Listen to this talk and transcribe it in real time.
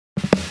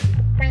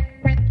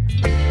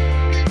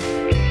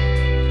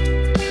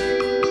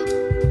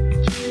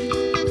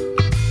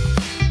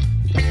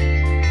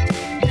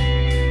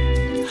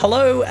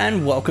Hello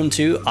and welcome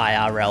to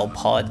IRL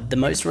Pod, the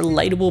most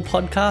relatable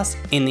podcast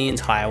in the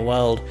entire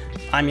world.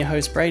 I'm your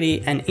host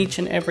Brady, and each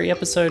and every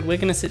episode we're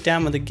going to sit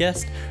down with a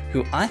guest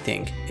who I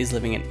think is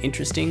living an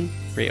interesting,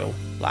 real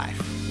life.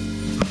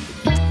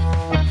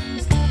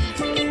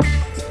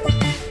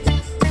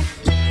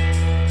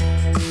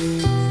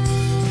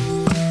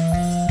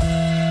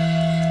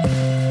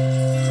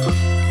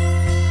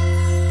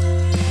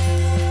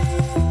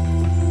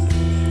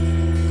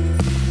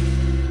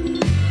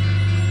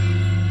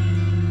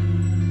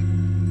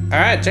 All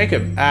right,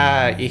 Jacob,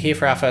 you're here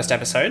for our first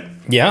episode.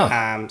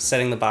 Yeah.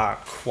 Setting the bar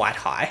quite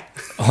high.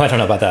 Oh, I don't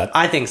know about that.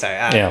 I think so.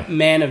 Yeah.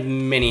 Man of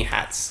many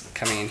hats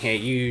coming in here.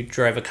 You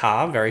drove a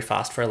car very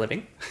fast for a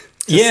living.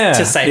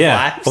 To save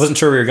lives. I wasn't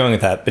sure where you were going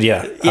with that, but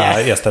yeah.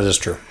 Yes, that is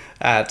true.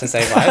 To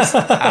save lives.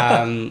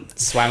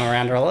 Swam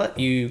around a lot.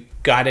 You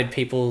guided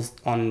people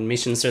on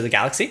missions through the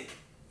galaxy.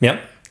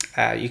 Yep.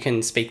 You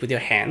can speak with your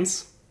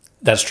hands.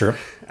 That's true.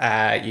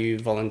 You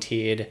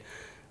volunteered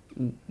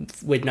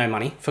with no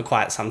money for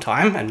quite some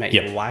time and met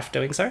your wife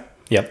doing so.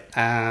 Yep.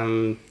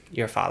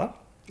 You're a father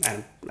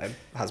and a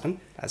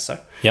husband, as so.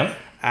 Yep.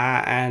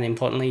 And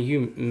importantly,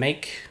 you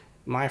make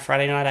my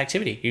Friday night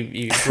activity.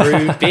 You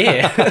brew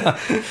beer,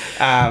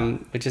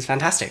 which is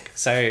fantastic.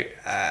 So,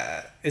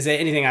 is there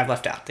anything I've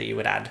left out that you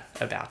would add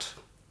about?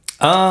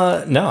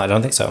 No, I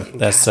don't think so.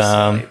 That's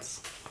yeah.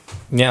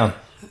 No,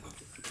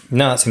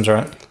 that seems all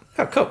right.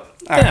 Oh, cool.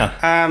 All Yeah.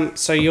 right.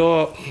 So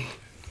you're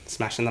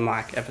smashing the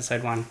mic.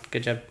 Episode 1.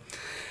 Good job.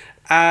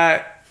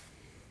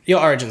 Your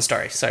origin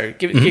story. So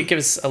give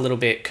us a little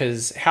bit,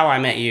 because how I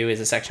met you is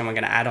a section we're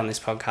going to add on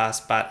this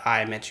podcast, but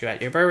I met you at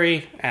your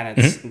brewery and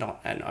it's not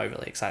an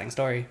overly exciting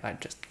story. I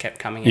just kept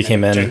coming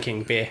in and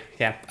drinking beer.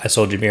 Yeah. I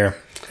sold you beer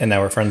and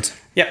now we're friends.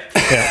 Yep.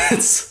 Yeah.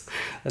 that's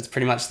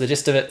pretty much the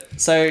gist of it.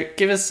 So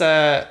give us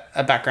a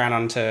background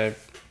onto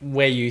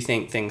where you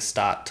think things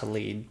start to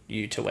lead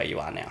you to where you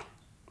are now.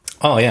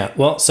 Oh, yeah.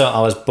 Well, so I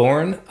was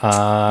born...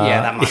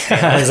 that must be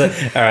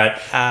it. All right.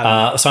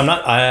 So I'm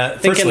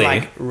not... Thinking firstly,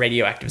 like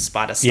radioactive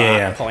spider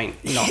start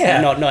point,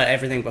 not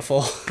everything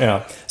before.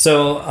 Yeah.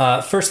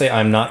 So, firstly,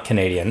 I'm not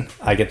Canadian.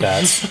 I get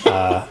that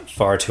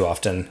far too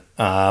often.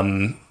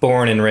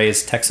 Born and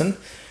raised Texan.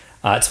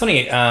 It's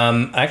funny.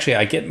 Actually,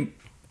 I get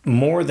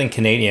more than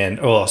Canadian.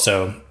 Well,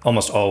 so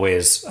almost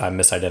always I'm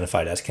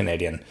misidentified as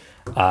Canadian.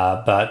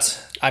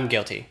 But I'm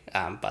guilty,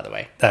 by the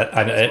way.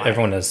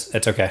 Everyone is.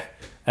 It's okay.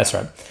 That's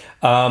right.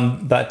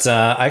 But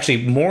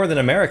actually, more than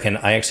American,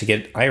 I actually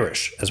get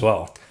Irish as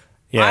well.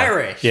 Yeah.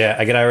 Irish? Yeah,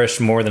 I get Irish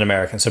more than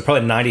American. So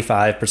probably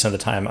 95% of the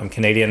time I'm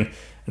Canadian,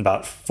 and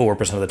about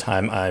 4% of the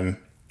time I'm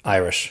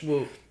Irish.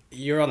 Well,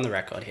 you're on the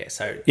record here,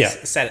 so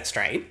set it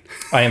straight.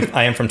 I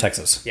am from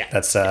Texas. Yeah.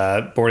 That's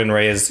born and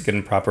raised, good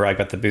and proper. I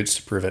got the boots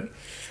to prove it.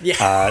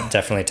 Yeah.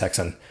 Definitely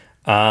Texan.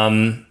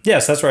 So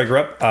that's where I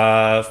grew up.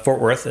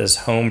 Fort Worth is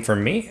home for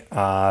me,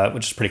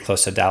 which is pretty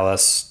close to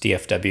Dallas.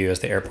 DFW is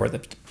the airport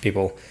that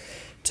people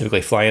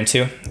typically fly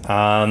into.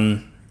 So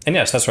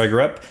that's where I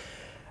grew up.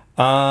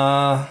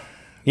 I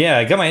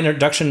got my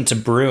introduction to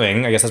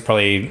brewing. I guess that's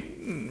probably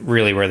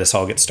really where this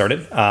all gets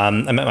started. I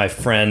met my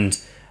friend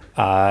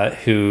or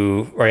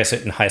I guess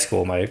in high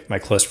school, my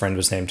close friend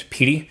was named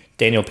Petey,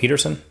 Daniel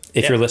Peterson,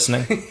 if you're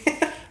listening.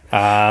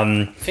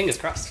 Fingers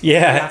crossed.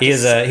 Yeah, he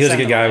was a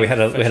good guy. We had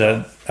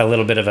a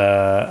little bit of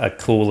a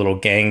cool little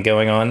gang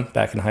going on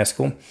back in high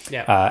school.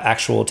 Yeah.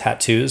 Actual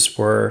tattoos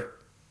were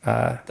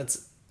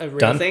that's a real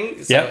done.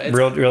 thing. So yeah,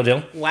 real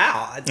deal.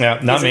 Wow.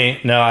 Yeah, not me.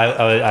 No,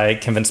 I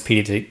convinced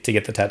Petey to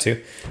get the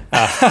tattoo.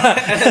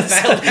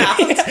 Bailed out.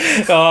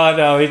 Oh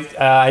no,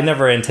 I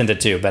never intended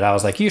to, but I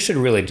was like, you should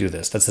really do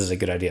this. This is a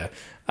good idea.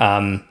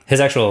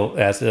 That's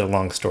a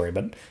long story,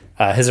 but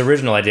his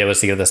original idea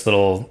was to get this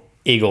little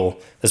eagle,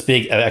 this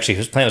big, actually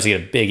his plan was to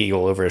get a big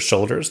eagle over his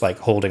shoulders, like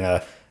holding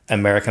a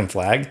American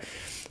flag.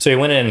 So he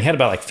went in and he had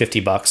about like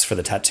 $50 for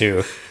the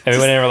tattoo. And we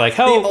went in and we're like,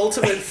 the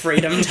ultimate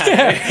freedom tattoo.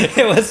 Yeah,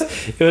 it was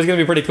going to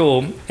be pretty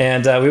cool.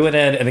 And we went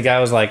in and the guy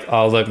was like,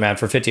 oh, look, man,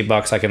 for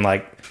 $50, I can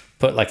like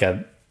put like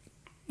a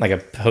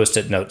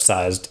Post-it note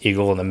sized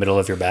eagle in the middle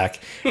of your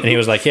back. And he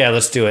was like, yeah,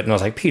 let's do it. And I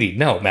was like, Petey,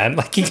 no, man,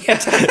 like you can't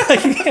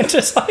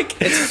just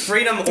like, it's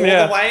freedom all the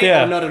way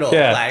or not at all.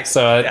 Yeah. Like,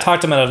 so I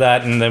talked him out of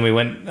that. And then we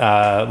went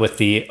with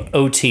the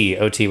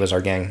OT was our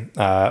gang,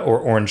 or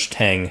Orange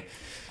Tang.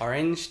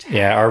 Orange Tang.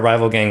 Yeah. Our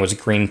rival gang was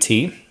Green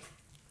Tea,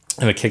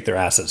 and we kicked their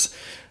asses.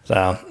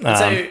 So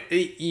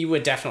you were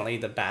definitely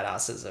the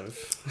badasses of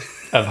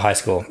high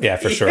school. Yeah,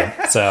 for sure.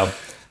 Yeah. So,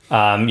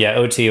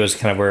 OT was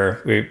kind of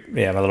where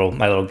my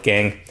little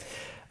gang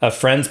of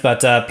friends.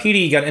 But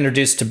Petey got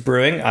introduced to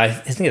brewing. I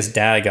think his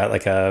dad got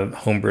like a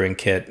home brewing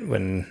kit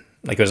when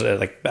it was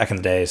like back in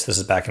the days. This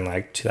is back in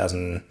like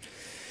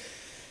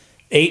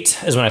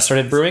 2008 is when I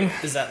started brewing.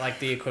 Is that like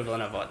the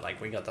equivalent of what, like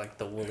we got like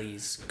the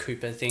Woolies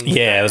Cooper thing?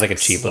 Yeah, it was like a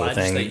cheap little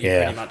thing. That you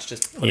pretty much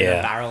just put in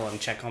a barrel and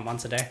check on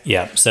once a day.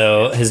 Yeah.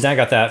 So his dad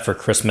got that for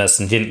Christmas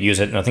and didn't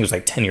use it, and I think it was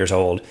like 10 years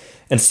old.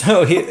 And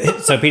so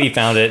Petey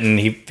found it, and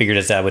he figured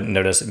his dad wouldn't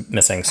notice it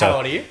missing. So how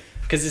old are you?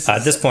 Because this is,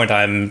 At this point,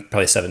 I'm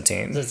probably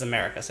 17. this is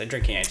America, so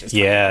drinking age is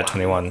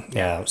 21.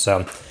 Yeah.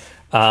 So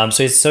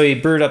he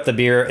brewed up the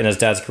beer in his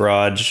dad's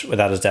garage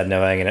without his dad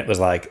knowing, and it was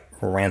like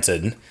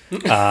rancid.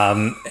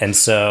 And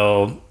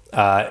so,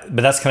 but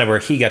that's kind of where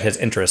he got his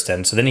interest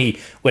in. So then he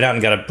went out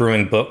and got a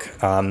brewing book.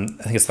 I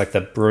think it's like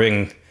the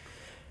home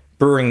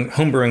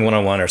brewing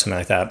 101 or something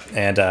like that.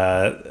 And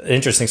an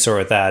interesting story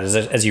with that is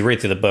that as you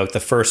read through the book, the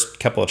first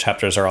couple of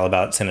chapters are all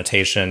about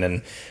sanitation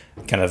and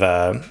kind of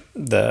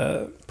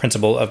the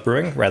principle of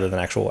brewing rather than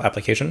actual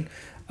application.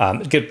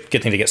 Good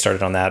thing to get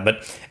started on that.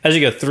 But as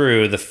you go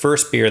through, the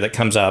first beer that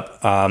comes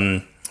up,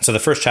 so the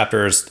first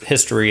chapter is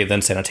history,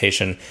 then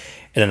sanitation,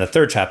 and then the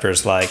third chapter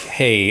is like,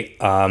 hey,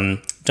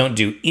 don't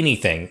do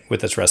anything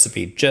with this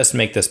recipe. Just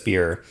make this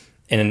beer,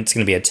 and it's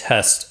going to be a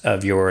test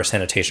of your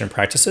sanitation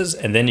practices,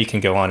 and then you can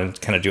go on and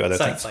kind of do other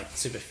things. It's like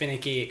super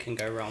finicky. It can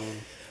go wrong.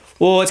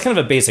 Well, it's kind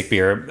of a basic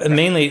beer. Okay.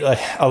 Mainly, like,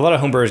 a lot of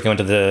homebrewers go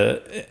into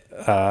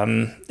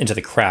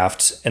the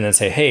craft and then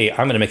say, "Hey, I'm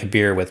going to make a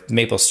beer with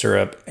maple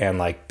syrup and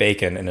like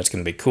bacon, and it's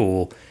going to be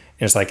cool."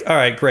 And it's like, all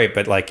right, great,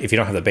 but like if you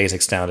don't have the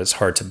basics down, it's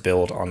hard to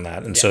build on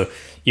that. And so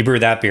you brew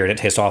that beer and it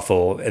tastes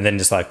awful, and then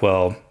just like,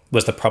 well,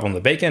 was the problem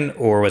the bacon,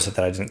 or was it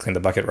that I didn't clean the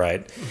bucket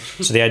right?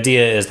 So the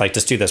idea is like,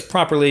 just do this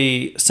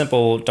properly,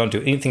 simple, don't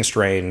do anything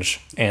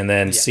strange, and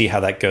then see how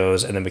that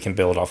goes, and then we can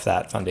build off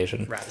that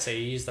foundation. Right. So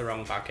you use the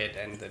wrong bucket,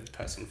 and the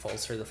person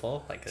falls through the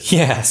floor, like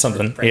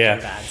something.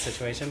 Breaking Bad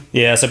situation.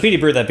 Yeah. So Petey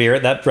brewed that beer.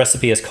 That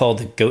recipe is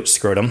called Goat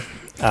Scrotum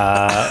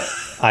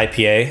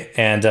IPA,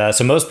 and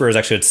so most brewers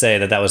actually would say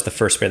that was the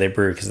first beer they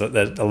brewed, because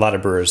a lot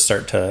of brewers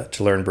start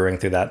to learn brewing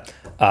through that.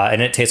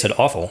 And it tasted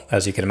awful,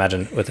 as you can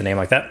imagine, with a name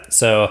like that.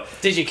 So,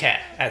 did you care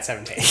at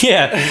 17?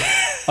 Yeah,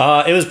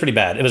 it was pretty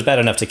bad. It was bad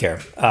enough to care.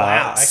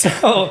 Wow.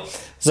 Okay.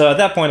 So at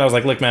that point, I was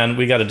like, "Look, man,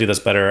 we got to do this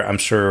better. I'm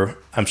sure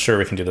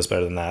we can do this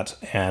better than that."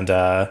 And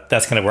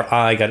that's kind of where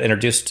I got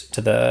introduced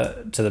to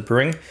the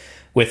brewing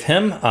with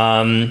him.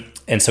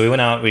 And so we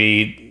went out.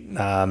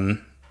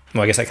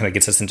 Well, I guess that kind of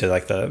gets us into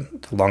like the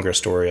longer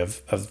story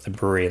of the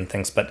brewery and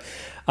things. But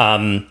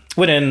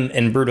went in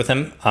and brewed with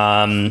him.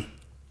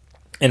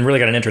 And really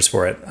got an interest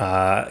for it,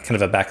 kind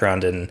of a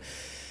background or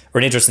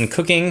an interest in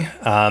cooking.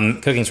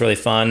 Cooking's really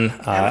fun.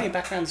 How many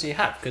backgrounds do you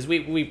have? Because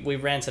we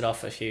ranted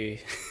off a few.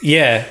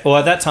 Yeah, well,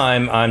 at that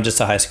time, I'm just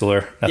a high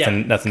schooler.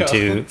 Nothing cool.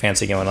 too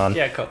fancy going on.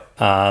 Yeah, cool.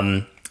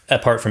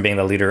 Apart from being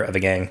the leader of a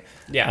gang.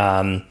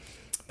 Yeah.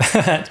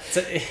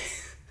 So,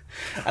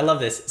 I love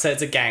this. So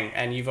it's a gang,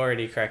 and you've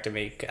already corrected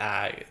me.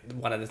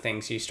 One of the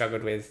things you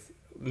struggled with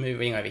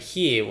moving over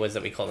here was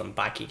that we call them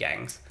bikie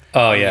gangs.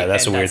 Oh yeah,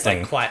 that's a weird that's thing.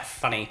 Like quite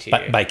funny to you.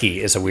 Bikie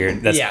is a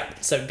weird.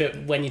 So,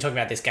 but when you talk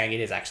about this gang,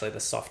 it is actually the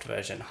soft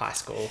version high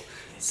school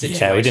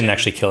situation. Yeah, we didn't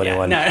actually kill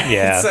anyone. Yeah, no,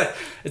 yeah,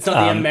 it's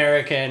not the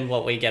American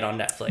what we get on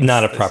Netflix.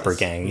 Not a proper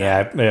gang. No.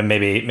 Yeah,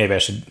 maybe I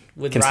should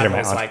consider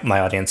my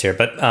audience here,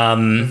 but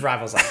with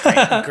rivals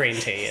like green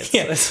tea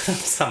is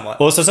somewhat.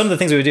 Well, so some of the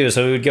things we would do,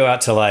 so we would go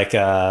out to like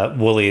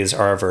Woolies,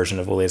 our version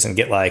of Woolies, and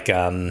get like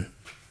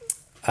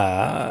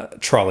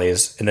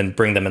trolleys, and then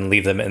bring them and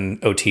leave them in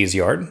OT's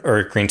yard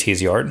or Green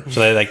Tea's yard.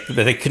 So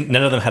they couldn't,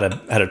 none of them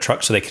had a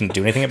truck, so they couldn't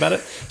do anything about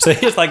it. So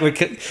they just like we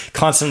could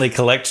constantly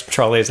collect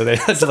trolleys, and they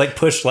had to like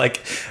push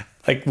like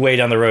way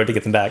down the road to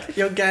get them back.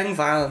 Your gang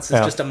violence is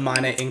just a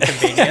minor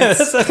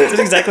inconvenience. That's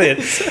exactly it.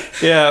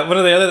 Yeah, one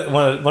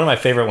of my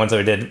favorite ones that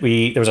we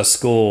did. There was a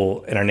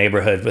school in our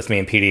neighborhood with me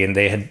and Petey, and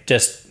they had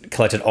just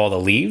collected all the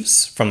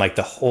leaves from like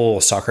the whole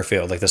soccer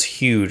field, like this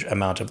huge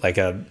amount of like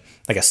a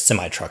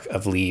semi truck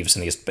of leaves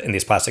in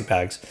these plastic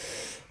bags.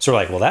 So we're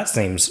like, well, that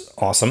seems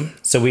awesome.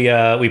 So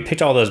we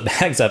picked all those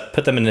bags up,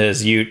 put them in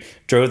his ute,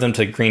 drove them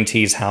to Green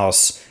Tea's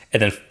house,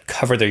 and then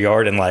covered their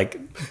yard in like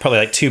probably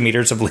like 2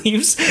 meters of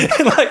leaves,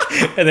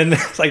 and then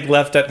like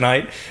left at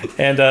night.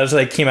 And so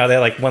they came out, they had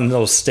like one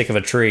little stick of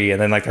a tree,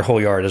 and then like their whole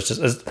yard is just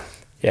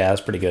it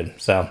was pretty good.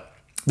 So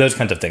those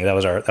kinds of things. That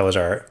was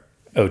our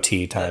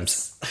OT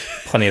times.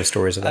 Plenty of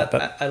stories of that.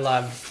 But I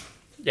love.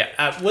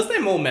 Yeah. Was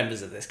there more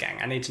members of this gang?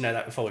 I need to know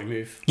that before we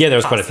move. Yeah, there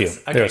was quite a few.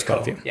 Okay, there was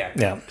quite a few.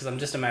 Yeah. Because I'm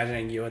just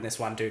imagining you and this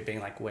one dude being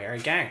like, we're a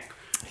gang.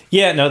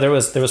 Yeah, no, there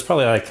was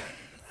probably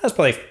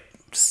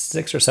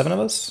 6 or 7 of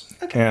us.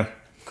 Okay. Yeah.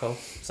 Cool.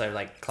 So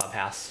like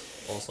clubhouse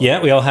also.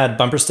 Yeah, we all had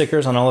bumper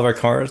stickers on all of our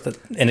cars that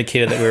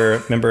indicated that we were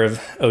a member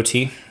of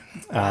OT.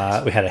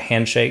 Right. We had a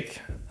handshake.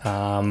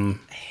 A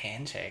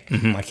handshake?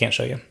 I can't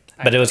show you.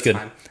 But it was good.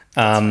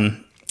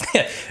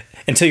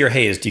 Until you're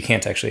hazed, you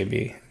can't actually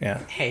be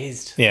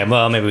hazed. Yeah,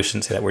 well, maybe we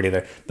shouldn't say that word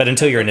either. But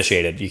until you're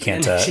initiated, you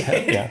can't.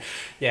 Yeah,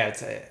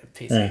 it's a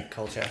PC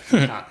culture.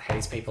 You can't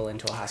haze people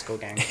into a high school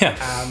gang.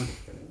 Yeah,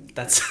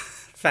 that's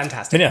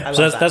fantastic. Yeah,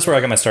 so that's where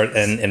I got my start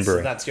in brewing.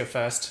 So that's your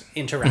first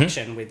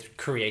interaction with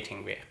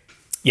creating beer.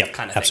 Yeah,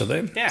 kind of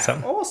absolutely. Thing.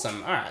 Yeah,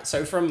 awesome. All right,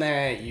 so from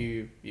there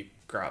you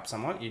grow up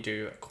somewhat. You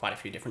do quite a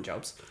few different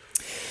jobs.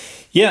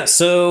 Yeah,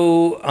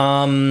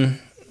 so.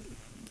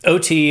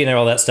 OT and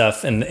all that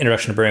stuff and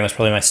introduction to brewing was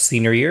probably my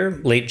senior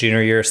year, late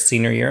junior year,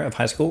 senior year of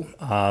high school.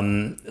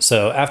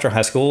 So after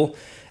high school,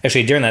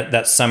 Actually, during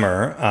that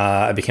summer,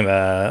 I became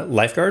a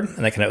lifeguard,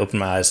 and that kind of opened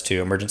my eyes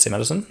to emergency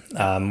medicine.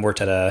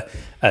 Worked at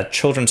a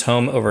children's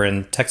home over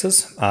in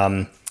Texas,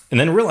 and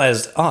then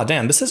realized, oh,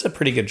 damn, this is a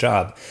pretty good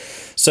job.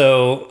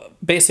 So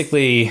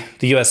basically,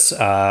 the U.S.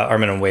 Our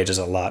minimum wage is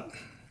a lot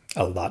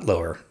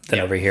lower than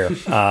over here.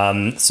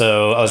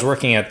 So I was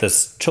working at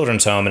this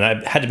children's home, and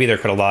I had to be there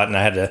quite a lot, and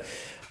I had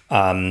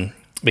to,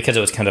 because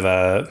it was kind of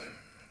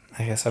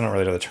I guess I don't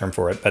really know the term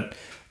for it, but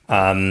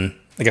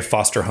like a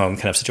foster home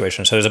kind of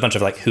situation. So there's a bunch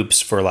of like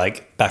hoops for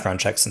like background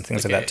checks and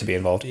things like that to be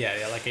involved. Yeah,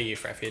 like a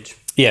youth refuge.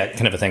 Yeah,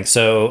 kind of a thing.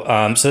 So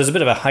so there's a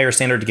bit of a higher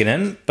standard to get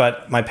in,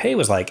 but my pay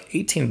was like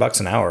 $18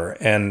 an hour,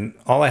 and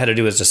all I had to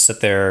do was just sit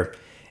there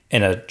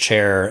in a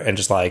chair and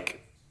just like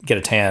get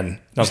a tan. And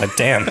I was like,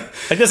 damn,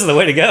 like this is the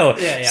way to go.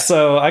 Yeah.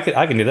 So I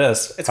can do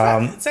this. It's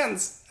quite, it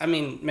sounds, I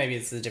mean, maybe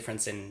it's the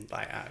difference in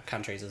like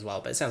countries as well,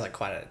 but it sounds like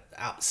quite an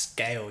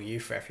upscale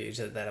youth refuge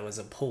that it was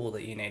a pool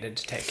that you needed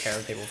to take care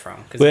of people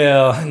from.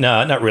 Well,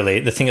 no, not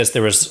really. The thing is,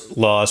 there was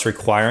laws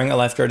requiring a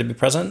lifeguard to be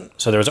present,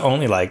 so there was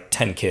only like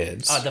 10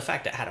 kids. Oh, the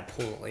fact it had a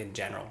pool in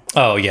general.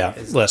 Oh yeah,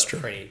 that's true.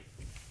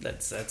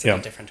 That's a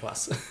bit different to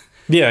us.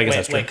 Yeah, I guess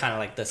that's true. We're kind of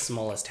like the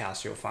smallest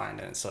house you'll find,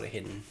 and it's sort of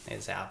hidden,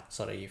 is our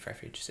sort of youth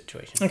refuge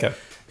situation. Okay.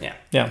 Yeah.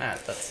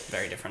 That's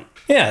very different.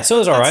 Yeah, so it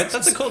was all right.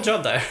 That's a cool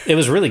job, though. It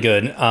was really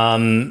good.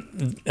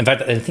 In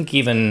fact, I think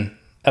even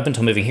up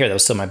until moving here, that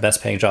was still my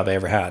best paying job I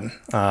ever had.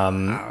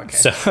 Okay.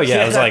 So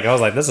yeah, I was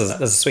like, this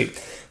is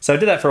sweet. So I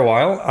did that for a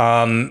while,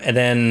 and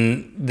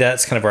then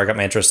that's kind of where I got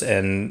my interest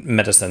in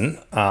medicine.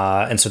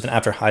 And so then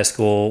after high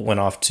school, went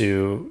off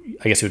to,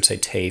 I guess you would say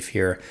TAFE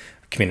here,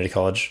 community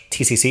college,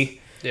 TCC.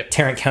 Yep.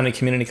 Tarrant County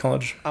Community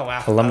College. Oh,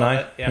 wow.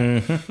 Alumni. Yeah.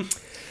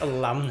 Mm-hmm.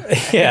 Alum.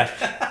 Yeah.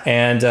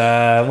 And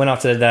went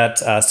off to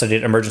that,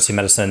 studied emergency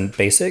medicine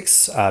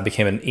basics,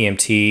 became an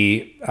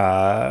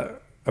EMT,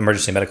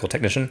 emergency medical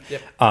technician,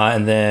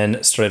 and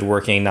then started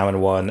working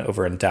 911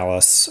 over in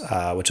Dallas,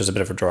 which was a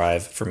bit of a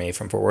drive for me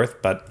from Fort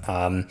Worth. But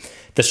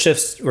the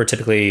shifts were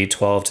typically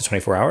 12 to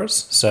 24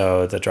 hours,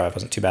 so the drive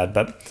wasn't too bad,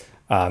 but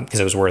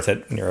because it was worth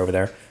it when you're over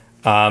there.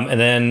 And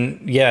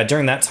then,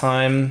 during that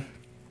time,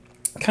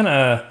 kind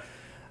of...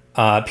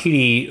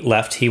 PD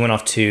left. He went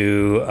off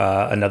to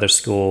another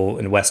school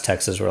in West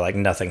Texas where like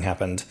nothing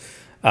happened,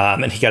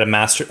 and he got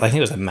I think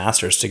it was a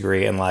master's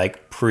degree in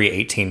like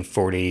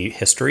pre-1840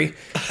 history.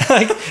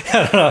 Like,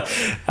 I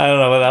don't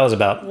know what that was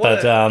about.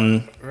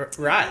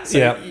 Right.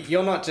 So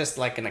you're not just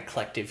like an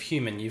eclectic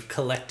human. You've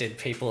collected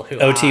people who.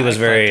 OT was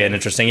very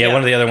interesting. Yeah, one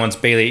of the other ones,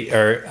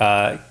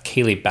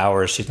 Kaylee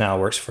Bowers. She now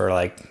works for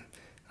like.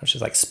 She's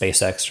like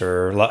SpaceX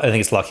or I think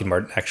it's Lockheed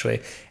Martin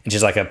actually, and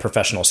she's like a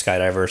professional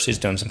skydiver. She's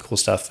doing some cool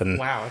stuff. And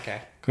wow,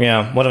 okay.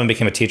 Yeah, one of them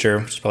became a teacher,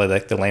 which is probably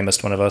like the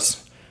lamest one of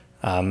us.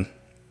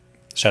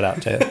 Shout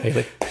out to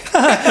Haley.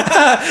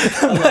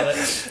 I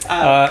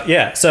love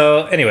it.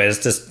 So,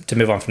 anyways, just to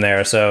move on from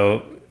there.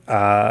 So,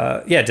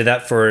 did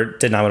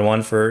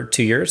 911 for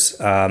 2 years.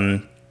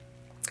 That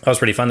was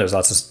pretty fun. There was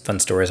lots of fun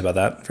stories about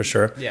that for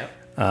sure. Yeah.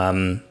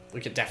 We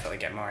could definitely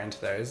get more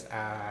into those.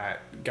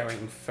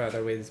 Going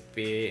further with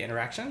beer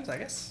interactions, I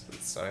guess.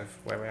 That's sort of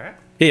where we're at.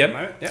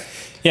 Yeah.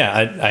 Yeah.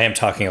 I am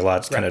talking a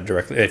lot kind of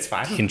directly. It's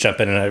fine. You can jump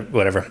in and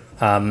whatever.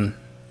 So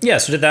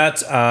did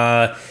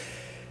that.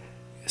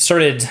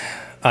 Started, in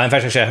fact,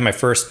 actually, I had my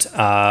first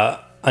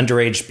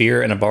underage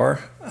beer in a bar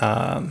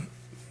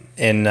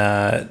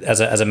as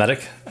a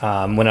medic.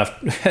 Went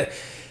off...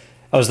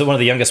 I was one of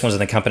the youngest ones in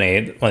the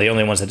company, one of the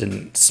only ones that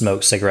didn't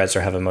smoke cigarettes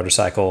or have a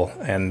motorcycle,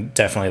 and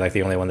definitely like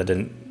the only one that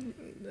didn't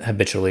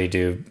habitually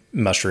do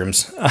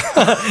mushrooms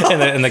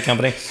in the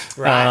company.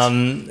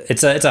 Right.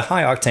 It's a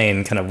high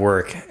octane kind of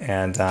work,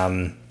 and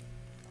I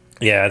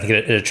think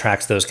it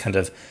attracts those kind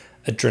of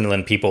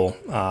adrenaline people,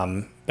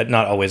 but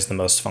not always the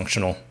most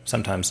functional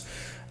sometimes.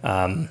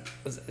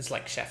 It's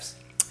like chefs.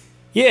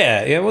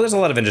 Yeah. Well, there's a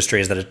lot of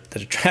industries that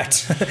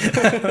attract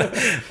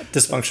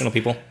dysfunctional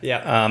people.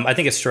 Yeah. I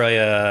think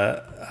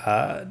Australia,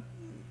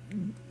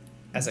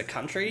 as a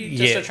country,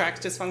 just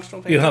attracts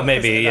dysfunctional people. Yeah,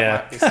 maybe.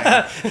 Yeah.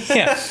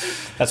 Yeah.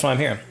 That's why I'm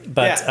here.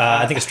 But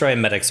I think Australian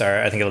medics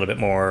are, I think, a little bit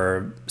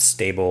more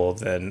stable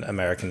than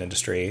American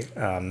industry.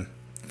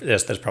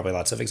 There's probably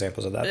lots of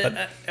examples of that.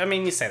 But I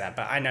mean, you say that,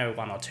 but I know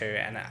one or two,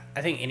 and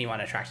I think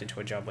anyone attracted to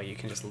a job where you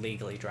can just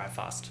legally drive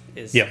fast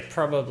is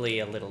probably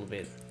a little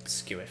bit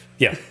skewy.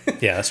 Yeah,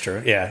 that's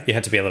true. Yeah, you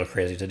had to be a little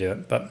crazy to do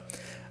it, but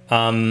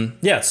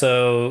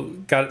so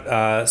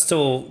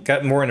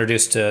got more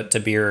introduced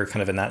to beer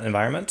kind of in that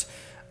environment,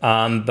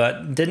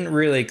 but didn't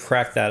really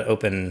crack that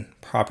open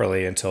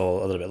properly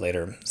until a little bit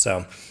later.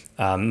 So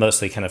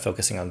mostly kind of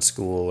focusing on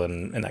school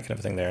and that kind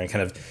of thing there, and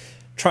kind of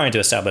trying to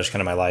establish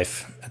kind of my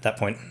life at that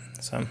point.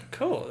 So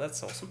cool,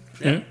 that's awesome.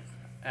 Yeah. Mm-hmm.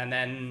 And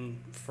then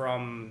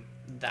from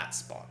that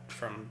spot,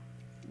 from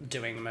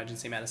doing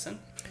emergency medicine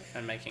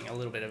and making a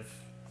little bit of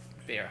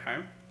beer at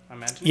home, I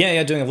imagine.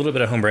 Yeah, doing a little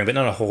bit of homebrewing, but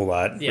not a whole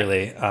lot,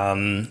 really.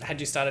 Had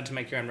you started to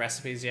make your own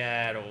recipes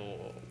yet, or?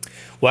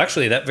 Well,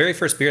 actually, that very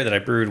first beer that I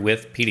brewed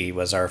with PD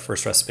was our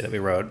first recipe that we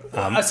wrote.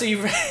 So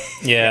you.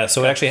 Yeah.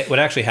 So what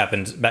actually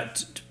happened?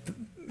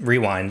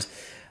 Rewind.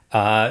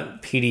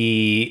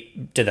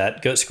 PD did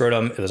that goat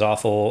scrotum. It was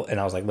awful. And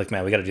I was like, look,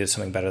 man, we got to do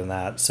something better than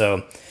that.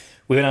 So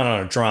we went out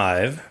on a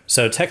drive.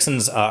 So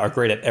Texans are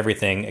great at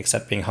everything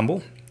except being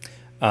humble.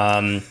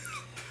 And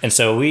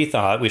so we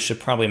thought we should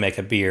probably make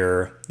a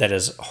beer that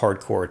is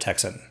hardcore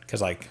Texan because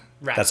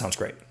that sounds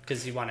great.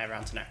 Because you want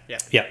everyone to know. Yeah.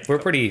 Yeah, we're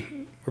pretty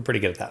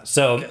good at that.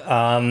 So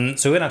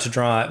so we went out to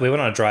drive. We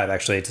went on a drive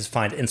actually to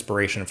find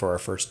inspiration for our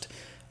first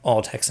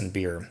all Texan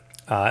beer.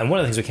 And one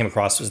of the things we came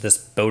across was this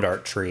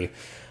Bodart tree.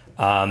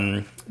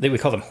 We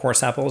call them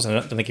horse apples, and I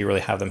don't think you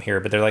really have them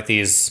here, but they're like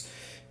these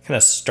kind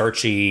of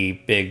starchy,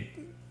 big,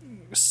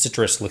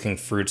 citrus-looking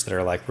fruits that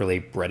are like really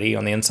bready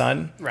on the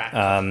inside.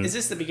 Right. Is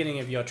this the beginning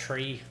of your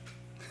tree?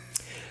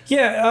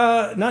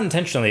 Yeah, not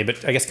intentionally,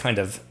 but I guess kind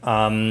of.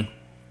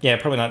 Yeah,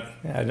 probably not.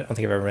 I don't think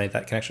I've ever made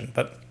that connection,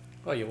 but.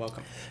 Well, you're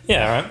welcome.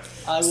 Yeah, all right.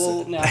 I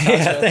will now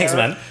charge thanks,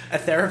 man. A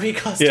therapy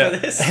cost for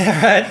this.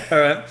 All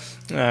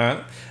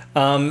right.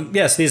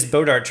 So these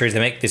Bodart trees, they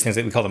make these things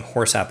that we call them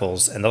horse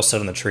apples, and they'll sit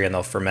on the tree and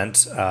they'll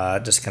ferment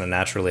just kind of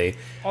naturally.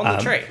 On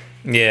the tree?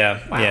 Yeah,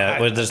 wow, yeah.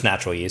 Well, there's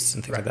natural yeast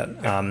and things like that.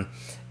 Yeah.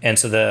 And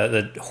so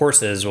the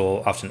horses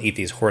will often eat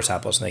these horse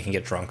apples, and they can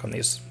get drunk on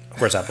these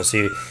horse apples.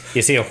 So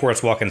you see a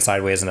horse walking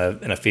sideways in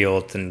a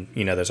field, and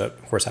there's a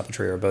horse apple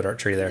tree or a Bodart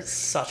tree there. It's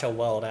such a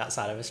world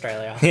outside of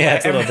Australia. Yeah,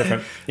 it's a little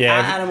different. Yeah,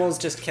 our animals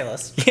just kill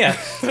us. Yeah,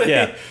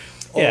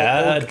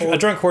 yeah, a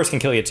drunk horse can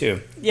kill you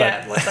too.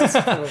 Yeah, that's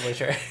probably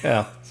true.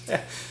 Yeah.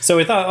 So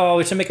we thought,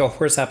 we should make a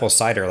horse apple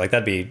cider. Like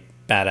that'd be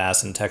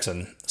badass and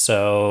Texan.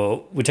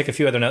 So we took a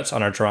few other notes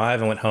on our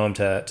drive and went home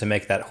to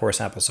make that horse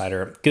apple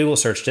cider. Google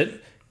searched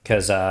it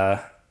because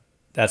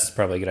that's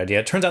probably a good idea.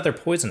 It turns out they're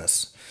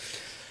poisonous.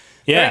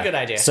 Yeah. Very good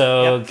idea.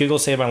 So Google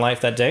saved my life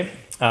that day.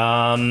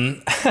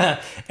 And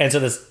so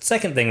the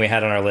second thing we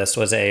had on our list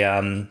was we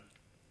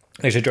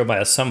actually drove by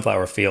a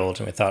sunflower field,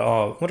 and we thought,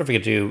 I wonder if we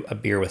could do a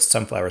beer with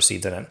sunflower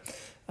seeds in it.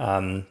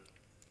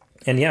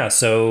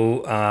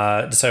 So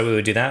decided we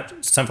would do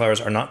that. Sunflowers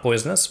are not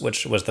poisonous,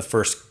 which was the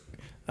first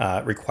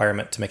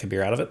requirement to make a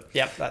beer out of it.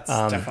 Yep, that's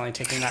definitely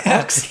ticking that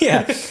box.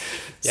 Yeah. Yep.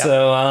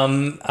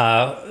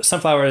 So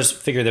sunflowers,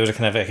 figured there was a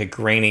kind of like a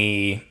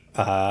grainy,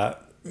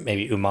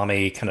 maybe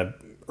umami kind of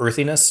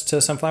earthiness to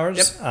sunflowers.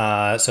 Yep.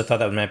 So I thought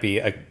that might be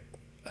a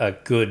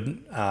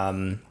good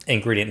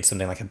ingredient in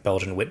something like a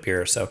Belgian wit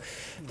beer. So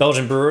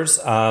Belgian brewers,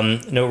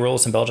 no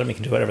rules in Belgium. You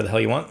can do whatever the hell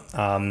you want.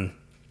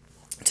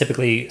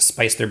 Typically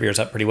spice their beers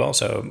up pretty well.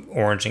 So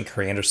orange and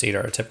coriander seed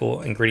are a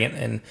typical ingredient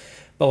in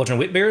Belgian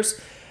wit beers.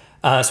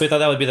 So we thought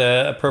that would be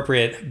the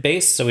appropriate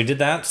base. So we did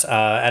that,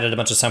 added a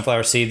bunch of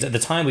sunflower seeds. At the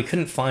time, we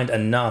couldn't find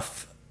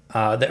enough,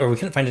 or we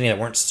couldn't find any that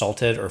weren't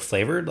salted or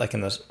flavored, like in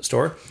the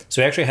store.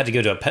 So we actually had to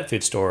go to a pet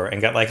food store and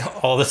got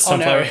like all the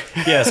sunflower,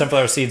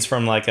 sunflower seeds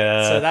from like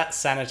a. So that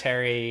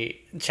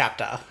sanitary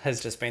chapter has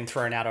just been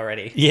thrown out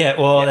already. Yeah,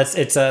 well,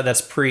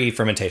 that's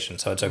pre-fermentation,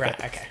 so it's okay.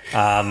 Right.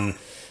 Okay.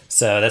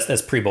 So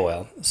that's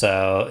pre-boil.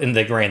 So in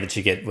the grain that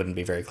you get wouldn't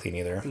be very clean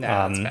either. No,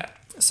 that's bad.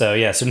 So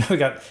now we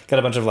got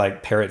a bunch of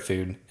like parrot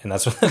food, and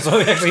that's what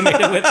we actually made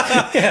it with.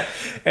 Yeah,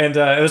 and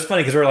it was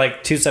funny because we were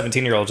like two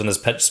 17-year-olds in this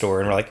pet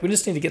store, and we're like, we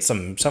just need to get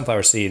some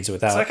sunflower seeds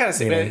without. So I kind of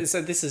see.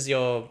 So this is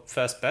your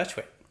first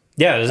birchwit.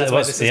 Yeah, it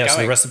was. Yeah,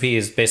 so the recipe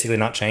is basically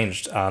not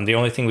changed. The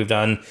only thing we've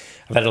done,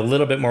 I've had a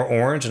little bit more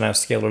orange, and I've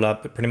scaled it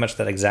up. But pretty much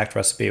that exact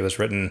recipe was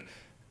written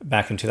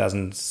back in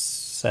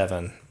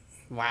 2007.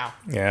 Wow.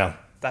 Yeah.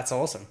 That's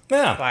awesome.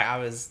 Yeah.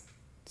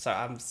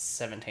 I'm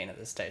 17 at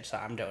this stage, so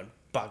I'm doing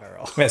bugger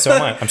all. Yeah, so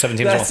am I. I'm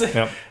 17 as well.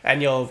 Yep.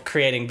 And you're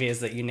creating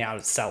beers that you now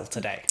sell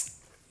today.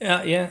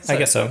 Yeah, I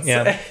guess so.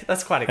 Yeah.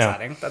 That's quite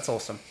exciting. Yeah. That's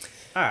awesome.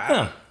 All right.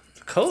 Yeah.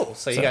 Cool.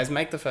 So you guys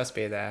make the first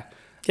beer there.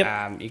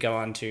 Yep. You go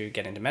on to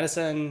get into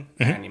medicine,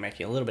 and you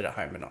make it a little bit at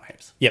home, but not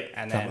heaps. Yep.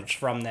 And then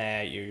from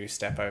there, you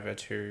step over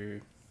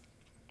to...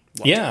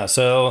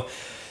 So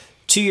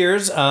 2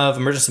 years of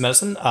emergency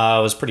medicine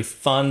was pretty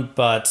fun,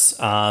 but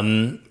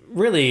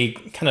really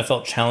kind of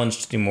felt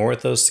challenged to do more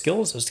with those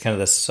skills. It was kind of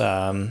this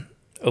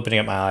opening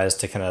up my eyes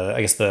to kind of,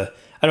 I guess I'd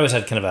always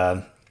had kind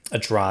of a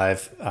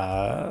drive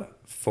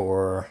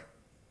for,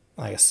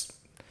 I guess,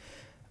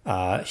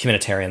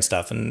 humanitarian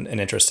stuff and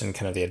interest in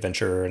kind of the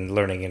adventure and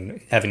learning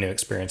and having new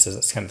experiences.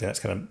 That's kind of thing that's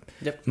kind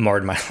of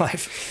marred my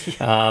life.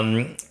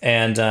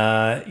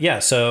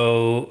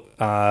 So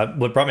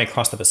what brought me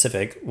across the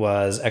Pacific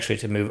was actually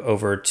to move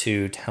over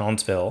to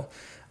Townsville.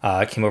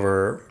 Came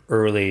over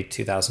early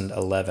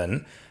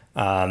 2011.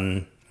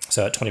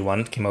 So at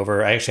 21, came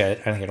over. I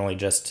think I'd only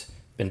just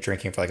been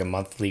drinking for like a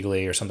month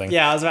legally or something.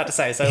 Yeah, I was about to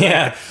say. So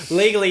like,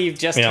 legally, you've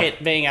just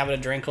hit being able to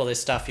drink all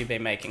this stuff you've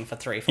been making for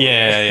 3-4 years.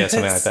 Yeah,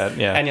 something like that.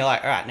 Yeah. And you're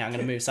like, all right, now I'm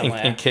going to move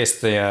somewhere. In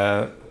case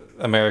the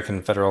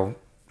American federal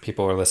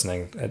people are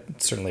listening,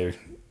 it certainly...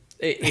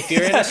 If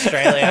you're in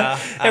Australia...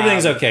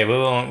 everything's okay. We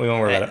won't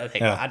worry about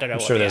it. I don't know.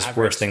 I'm sure there's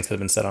worse things that have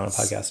been said on a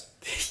podcast.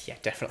 Yeah,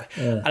 definitely.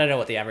 I don't know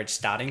what the average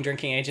starting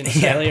drinking age in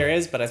Australia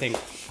is, but I think...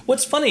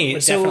 What's funny...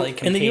 We're definitely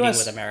competing in the US,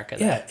 with America.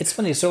 There. Yeah, it's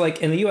funny. So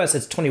like in the US,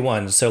 it's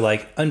 21. So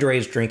like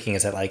underage drinking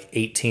is at like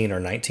 18 or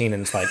 19,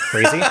 and it's like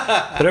crazy.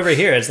 But over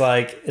here, it's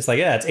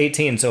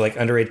 18. So like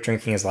underage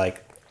drinking is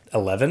like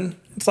 11.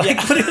 It's like,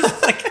 but it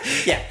was like,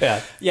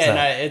 Yeah. So,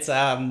 No,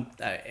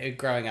 it's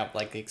growing up,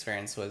 like the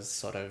experience was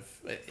sort of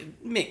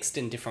mixed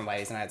in different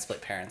ways, and I had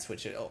split parents,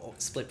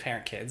 split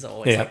parent kids are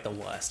always like the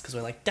worst because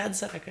we're like, Dad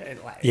said I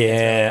could, like,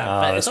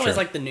 but it's always true.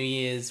 like the New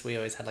Year's. We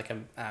always had like a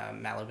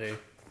Malibu.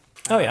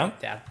 Oh yeah.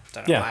 Yeah,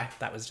 don't know why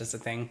that was just a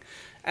thing,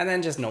 and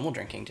then just normal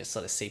drinking just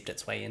sort of seeped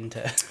its way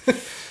into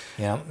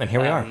Yeah, and here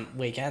we are.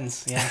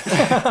 Weekends.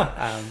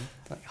 Yeah,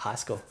 like high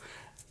school.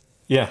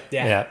 Yeah.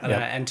 I don't know,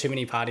 and too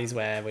many parties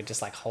where we're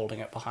just like holding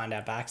it behind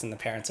our backs and the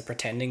parents are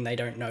pretending they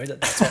don't know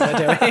that that's what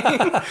we're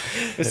doing.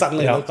 We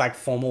suddenly look like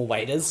formal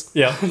waiters.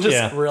 Yeah.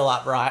 Just real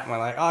upright, and we're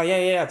like, oh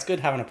yeah, it's good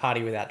having a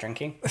party without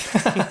drinking.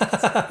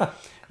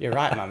 You're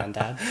right, Mum and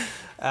Dad.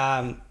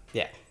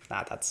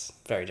 That's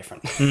very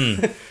different.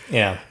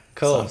 Yeah.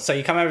 Cool. So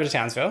you come over to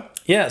Townsville.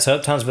 Yeah, so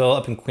up Townsville,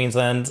 up in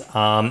Queensland,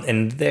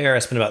 and there I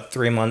spent about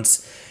 3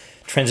 months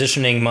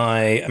transitioning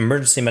my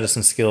emergency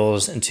medicine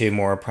skills into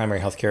more primary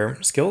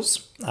healthcare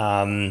skills,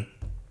 and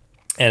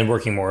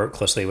working more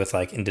closely with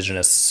like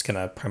Indigenous kind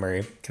of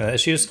primary kind of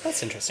issues.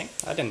 That's interesting.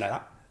 I didn't know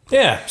that.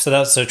 Yeah, so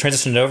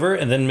transitioned over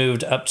and then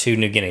moved up to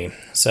New Guinea.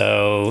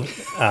 So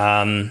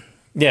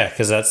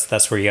because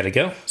that's where you got to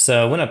go.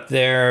 So went up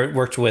there,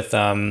 worked with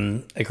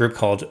a group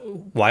called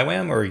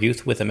YWAM, or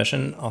Youth with a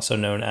Mission, also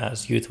known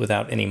as Youth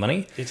Without Any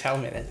Money. You tell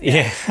me that.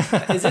 Yeah.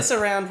 Is this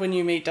around when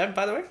you meet Deb,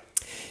 by the way?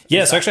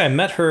 Yeah, so actually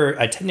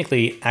I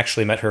technically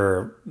met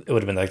her, it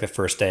would have been like the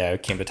first day I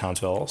came to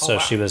Townsville. So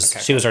she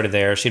was already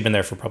there. She'd been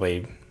there for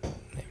probably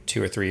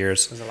 2 or 3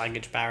 years. Was a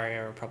language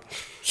barrier a problem?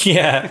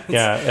 Yeah,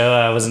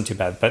 it wasn't too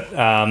bad. But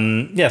so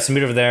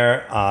moved over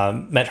there,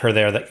 met her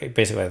there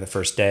basically the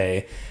first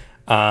day.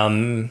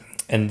 And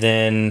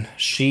then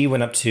she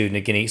went up to New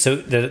Guinea. So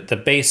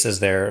the base is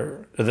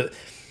there,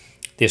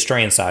 the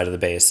Australian side of the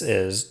base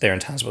is there in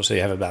Townsville. So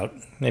you have about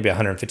maybe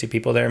 150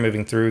 people there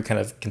moving through kind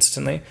of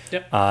consistently.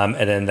 Yep. And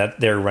then that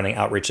they're running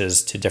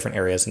outreaches to different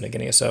areas in New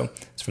Guinea. So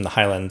it's from the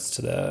highlands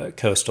to the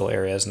coastal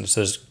areas. And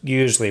so there's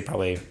usually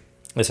probably,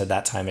 at least at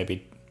that time,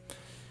 maybe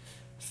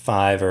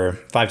 5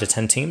 to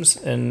 10 teams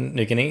in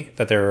New Guinea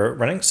that they're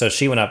running. So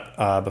she went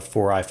up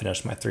before I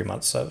finished my 3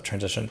 months of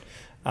transition,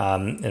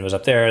 and was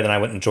up there. Then I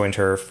went and joined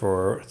her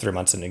for 3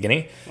 months in New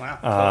Guinea. Wow.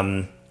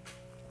 Cool.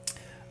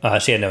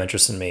 She had no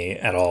interest in me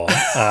at all.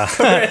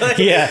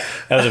 Really? Yeah,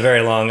 that was a very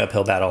long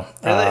uphill battle.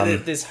 Really?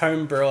 This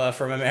home brewer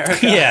from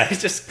America Yeah.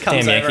 just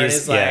comes Damn over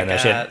Yankees. and is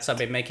like, Yeah, no, so I've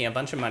been making a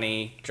bunch of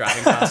money,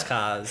 driving fast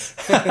cars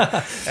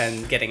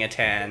and getting a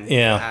tan.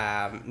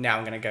 Yeah. Now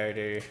I'm going to go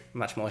do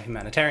much more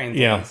humanitarian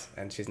things. Yeah.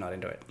 And she's not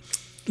into it.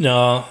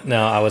 No,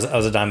 I was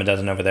a dime a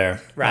dozen over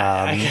there.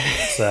 Right. Okay.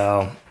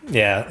 So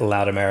yeah,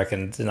 loud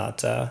American did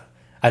not. I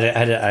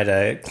had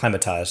to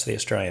climatize to the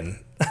Australian.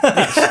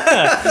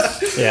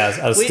 Yeah,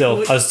 I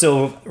was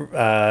still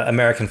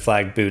American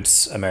flag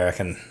boots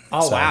American.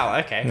 Oh, so, wow.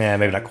 Okay. Yeah,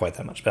 maybe not quite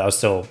that much, but I was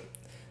still.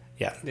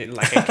 Yeah.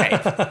 Like a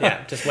cape.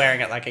 Yeah, just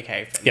wearing it like a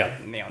cape. And Yeah.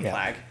 neon Yeah.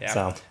 flag. Yeah.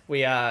 So.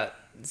 We are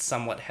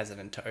somewhat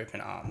hesitant to open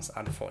arms,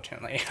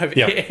 unfortunately, over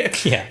Yep. here.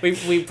 Yeah.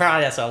 We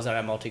pride ourselves on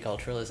our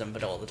multiculturalism,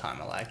 but all the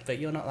time are like, but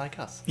you're not like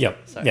us. Yep.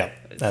 So Yep.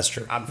 it's That's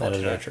true. Unfortunate, That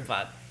is very true.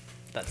 but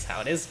that's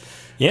how it is.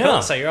 Yeah.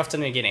 Cool. So you're off to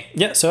New Guinea.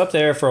 Yeah, so up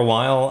there for a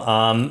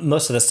while.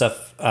 Most of the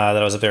stuff that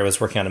I was up there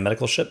was working on a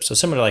medical ship. So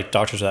similar to like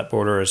Doctors Without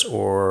Borders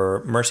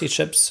or Mercy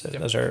ships.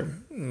 Yep. Those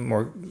are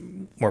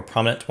more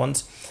prominent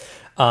ones.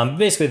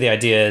 Basically, the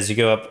idea is you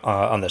go up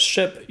on the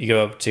ship. You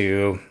go up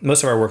to,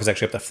 most of our work is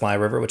actually up the Fly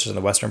River, which is in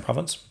the Western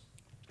Province.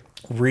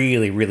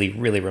 Really, really,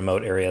 really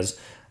remote areas.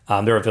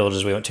 There were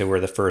villages we went to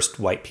where the first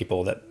white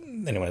people that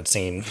anyone had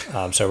seen.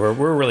 So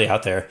we're really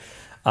out there.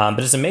 But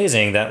it's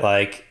amazing that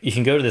like you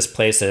can go to these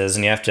places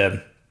and you have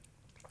to,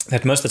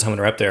 most of the time when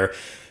we're up there,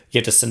 you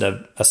have to send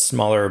a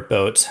smaller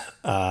boat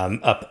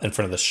up in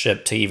front of the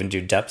ship to even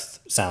do depth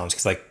sounds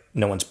because like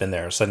no one's been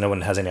there, so no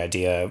one has any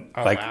idea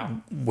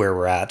where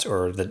we're at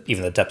or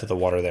even the depth of the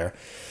water there.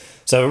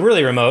 So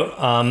really remote.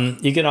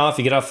 You get off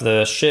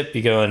the ship,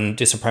 you go and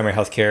do some primary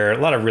health care, a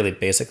lot of really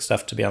basic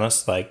stuff to be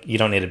honest. Like you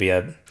don't need to be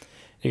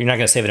you're not going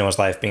to save anyone's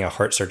life being a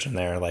heart surgeon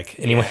there. Like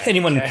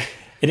anyone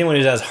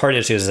who has heart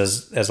issues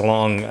has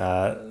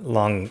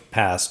long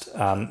passed.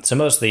 So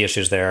most of the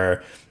issues there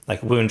are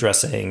like wound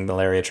dressing,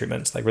 malaria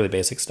treatments, like really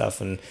basic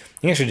stuff. And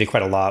you can actually do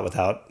quite a lot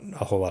without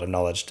a whole lot of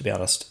knowledge, to be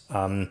honest.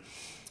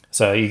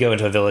 So you go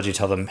into a village, you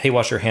tell them, hey,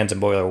 wash your hands in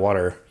boiling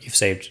water. You've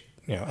saved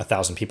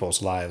 1,000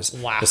 people's lives.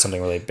 Wow. Just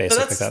something really basic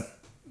like that.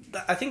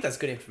 I think that's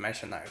good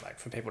information though, like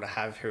for people to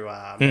have who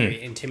are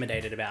maybe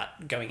intimidated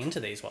about going into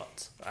these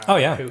worlds. Who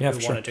want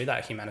to do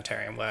that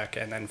humanitarian work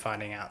and then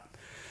finding out.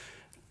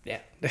 Yeah.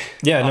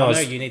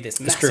 You need this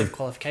massive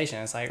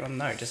qualification. It's like, well,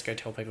 no, just go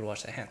tell people to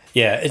wash their hands.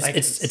 Yeah,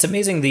 it's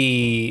amazing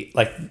the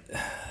like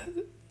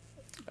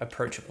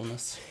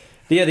approachableness.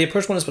 Yeah, the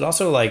approachableness, but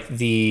also like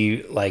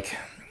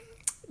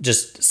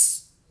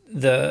just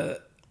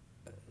the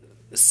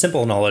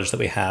simple knowledge that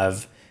we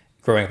have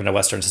growing up in a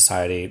Western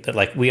society that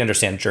like we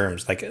understand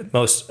germs. Like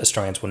most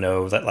Australians will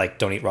know that like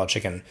don't eat raw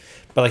chicken,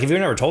 but like if you were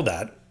never told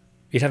that,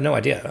 you'd have no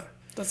idea.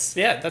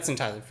 That's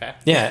entirely fair.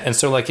 Yeah, and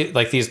so like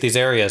these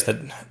areas that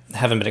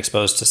haven't been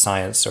exposed to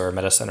science or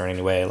medicine or in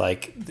any way,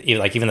 like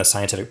even the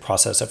scientific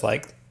process of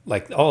like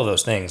all of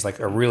those things like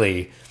are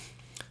really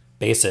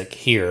basic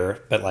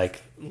here, but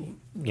like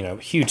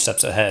huge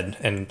steps ahead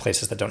in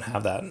places that don't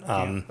have that.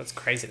 That's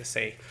crazy to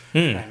see. I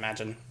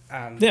imagine.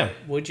 Yeah.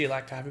 Would you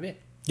like to have a bit?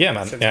 Yeah,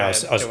 man. Since Yeah,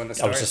 we're I was doing the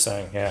just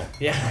saying. Yeah.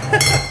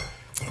 Yeah.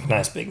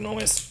 Nice big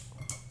noise.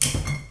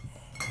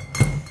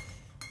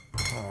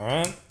 All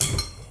right.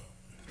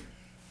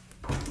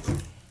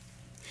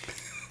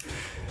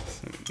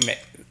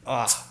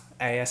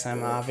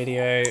 ASMR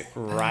video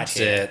right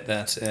here.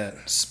 That's it.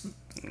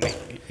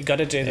 You got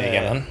to do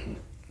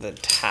the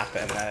tap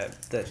and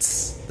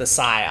the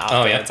sigh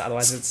afterwards. Yeah.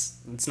 Otherwise,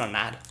 it's not an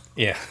ad.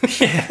 Yeah.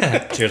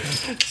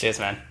 Cheers. Cheers,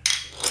 man.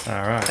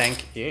 All right.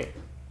 Thank you.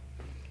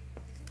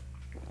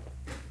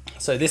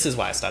 So this is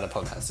why I started a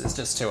podcast. It's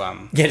just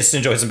to just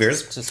enjoy some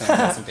beers. just to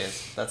enjoy some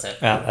beers. That's it.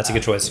 Yeah, that's a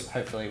good choice.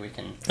 Hopefully we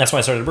can. That's why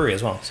I started a brewery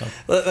as well. So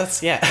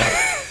That's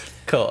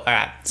cool. All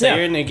right. So Yeah.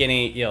 you're in New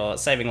Guinea. You're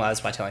saving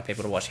lives by telling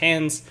people to wash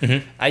hands.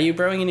 Mm-hmm. Are you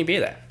brewing any beer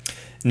there?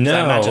 no, So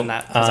I imagine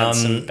that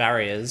presents some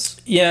barriers.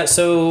 Yeah,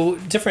 so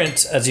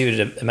different, as you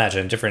would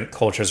imagine, different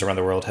cultures around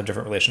the world have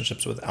different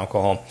relationships with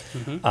alcohol.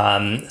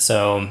 Mm-hmm.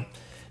 So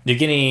New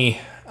Guinea,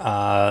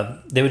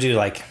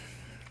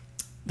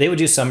 they would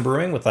do some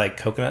brewing with like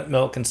coconut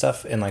milk and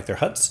stuff in like their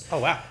huts. Oh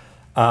wow.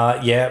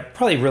 Yeah,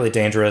 probably really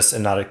dangerous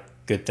and not a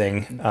good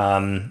thing.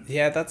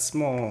 Yeah, that's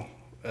more.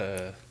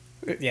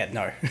 Yeah,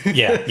 no.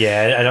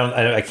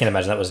 I can't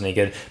imagine that was any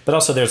good. But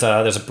also, there's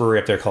a brewery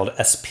up there called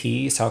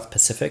SP South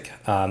Pacific.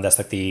 That's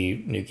like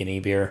the New Guinea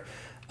beer,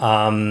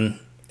 and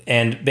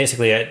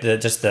basically,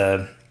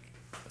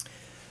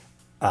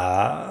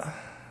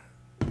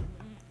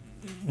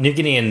 New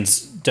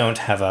Guineans don't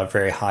have a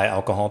very high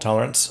alcohol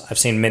tolerance. I've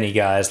seen many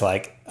guys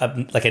like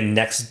a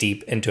neck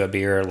deep into a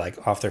beer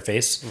like off their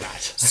face.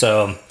 Right.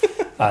 So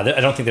I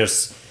don't think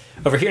there's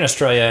over here in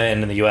Australia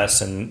and in the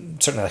US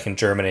and certainly like in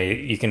Germany,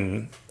 you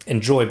can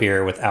enjoy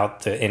beer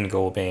without the end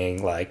goal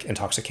being like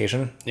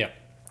intoxication. Yeah.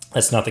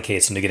 That's not the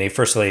case in New Guinea.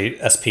 Firstly,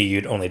 SP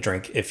you'd only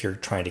drink if you're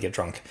trying to get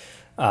drunk.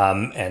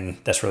 And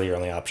that's really your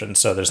only option.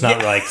 So there's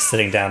not like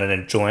sitting down and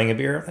enjoying a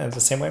beer the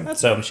same way.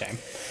 That's so a shame.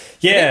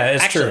 Yeah,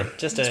 it's Actually, true.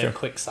 Just it's a true.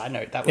 quick side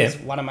note. That was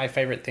one of my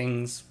favorite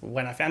things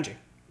when I found you.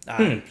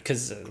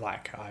 Because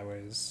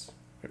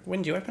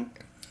when did you open?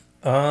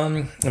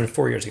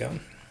 4 years ago.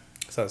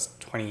 So I was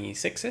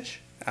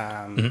 26-ish.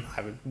 I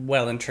was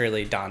well and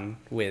truly done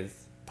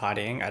with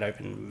partying. I'd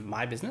opened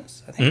my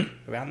business, I think,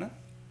 around that.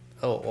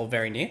 Or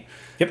very near.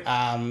 Yep.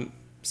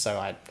 So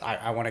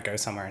I want to go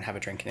somewhere and have a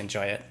drink and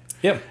enjoy it.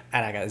 Yep.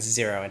 And I got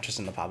zero interest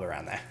in the pub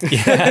around there.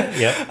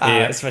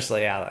 Yeah.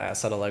 Especially our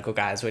sort of local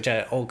guys, which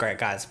are all great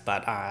guys,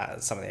 but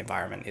some of the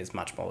environment is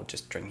much more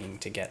just drinking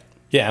to get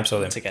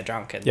absolutely.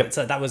 drunk. And Yep.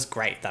 so that was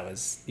great.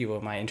 You were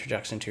my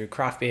introduction to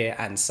craft beer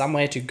and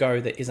somewhere to go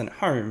that isn't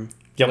home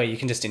where you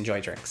can just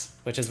enjoy drinks,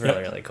 which is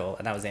really, really cool.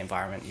 And that was the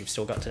environment you've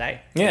still got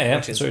today. Yeah.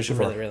 Which is That's what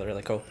really, really,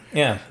 really cool.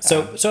 Yeah.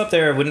 So up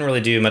there, I wouldn't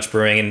really do much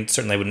brewing and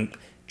certainly wouldn't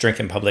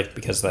drink in public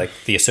because like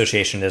the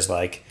association is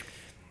like,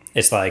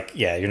 it's like,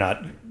 you're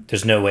not,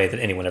 there's no way that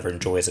anyone ever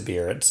enjoys a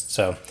beer. It's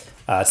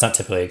not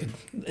typically,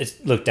 it's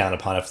looked down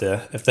upon if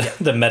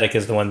the medic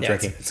is the one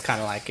drinking. It's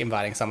kind of like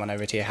inviting someone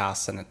over to your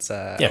house and it's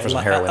for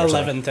some heroin or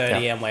something.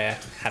 11:30 and we're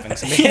having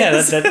some Yeah,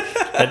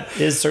 that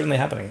is certainly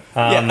happening.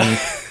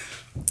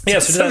 So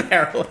some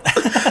heroin.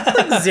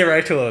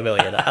 0 to a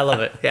million. I love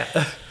it.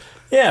 Yeah.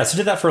 Yeah, so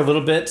did that for a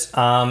little bit.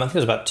 I think it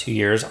was about 2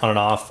 years on and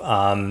off.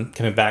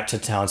 Coming back to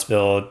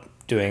Townsville,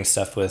 doing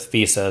stuff with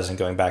visas and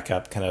going back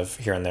up kind of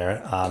here and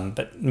there,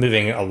 but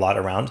moving a lot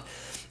around.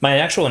 My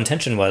actual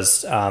intention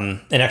was, and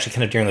actually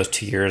kind of during those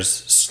 2 years,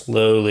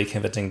 slowly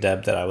convincing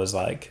Deb that I was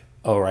like,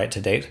 all right to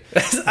date.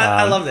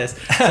 I love this.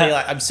 So you're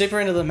like, I'm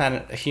super into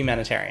the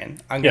humanitarian.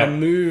 I'm going to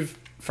move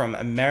from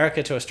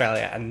America to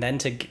Australia and then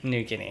to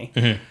New Guinea.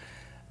 Mm-hmm.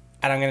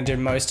 And I'm going to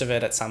do most of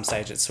it at some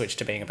stage. It's switched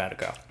to being about a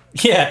girl.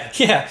 Yeah.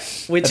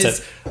 Which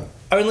is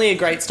only a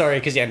great story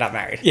because you end up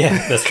married.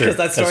 Yeah, that's true. Because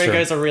that story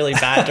goes a really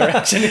bad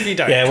direction if you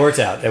don't. Yeah, it worked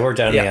out. It worked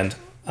out in the end.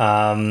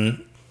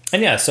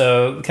 And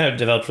so we kind of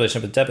developed a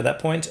relationship with Deb at that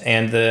point,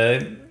 and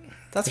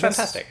that's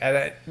fantastic.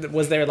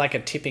 Was there like a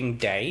tipping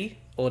day,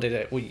 or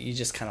were you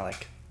just kind of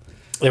like?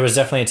 There was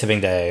definitely a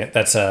tipping day.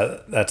 That's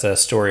a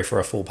story for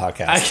a full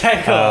podcast.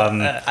 Okay, cool.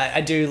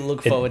 I do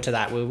look forward to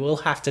that. We will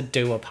have to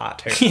do a part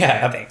 2.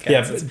 Yeah, I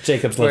think.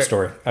 Jacob's love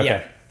story. Okay.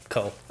 Yeah,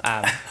 cool.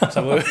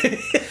 So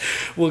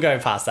we'll go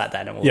past that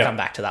then, and we'll come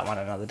back to that one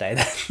another day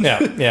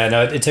then. Yeah.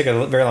 No, it took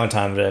a very long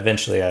time, but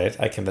eventually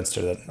I convinced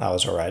her that I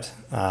was all right.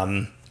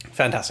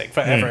 Fantastic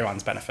for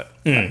everyone's benefit,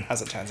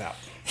 as it turns out.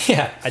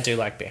 Yeah, I do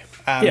like beer.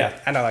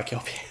 And I like your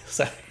beer.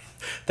 So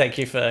thank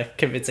you for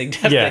convincing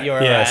Deb that you're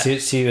all right.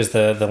 She was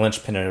the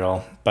linchpin in it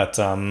all. But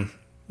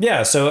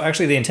so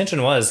actually the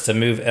intention was to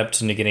move up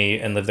to New Guinea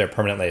and live there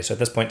permanently. So at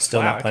this point,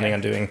 still not planning on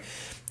doing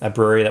a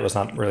brewery. That was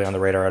not really on the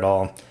radar at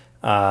all.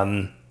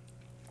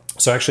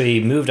 So I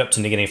actually moved up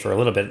to New Guinea for a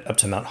little bit, up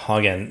to Mount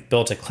Hagen,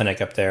 built a clinic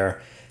up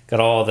there got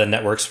all the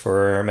networks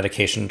for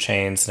medication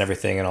chains and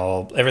everything, and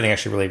everything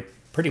actually really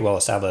pretty well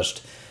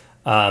established.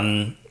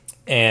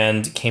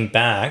 And came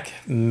back.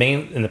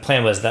 And the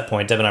plan was at that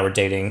point, Deb and I were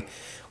dating. We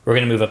were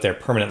going to move up there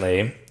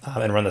permanently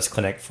and run this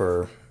clinic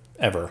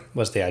forever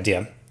was the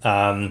idea.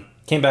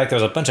 Came back. There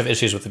was a bunch of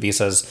issues with the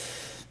visas.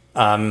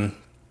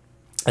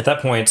 At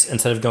that point,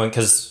 instead of going,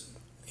 because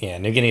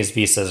New Guinea's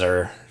visas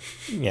are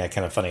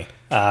kind of funny,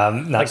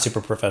 not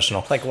super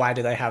professional. Like, why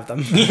do they have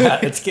them?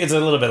 It's a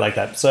little bit like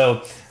that.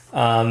 So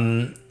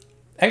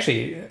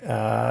actually, we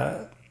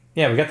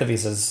got the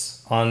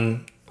visas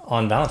on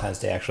Valentine's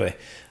Day actually.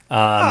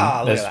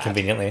 That's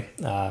conveniently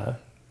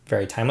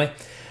very timely.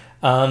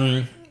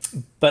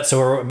 But so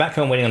we're back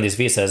home waiting on these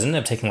visas. It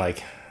ended up taking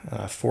like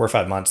 4 or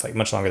 5 months, like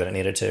much longer than it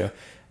needed to.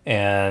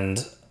 And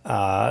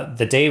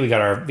the day we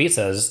got our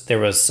visas,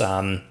 there's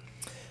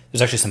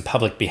actually some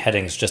public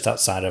beheadings just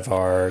outside of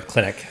our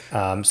clinic.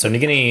 So New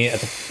Guinea at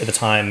the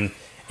time,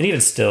 and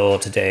even still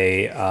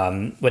today,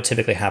 what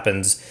typically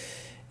happens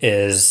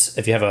is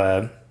if you have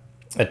a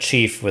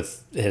chief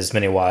with his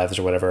many wives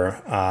or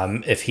whatever,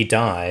 if he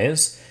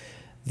dies,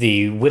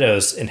 the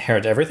widows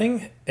inherit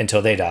everything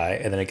until they die,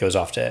 and then it goes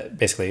off to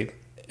basically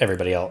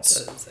everybody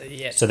else.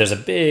 So there's a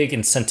big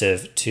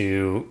incentive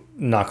to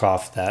knock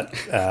off that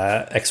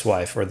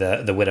ex-wife or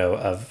the widow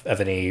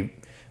of any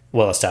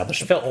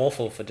well-established. I feel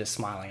awful for just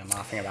smiling and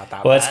laughing about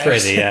that. Well, that's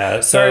crazy,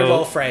 yeah. So, very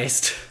well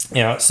phrased.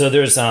 So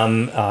there's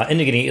in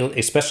New Guinea,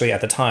 especially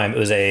at the time, it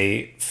was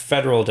a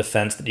federal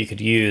defense that you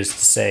could use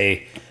to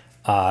say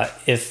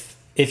if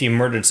you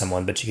murdered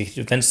someone, but you could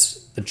convince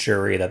the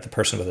jury that the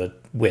person was a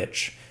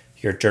witch,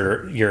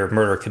 your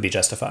murder could be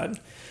justified.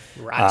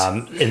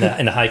 Right. In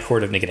the High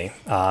Court of New Guinea,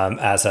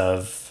 as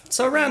of.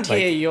 So around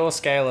here, your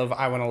scale of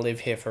I want to live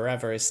here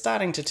forever is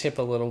starting to tip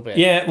a little bit.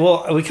 Yeah,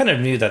 well, we kind of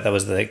knew that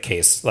was the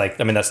case. Like,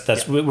 I mean,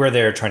 that's we're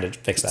there trying to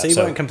fix that. So you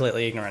weren't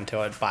completely ignorant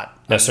to it, but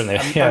no, certainly.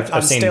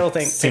 I've seen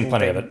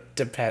plenty of it.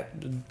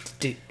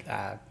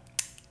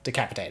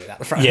 Decapitated out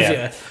the front.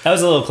 Yeah, that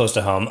was a little close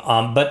to home.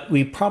 But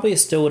we probably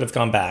still would have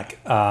gone back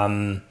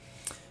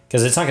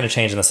because it's not going to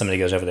change unless somebody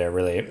goes over there,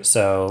 really.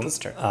 So that's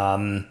true.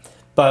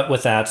 But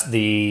with that,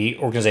 the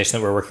organization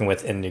that we're working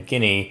with in New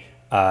Guinea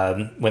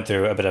went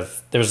through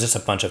there was just a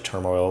bunch of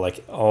turmoil,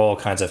 like all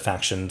kinds of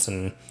factions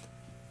and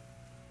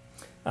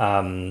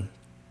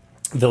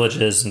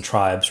villages and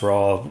tribes were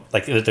all,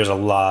 like, there's a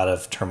lot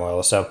of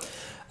turmoil. So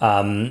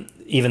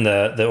even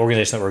the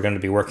organization that we're going to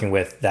be working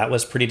with, that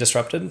was pretty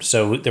disrupted.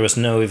 So there was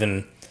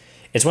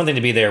it's one thing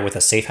to be there with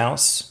a safe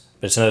house,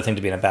 but it's another thing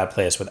to be in a bad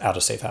place without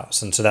a safe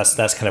house. And so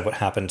that's kind of what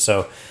happened.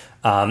 So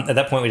at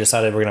that point, we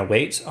decided we're going to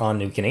wait on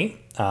New Guinea,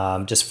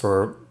 just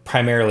for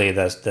primarily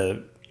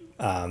the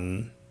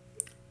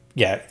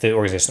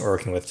organization that we're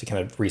working with to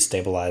kind of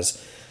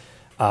restabilize.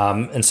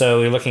 And so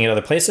we were looking at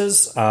other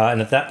places.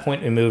 And at that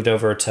point, we moved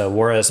over to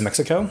Juarez,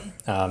 Mexico,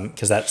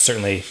 because that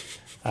certainly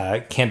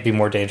can't be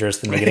more dangerous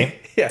than New Guinea.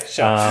 Yeah,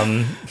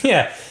 sure.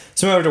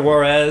 So we went over to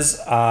Juarez,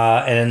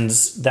 and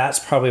that's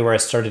probably where I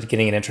started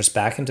getting an interest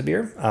back into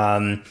beer.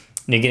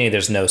 New Guinea,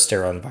 there's no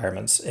sterile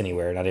environments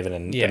anywhere, not even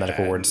in the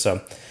medical wards.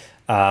 So.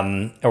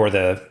 Or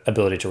the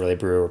ability to really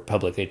brew or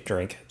publicly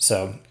drink.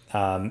 So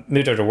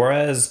moved over to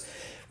Juarez,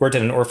 worked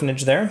at an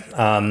orphanage there.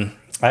 I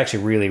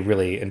actually really,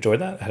 really enjoyed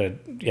that.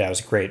 It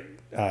was a great,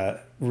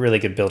 really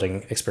good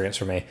building experience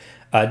for me.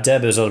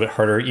 Deb, it was a little bit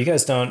harder. You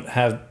guys don't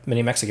have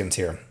many Mexicans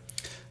here.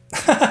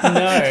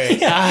 No.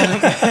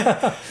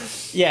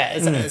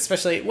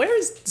 Especially,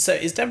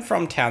 is Deb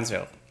from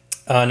Townsville?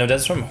 No,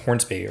 Deb's from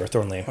Hornsby or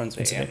Thornley.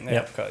 Hornsby,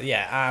 yeah. Cool.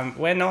 Yeah,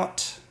 we're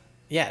not...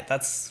 Yeah,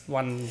 that's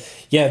one...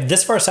 Yeah,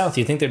 this far south,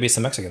 you'd think there'd be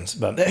some Mexicans,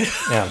 but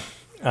yeah.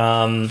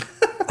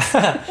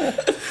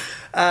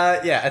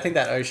 I think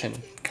that ocean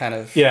kind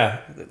of...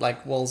 Yeah.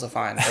 Like, walls are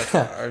fine, but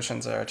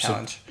oceans are a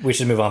challenge. We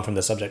should move on from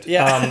this subject.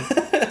 Yeah.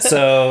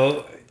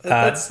 So in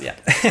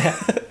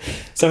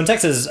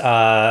Texas,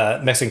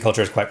 Mexican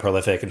culture is quite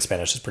prolific, and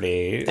Spanish is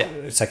pretty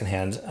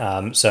secondhand.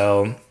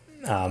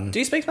 Do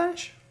you speak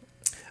Spanish?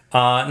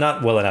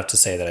 Not well enough to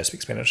say that I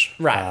speak Spanish.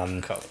 Right,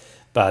 cool.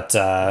 But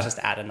just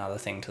add another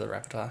thing to the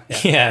repertoire.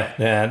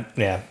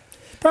 Yeah.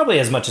 Probably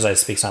as much as I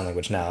speak sign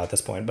language now at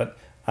this point, but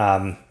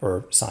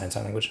or sign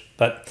language.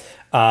 But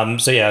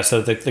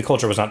so the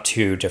culture was not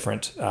too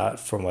different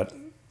from what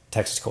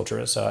Texas culture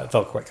is. So I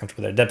felt quite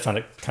comfortable there. Deb found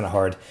it kind of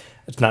hard.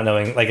 It's not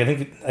knowing, like, I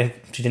think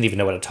she didn't even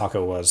know what a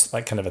taco was,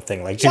 like, kind of a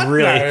thing. Like, she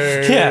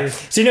really,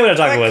 so you know what a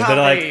taco was,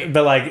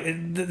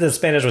 but the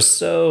Spanish was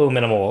so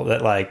minimal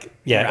that, like,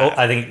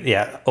 I think,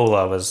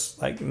 hola was,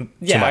 like, too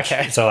much.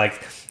 Okay. So,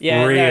 like,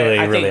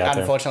 really out there.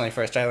 Unfortunately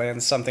for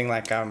Australians, something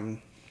like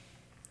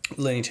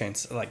Looney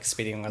Tunes, like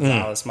Speedy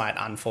Gonzales, might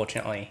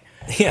unfortunately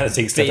be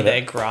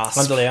their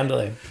grasp.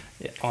 Andale.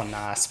 On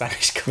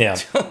Spanish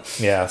culture.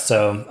 Yeah.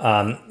 So,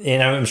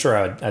 I'm sure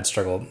I'd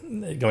struggle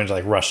going to,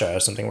 like, Russia or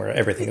something where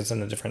everything is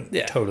in a different,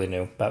 totally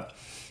new. But,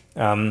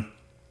 so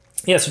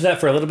that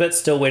for a little bit,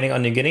 still waiting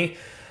on New Guinea.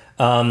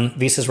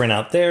 Visas ran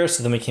out there,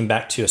 so then we came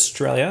back to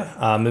Australia,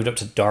 moved up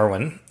to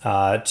Darwin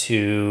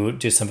to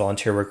do some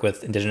volunteer work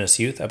with Indigenous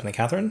youth up in the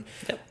Katherine.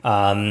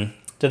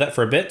 did that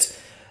for a bit.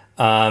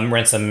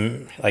 Ran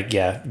some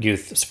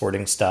youth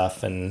sporting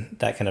stuff and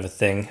that kind of a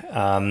thing.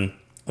 And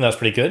that was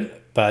pretty good,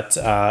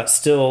 but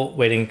still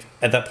waiting.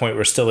 At that point,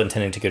 we're still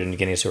intending to go to New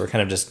Guinea, so we're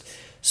kind of just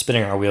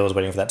spinning our wheels,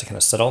 waiting for that to kind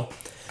of settle.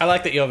 I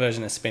like that your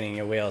version of spinning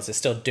your wheels is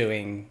still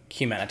doing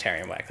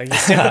humanitarian work. Like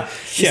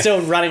you're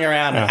still running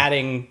around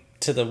adding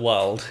to the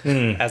world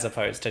as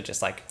opposed to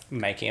just like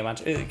making a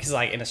bunch. Because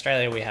like in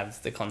Australia, we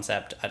have the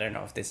concept. I don't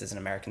know if this is an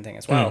American thing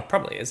as well.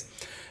 Probably is,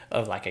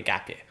 of like a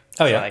gap year.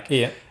 Oh so yeah, like,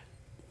 yeah.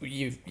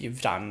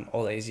 You've done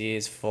all these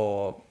years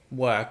for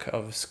work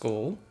of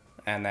school,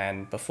 and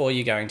then before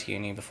you're going to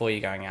uni, before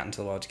you're going out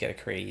into the world to get a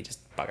career, you just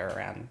bugger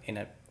around in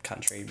a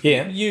country.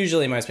 Yeah.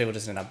 Usually most people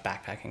just end up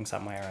backpacking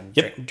somewhere and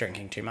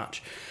drinking too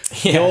much.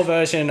 Yeah. Your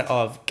version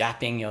of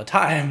gapping your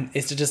time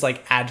is to just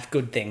like add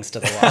good things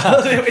to the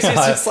world, which is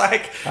just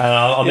like...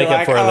 I'll make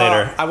up for it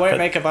later. I won't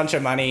make a bunch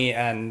of money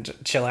and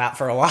chill out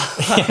for a while.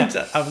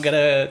 I'm going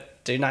to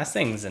do nice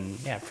things and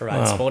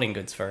provide sporting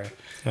goods for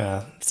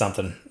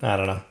something. I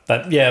don't know.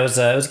 But yeah, it was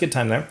a good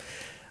time there.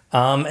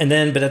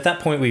 But at that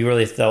point, we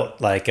really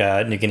felt like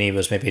New Guinea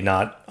was maybe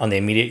not on the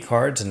immediate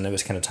cards, and it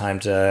was kind of time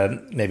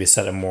to maybe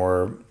set a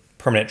more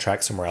permanent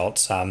track somewhere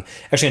else.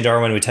 Actually, in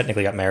Darwin, we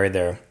technically got married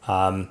there.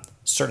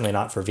 Certainly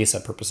not for visa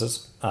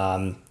purposes,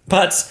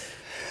 but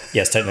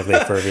yes, technically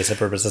for visa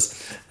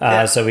purposes.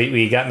 So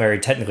we got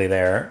married technically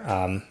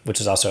there,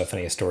 which is also a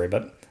funny story.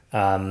 But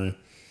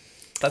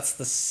that's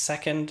the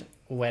second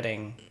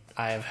wedding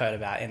I have heard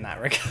about in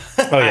that regard.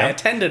 Oh, yeah? I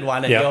attended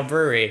one at your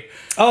brewery.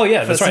 Oh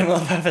yeah, that's right. For similar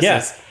purposes.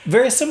 Yeah,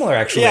 very similar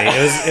actually.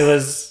 Yeah. It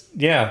was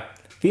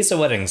visa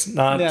weddings,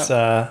 not as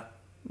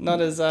not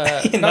as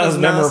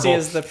nasty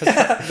as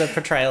the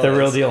portrayal. The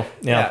real deal.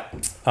 Yeah.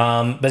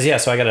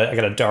 So I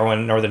got a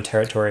Darwin Northern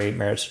Territory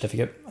marriage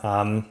certificate.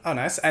 Oh,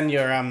 nice. And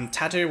your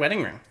tattoo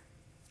wedding ring.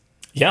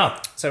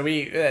 Yeah. So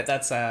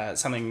that's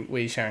something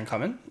we share in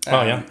common.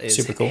 Is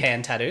super cool.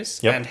 Hand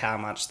tattoos and how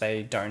much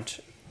they don't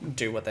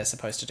do what they're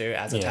supposed to do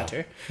as a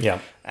tattoo. Yeah.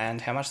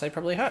 And how much they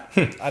probably hurt.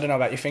 I don't know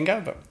about your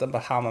finger, but the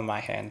palm of my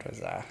hand was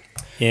I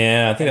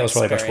think that was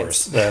probably much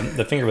worse.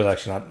 The finger was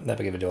actually not that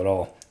big of a deal at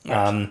all.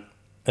 Right.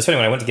 It's funny,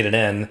 when I went to get it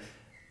in,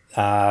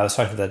 I was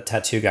talking to the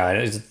tattoo guy.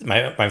 It was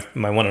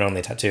my one and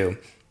only tattoo.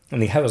 And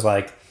the guy was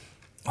like,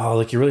 "Oh,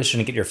 look, you really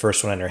shouldn't get your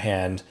first one on your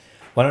hand.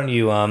 Why don't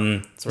you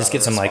just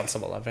get some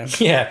responsible of him."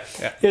 Yeah.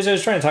 He was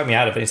trying to talk me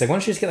out of it. He's like, "Why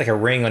don't you just get like a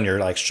ring on your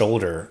like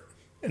shoulder?"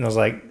 And I was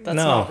like, "That's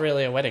no, not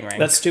really a wedding ring.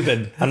 That's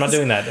stupid. I'm not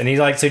doing that." And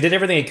so he did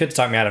everything he could to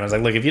talk me out of it. I was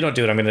like, "Look, if you don't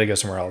do it, I'm going to go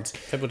somewhere else."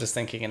 People just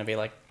think you're going to be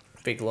like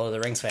big Lord of the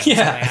Rings fan.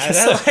 Yeah. I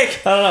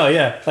don't know.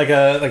 Yeah. Like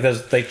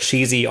those like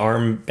cheesy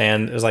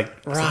armband. It was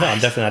like, no, I'm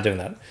definitely not doing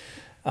that.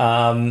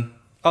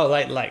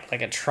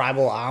 Like a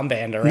tribal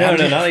armband around.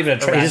 No, not even a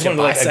tribal. He just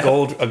wanted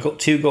like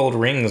two gold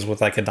rings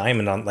with like a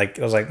diamond on. Like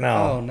I was like, no.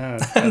 Oh no,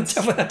 I'm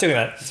definitely not doing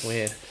that. It's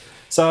weird.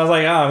 So I was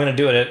like, I'm going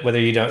to do it whether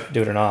you don't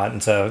do it or not.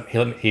 And so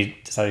he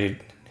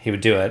decided he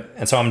would do it.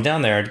 And so I'm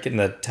down there getting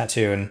the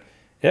tattoo, and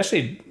it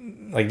actually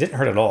like didn't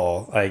hurt at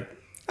all. Like,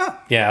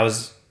 I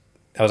was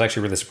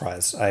actually really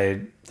surprised.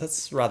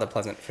 That's rather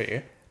pleasant for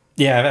you.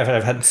 Yeah,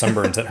 I've had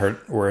sunburns that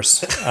hurt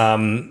worse.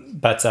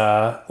 But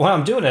while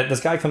I'm doing it,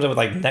 this guy comes up with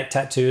like neck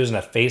tattoos and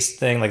a face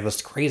thing, like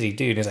this crazy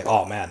dude. And he's like,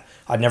 "Oh man,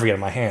 I'd never get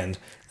in my hand."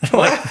 I'm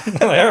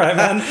like, all right,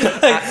 man.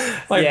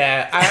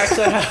 I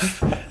actually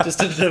have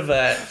just a bit of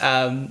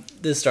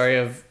the story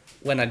of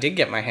when I did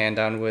get my hand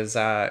done was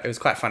it was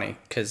quite funny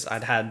because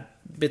I'd had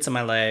bits of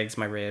my legs,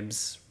 my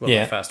ribs were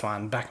the first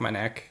one, back of my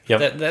neck.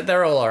 Yep.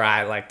 They're all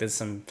right. Like there's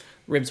some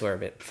ribs were a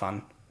bit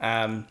fun.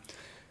 I'm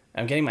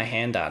getting my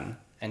hand done,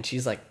 and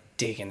she's like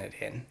digging it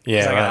in.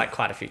 Yeah, I got like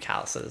quite a few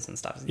calluses and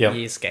stuff. Yep.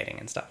 Years skating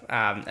and stuff.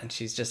 And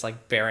she's just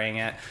like burying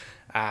it.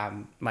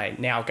 My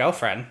now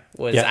girlfriend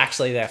was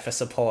actually there for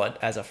support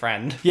as a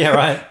friend. Yeah,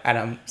 right. And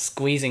I'm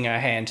squeezing her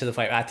hand to the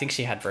point where I think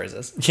she had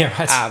bruises. Yeah,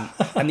 right.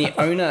 And the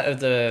owner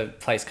of the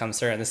place comes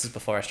through, and this is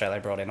before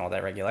Australia brought in all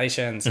their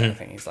regulations. And I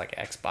think he's like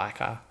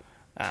ex-biker.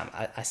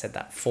 I said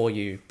that for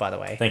you, by the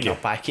way. Thank you.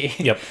 Not bikey.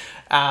 Yep.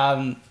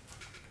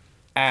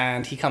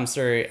 And he comes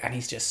through and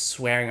he's just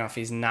swearing off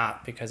his nut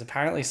because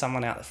apparently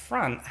someone out the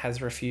front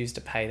has refused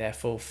to pay their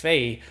full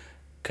fee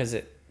because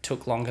it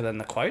took longer than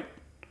the quote.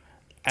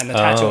 And the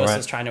tattooist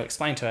was trying to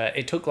explain to her,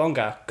 it took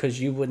longer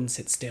because you wouldn't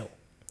sit still.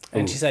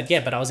 And she said,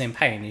 yeah, but I was in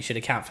pain. You should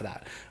account for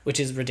that, which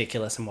is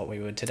ridiculous and what we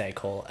would today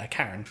call a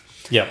Karen.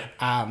 Yep.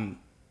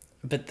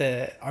 But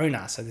the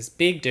owner, so this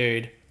big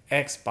dude,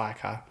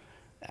 ex-biker,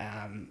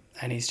 and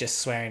he's just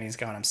swearing. He's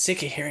going, I'm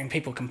sick of hearing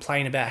people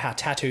complain about how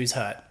tattoos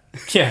hurt.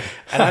 Yeah.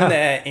 And I'm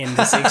there in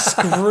this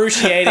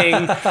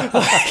excruciating,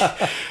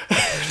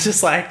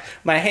 just like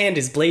my hand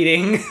is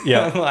bleeding.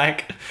 Yeah. I'm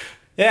like,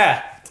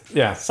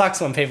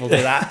 sucks when people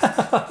do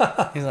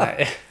that. He's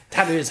like,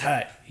 tattoos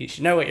hurt. You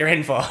should know what you're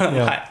in for. I'm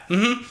like,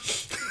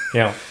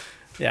 Yeah.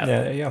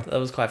 Yeah. That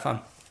was quite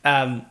fun.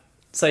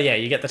 So yeah,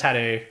 you get the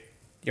tattoo.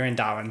 You're in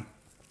Darwin.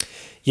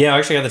 Yeah, I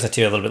actually got the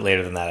tattoo a little bit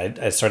later than that.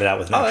 I started out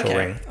with an actual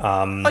ring.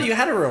 You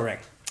had a real ring.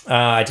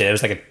 I did. It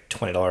was like a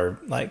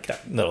 $20 like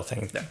little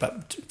thing,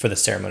 but for the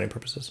ceremony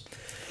purposes.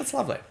 That's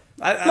lovely.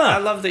 I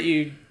love that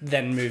you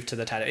then moved to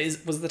the tattoo.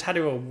 Was the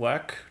tattoo a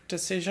work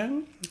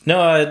decision?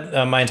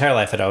 No, my entire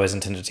life I'd always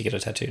intended to get a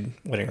tattooed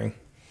wedding ring.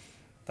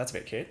 That's a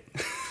bit cute.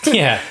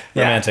 Yeah,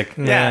 romantic.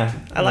 Yeah,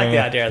 I like the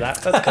idea of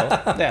that. That's cool.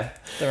 Yeah,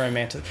 the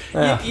romantic.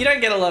 Yeah. You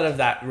don't get a lot of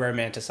that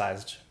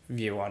romanticized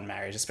view on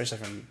marriage, especially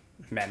from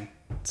men.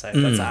 So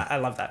that's, I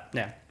love that.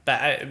 Yeah,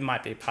 but it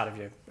might be part of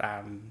your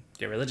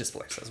religious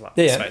beliefs as well.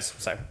 Yeah. I suppose.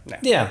 So yeah.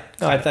 Yeah,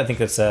 no, I think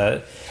that's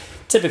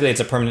typically it's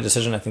a permanent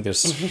decision. I think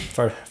there's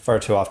far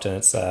too often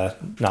it's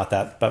not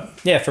that. But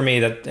yeah, for me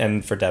that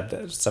and for Deb,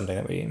 that's something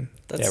that we're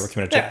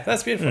committed to. Yeah,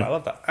 that's beautiful. I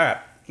love that. All right,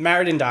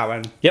 married in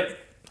Darwin. Yep.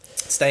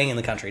 Staying in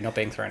the country, not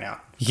being thrown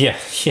out. Yeah.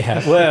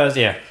 Well,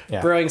 yeah.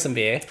 Brewing some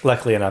beer.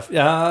 Luckily enough. Did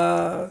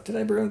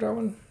I brew in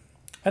Darwin?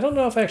 I don't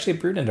know if I actually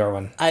brewed in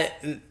Darwin.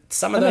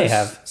 Some of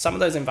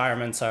those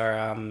environments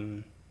are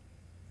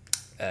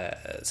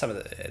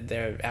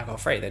they're alcohol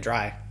free. They're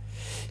dry.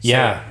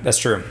 Yeah, that's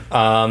true.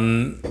 I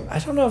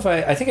don't know if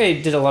I think I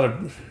did a lot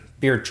of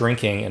beer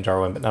drinking in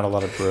Darwin, but not a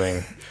lot of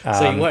brewing.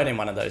 So you weren't in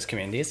one of those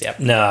communities. Yep.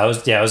 No, I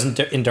was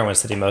in Darwin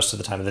City most of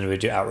the time, and then we'd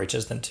do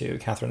outreaches then to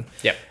Catherine.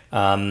 Yep.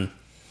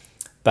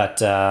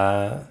 But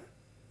I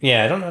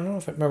don't know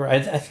if I remember.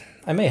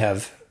 I may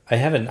have. I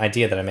have an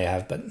idea that I may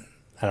have, but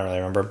I don't really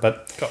remember.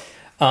 But cool.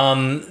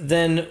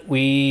 Then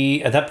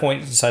we at that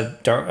point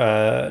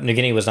decided New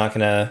Guinea was not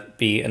going to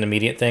be an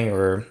immediate thing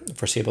or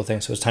foreseeable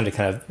thing. So it was time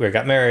to we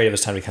got married. It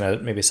was time to kind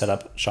of maybe set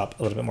up shop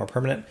a little bit more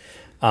permanent.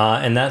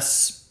 And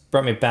that's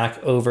brought me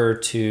back over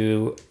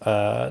to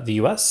the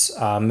U.S.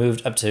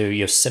 Moved up to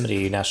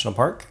Yosemite National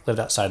Park. Lived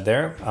outside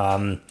there.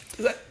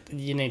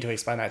 You need to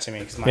explain that to me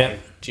because my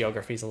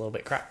geography is a little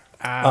bit crap.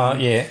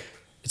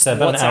 It's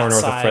about an hour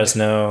north of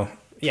Fresno.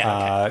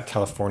 Yeah, okay.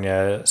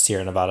 California,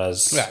 Sierra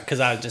Nevadas. Yeah,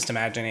 because I was just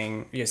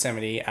imagining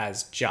Yosemite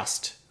as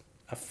just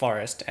a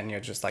forest and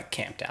you're just like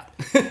camped out.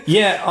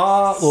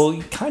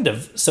 Well, kind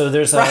of. So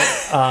there's a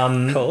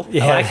cool.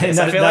 Yeah, I like this.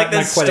 I feel like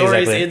there's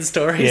stories in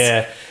stories.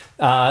 Yeah.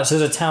 So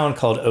there's a town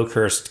called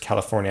Oakhurst,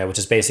 California, which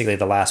is basically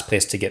the last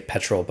place to get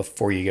petrol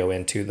before you go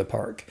into the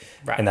park.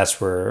 Right. And that's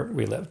where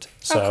we lived.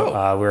 So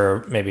cool.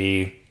 We're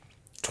maybe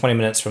 20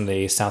 minutes from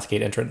the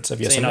Southgate entrance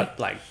of Yosemite. So you're not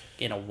like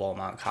in a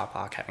Walmart car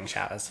park having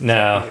showers.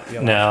 No,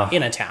 you're no.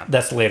 In a town.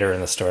 That's later in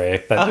the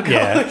story. But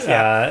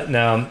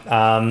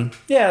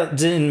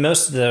in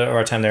most of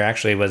our time there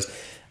actually was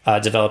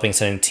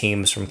sending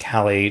teams from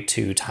Cali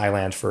to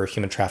Thailand for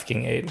human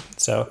trafficking aid.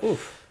 So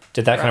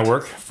did that kind of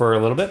work for a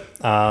little bit.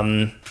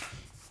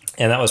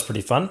 And that was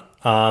pretty fun.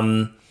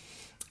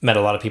 Met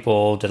a lot of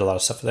people, did a lot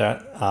of stuff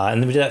there.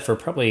 And then we did that for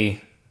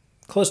probably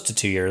close to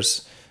 2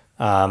 years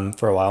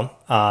for a while.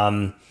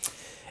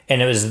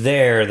 And it was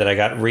there that I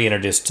got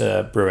reintroduced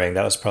to brewing.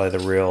 That was probably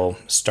the real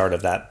start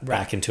of that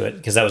back into it,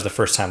 because that was the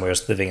first time I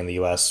was living in the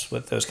U.S.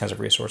 with those kinds of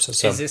resources.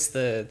 So, is this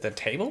the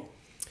table?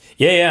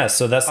 Yeah.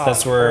 So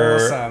that's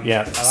where. Awesome.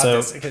 Yeah. I love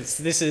this because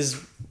this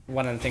is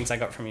one of the things I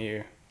got from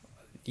you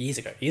years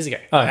ago.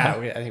 Oh, yeah.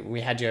 I think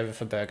we had you over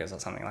for burgers or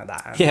something like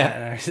that.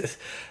 And I just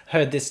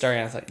heard this story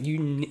and I was like,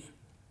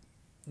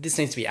 this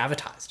needs to be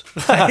advertised.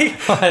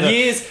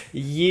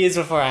 Years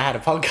before I had a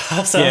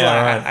podcast,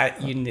 I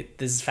was like,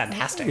 this is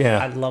fantastic.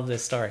 Yeah. I love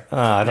this story.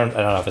 I don't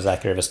know if it's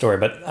accurate of a story,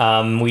 but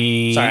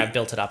Sorry, I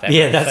built it up. That's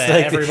for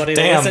like everybody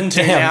to listen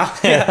to now.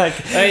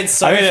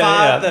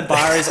 The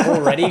bar is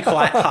already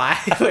quite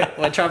high.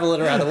 We're traveling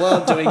around the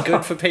world doing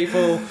good for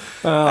people,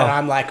 and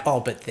I'm like,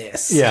 but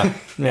this.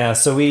 Yeah.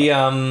 So we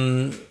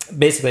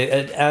basically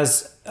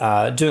as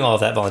doing all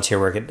of that volunteer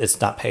work, it's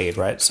not paid,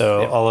 right?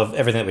 So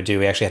everything that we do,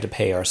 we actually had to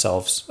pay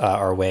ourselves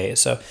our way.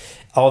 So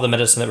all the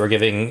medicine that we're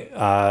giving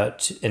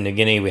in New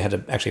Guinea, we had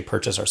to actually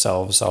purchase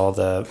ourselves all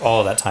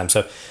of that time.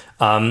 So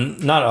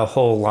not a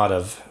whole lot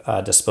of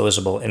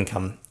disposable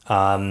income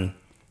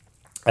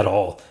at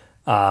all.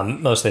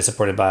 Mostly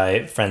supported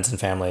by friends and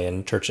family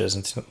and churches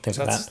and things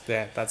like that.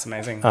 Yeah, that's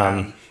amazing. So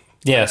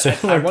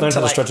I learned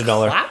how to stretch a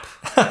dollar. Clap.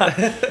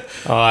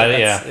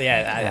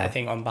 I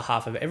think on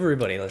behalf of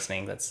everybody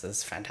listening,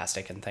 that's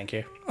fantastic, and thank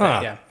you.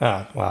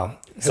 Wow.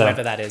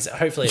 Whoever that is,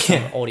 hopefully it's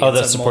an audience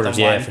those supporters,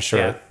 more than one. for sure.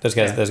 Yeah.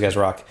 Those guys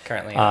rock.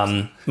 Currently,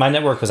 my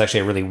network was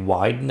actually a really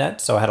wide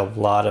net, so I had a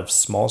lot of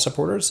small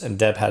supporters, and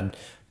Deb had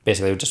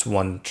basically just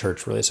one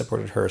church really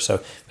supported her, so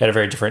we had a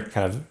very different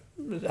kind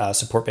of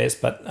support base.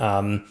 But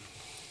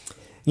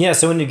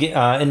so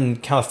in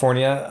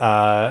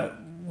California,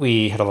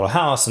 we had a little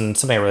house, and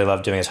something I really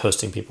loved doing is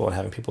hosting people and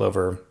having people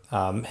over,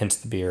 hence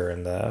the beer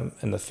and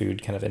the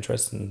food kind of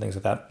interest and things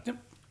like that. Yep.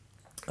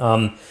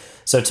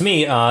 So to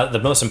me, the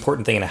most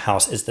important thing in a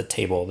house is the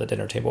table, the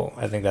dinner table.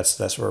 I think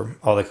that's where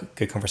all the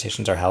good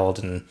conversations are held,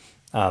 and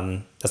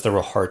that's the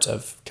real heart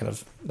of kind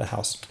of the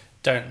house.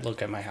 Don't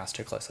look at my house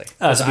too closely.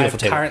 It's a beautiful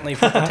table. I've currently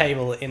put the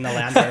table in the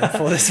lounge room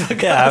for this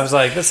podcast. Yeah, I was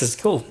like, this is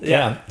cool.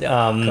 Yeah.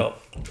 Cool.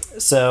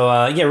 So,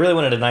 really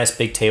wanted a nice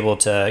big table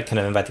to kind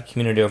of invite the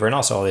community over, and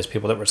also all these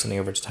people that were sending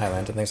over to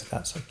Thailand and things like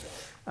that. So,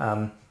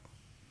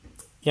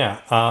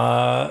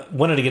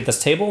 wanted to get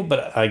this table,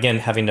 but again,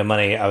 having no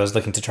money, I was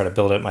looking to try to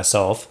build it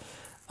myself.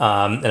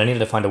 And I needed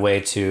to find a way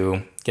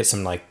to get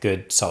some like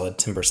good solid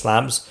timber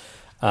slabs.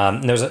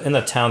 In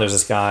the town, there's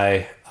this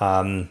guy.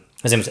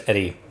 His name is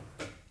Eddie.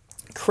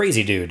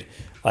 Crazy dude.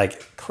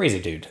 Like,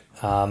 crazy dude.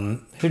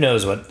 Who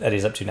knows what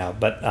Eddie's up to now,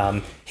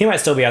 but he might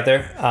still be out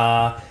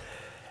there.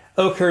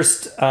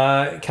 Oakhurst,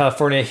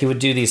 California, he would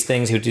do these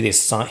things. He would do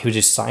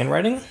sign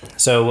writing.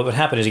 So what would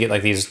happen is you get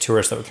like these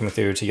tourists that were coming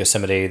through to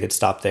Yosemite. They'd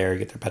stop there,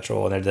 get their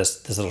petrol, and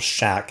there's this little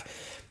shack.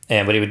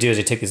 And what he would do is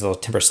he'd take these little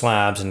timber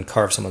slabs and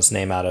carve someone's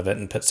name out of it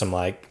and put some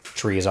like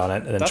trees on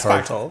it, and then That's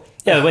charge. quite cool.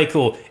 Yeah, way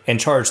cool. And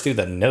charge through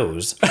the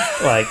nose.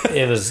 Like,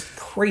 it was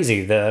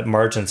crazy the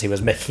margins he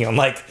was making on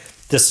like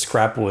this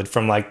scrap wood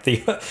from like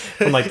the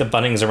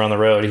Bunnings around the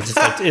road. He just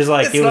like it was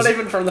like It's it was not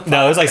even from the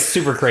no, it was like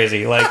super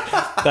crazy,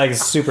 like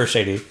super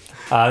shady.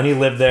 And he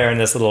lived there in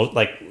this little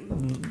like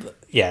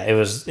he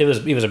was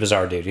a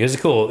bizarre dude. He was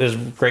a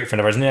great friend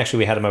of ours. And actually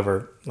we had him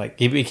over, like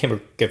he became a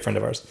good friend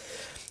of ours.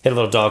 He had a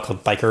little dog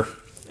called Biker,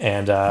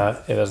 and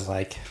it was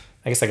like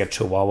I guess like a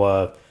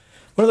Chihuahua.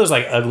 One of those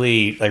like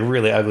ugly, like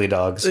really ugly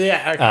dogs.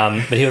 Yeah.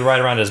 Okay. But he would ride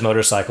around his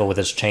motorcycle with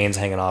his chains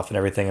hanging off and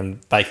everything,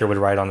 and Biker would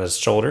ride on his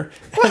shoulder.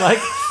 And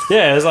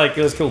it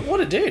was cool. What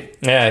a dude.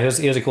 Yeah, he was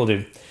a cool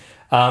dude.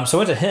 So I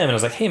went to him and I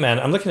was like, hey man,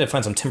 I'm looking to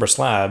find some timber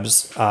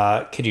slabs.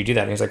 Could you do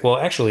that? And he's like, well,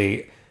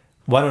 actually,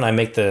 why don't I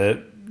make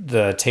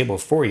the table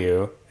for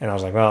you? And I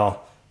was like,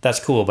 well, that's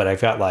cool, but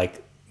I've got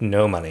like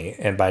no money.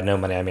 And by no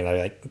money, I mean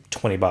like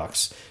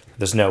 $20.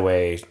 There's no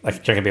way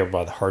like you're gonna be able to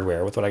buy the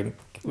hardware with what I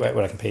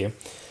can pay you.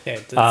 Yeah,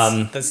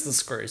 that's the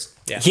screws.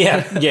 Yeah.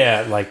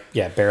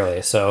 Yeah,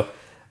 barely. So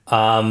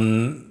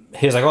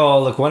he was like,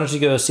 oh, look, why don't you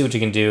go see what you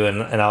can do,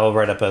 and I'll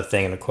write up a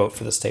thing and a quote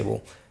for this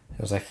table.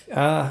 I was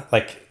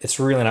like, it's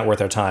really not worth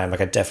our time.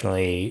 Like, I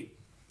definitely,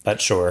 but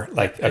sure.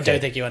 Like, okay. I don't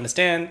think you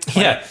understand.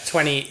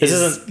 20 This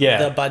is isn't,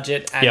 yeah. the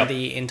budget and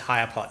the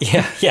entire pot.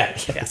 Yeah,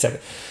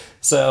 exactly.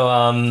 So,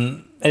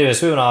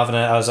 anyways, we went off, and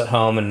I was at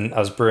home, and I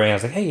was brewing. I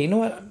was like, hey, you know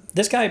what?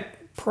 This guy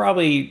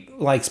probably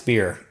likes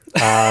beer.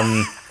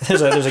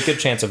 There's a good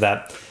chance of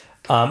that.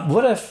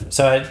 What if?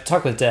 So I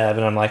talked with Deb,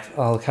 and I'm like,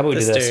 "Oh, how about we do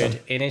this?" This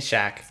dude in his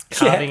shack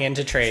carving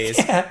into trees.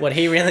 Yeah. What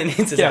he really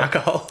needs is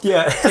alcohol.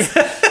 Yeah.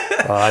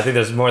 I think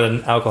there's more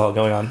than alcohol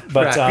going on,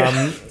 but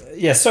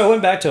right. So I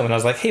went back to him, and I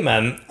was like, "Hey,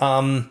 man,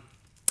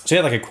 so you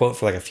had like a quote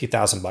for like a few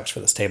 $1,000 for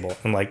this table."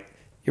 I'm like,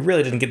 "You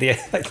really didn't get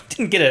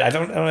didn't get it. I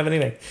don't have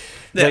anything."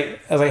 Yeah.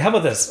 I was like, "How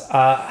about this?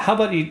 How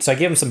about you?" So I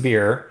gave him some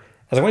beer.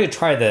 I was like, "I want you to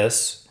try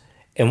this,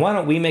 and why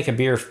don't we make a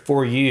beer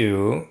for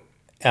you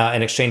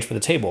in exchange for the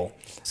table?"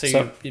 So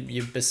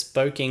you're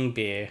bespoking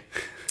beer.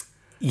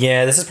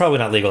 Yeah, this is probably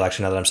not legal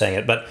actually now that I'm saying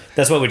it, but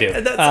that's what we do.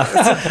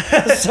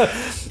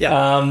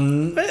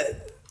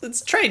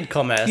 It's trade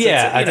commerce.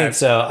 Yeah, I think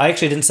so. I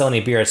actually didn't sell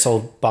any beer. I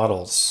sold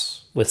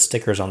bottles with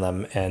stickers on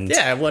them, and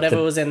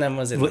whatever was in them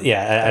was in them.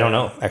 Yeah, I don't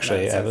know.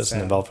 Actually, I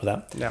wasn't involved with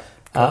that. Yeah.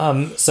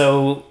 Cool.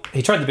 So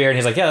he tried the beer, and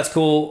he's like, "Yeah, that's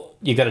cool.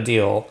 You got a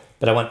deal,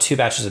 but I want 2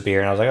 batches of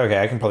beer." And I was like,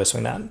 "Okay, I can probably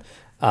swing that."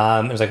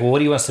 I was like, "Well, what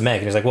do you want us to make?"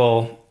 And he's like,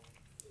 "Well,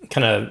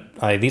 kind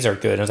of these are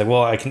good." And I was like,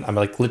 "Well, I'm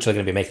like literally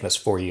going to be making this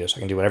for you, so I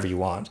can do whatever you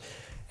want."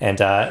 And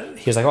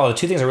he was like, "Oh, the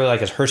 2 things I really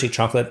like is Hershey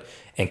chocolate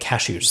and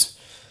cashews.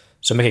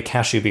 So make a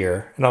cashew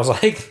beer." And I was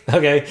like,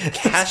 "Okay,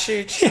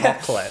 cashew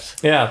chocolate."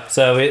 Yeah.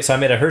 So I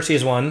made a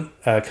Hershey's one,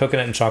 a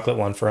coconut and chocolate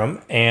one for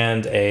him,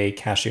 and a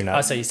cashew nut.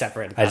 Oh, so you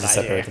separated. I just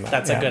separated them out.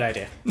 That's a good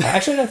idea.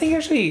 Actually, now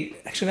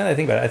that I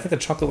think about it, I think the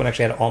chocolate one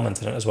actually had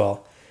almonds in it as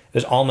well.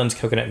 There's almonds,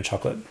 coconut, and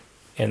chocolate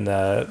in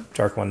the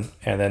dark one,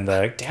 and then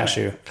the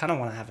cashew. Kind of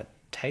want to have a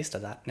taste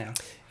of that now.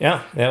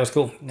 Yeah, it was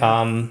cool.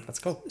 Yeah, that's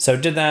cool. So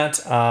did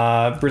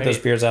that, brewed those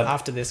beers up.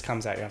 After this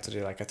comes out, you have to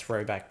do like a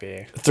throwback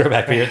beer.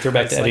 Throwback to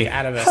Eddie. Like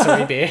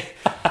anniversary beer.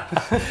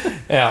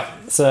 Yeah.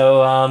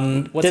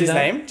 So what's his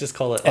name? Just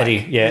call it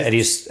Eddie. Yeah,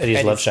 Eddie's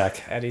Love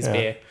Shack. Eddie's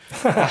beer.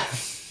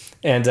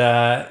 And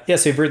so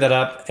we brewed that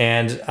up,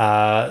 and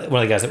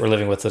one of the guys that we're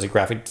living with was a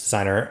graphic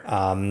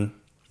designer,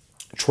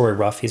 Troy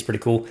Ruff. He's pretty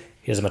cool.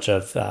 He has a bunch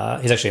of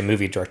he's actually a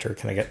movie director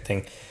kind of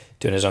thing,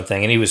 doing his own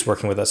thing, and he was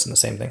working with us in the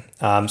same thing.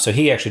 So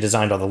he actually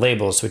designed all the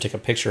labels. So we took a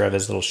picture of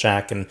his little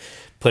shack and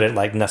put it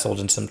like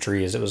nestled in some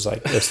trees. It was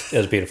like it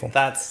was beautiful.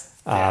 That's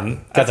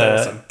awesome.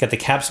 Got the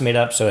caps made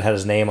up, so it had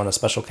his name on the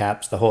special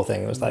caps. The whole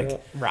thing. It was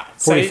like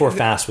 44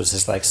 fast was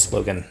his like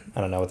slogan.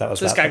 I don't know what that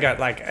was. This guy got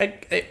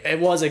like it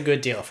was a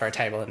good deal for a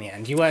table in the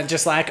end. You weren't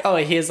just like, oh,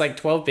 here's like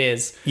 12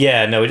 beers.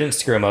 Yeah, no, we didn't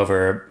screw him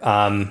over.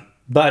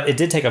 But it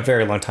did take a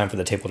very long time for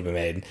the table to be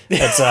made.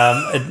 It's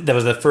that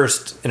was the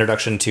first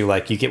introduction to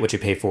like you get what you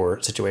pay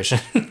for situation.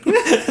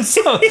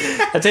 So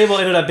the table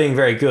ended up being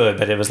very good,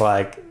 but it was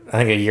like I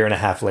think a year and a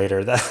half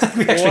later that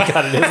we actually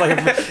got it. It was like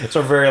it's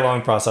a very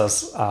long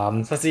process.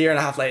 So it's a year and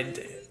a half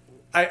later.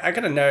 I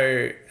gotta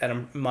know, and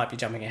I might be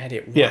jumping ahead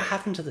here. What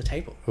happened to the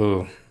table?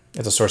 Ooh,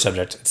 it's a sore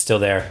subject. It's still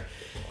there.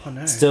 Oh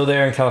no, it's still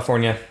there in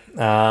California.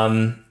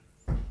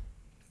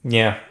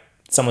 Yeah.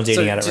 Someone's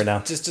eating at it right now.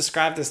 Just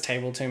describe this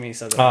table to me.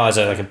 It's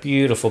like a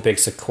beautiful big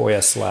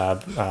sequoia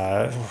slab.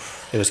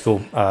 It was cool.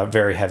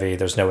 Very heavy.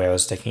 There's no way I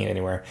was taking it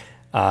anywhere.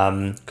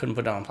 Couldn't put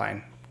it on a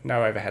plane.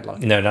 No overhead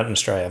lock. No, not in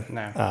Australia.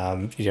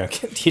 No. You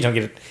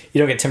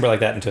don't get timber like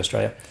that into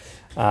Australia.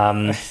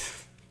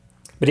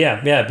 But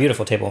yeah,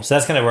 beautiful table. So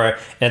that's kind of where,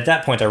 and at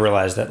that point, I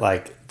realized that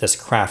like this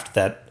craft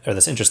or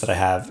this interest that I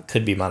have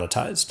could be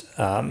monetized.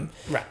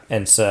 Right.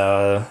 And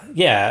so,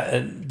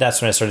 yeah, that's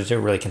when I started to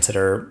really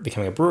consider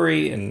becoming a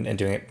brewery and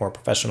doing it more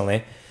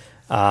professionally.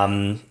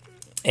 So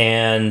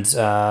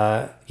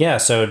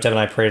Deb and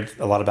I prayed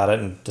a lot about it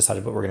and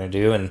decided what we're going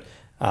to do, and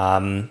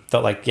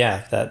felt like,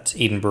 that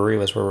Eden Brewery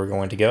was where we're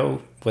going to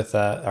go with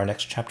our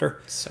next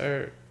chapter.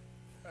 So,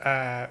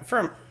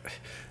 from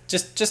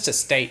just to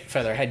state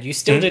further ahead, you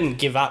still didn't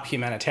give up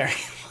humanitarian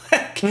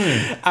work.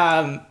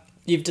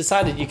 You've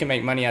decided you can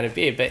make money out of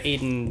beer, but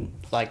Eden,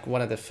 like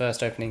one of the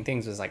first opening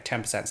things was like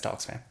 10%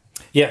 stocks, man.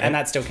 Yeah. And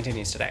that still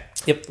continues today.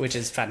 Yep. Which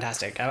is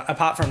fantastic.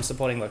 Apart from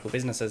supporting local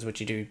businesses,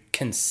 which you do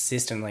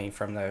consistently,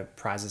 from the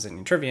prizes and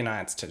your trivia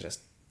nights to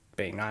just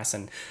being nice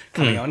and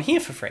coming on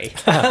here for free,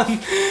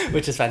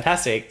 which is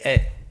fantastic.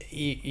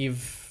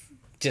 You've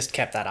just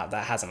kept that up.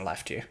 That hasn't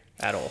left you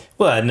at all.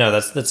 Well, no,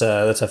 that's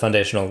a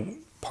foundational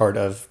part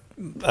of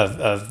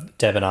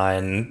Deb and I,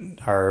 and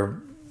our,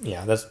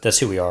 that's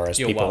who we are as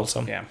Your people. world.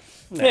 So Yeah,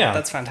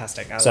 that's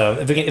fantastic. So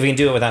if we can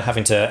do it without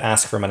having to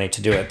ask for money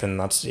to do it, then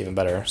that's even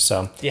better.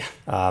 So so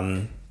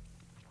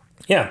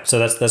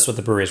that's what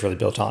the brewery is really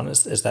built on,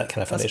 is that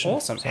kind of foundation.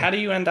 That's awesome. So. How do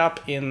you end up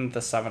in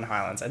the Southern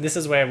Highlands? And this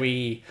is where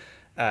we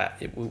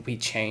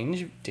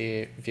change,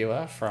 dear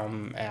viewer,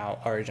 from our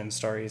origin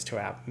stories to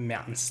our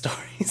mountain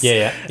stories.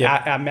 Yeah.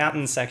 Our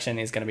mountain section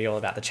is going to be all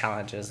about the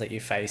challenges that you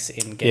face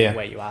in getting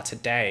where you are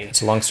today.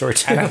 It's a long story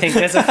too. And I think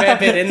there's a fair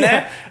bit in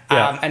there.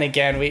 And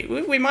again,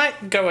 we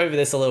might go over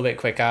this a little bit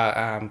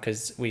quicker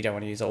because we don't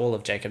want to use all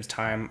of Jacob's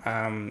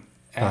time.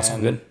 That's all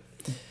good.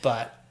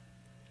 But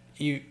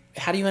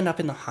how do you end up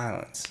in the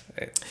Highlands?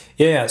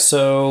 Yeah.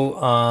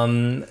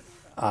 So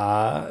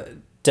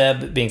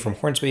Deb being from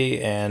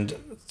Hornsby and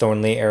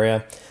Thornley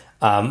area,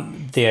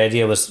 the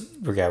idea was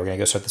we're going to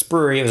go start this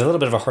brewery. It was a little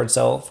bit of a hard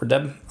sell for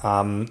Deb.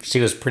 She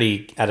was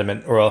pretty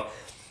adamant,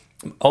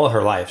 all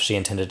her life she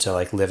intended to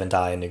like live and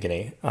die in New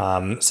Guinea.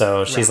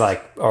 So she's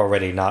like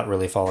already not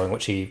really following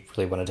what she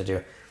really wanted to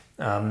do.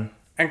 And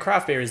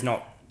craft beer is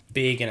not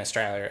big in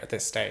Australia at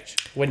this stage.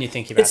 When you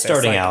think about it's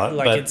starting out,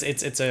 like but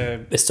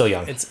it's still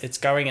young. It's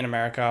going in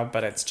America,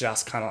 but it's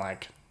just kind of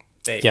like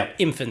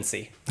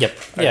infancy. Yep.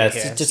 Yeah,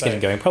 it's just getting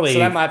going. Probably. So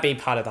that might be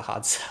part of the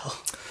hard sell.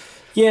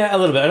 Yeah, a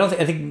little bit.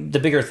 I think the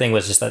bigger thing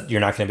was just that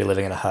you're not going to be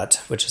living in a hut,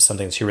 which is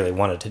something she really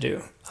wanted to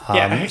do.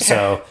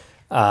 So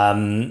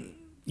I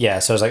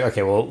was like,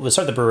 okay, well, we'll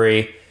start the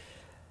brewery.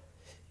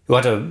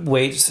 We'll have to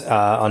wait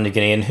on New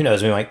Guinea, and who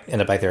knows, we might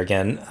end up back there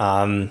again.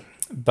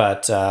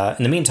 But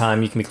in the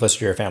meantime, you can be closer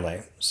to your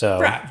family. So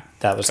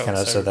that was kind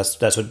of, so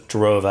that's what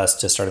drove us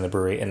to starting the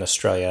brewery in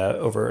Australia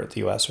over the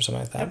US or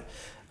something like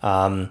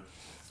that.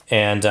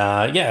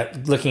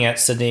 Looking at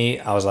Sydney,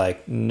 I was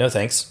like, no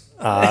thanks.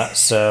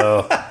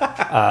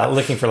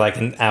 Looking for like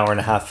an hour and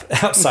a half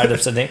outside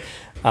of Sydney,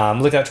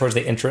 looked out towards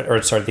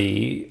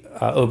the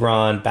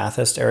Oberon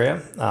Bathurst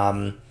area.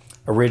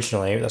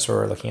 Originally, that's where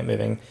we're looking at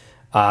moving.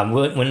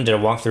 Went and did a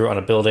walkthrough on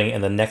a building,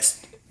 and the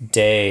next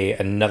day,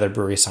 another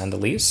brewery signed the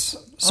lease.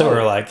 So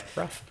we're like,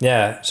 rough.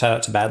 Yeah, shout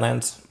out to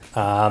Badlands.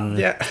 And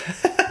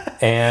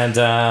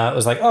it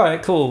was like, all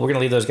right, cool. We're going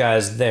to leave those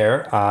guys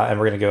there, and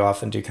we're going to go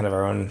off and do kind of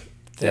our own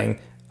thing.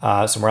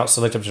 Somewhere else.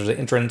 So looked up to the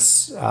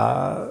entrance,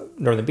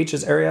 Northern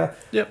Beaches area.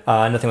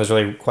 Nothing was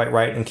really quite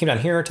right, and came down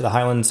here to the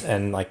Highlands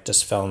and like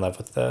just fell in love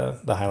with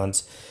the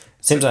Highlands.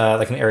 Seems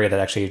like an area that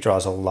actually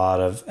draws a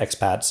lot of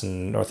expats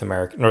and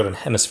Northern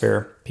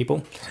Hemisphere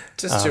people.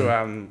 Just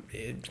to,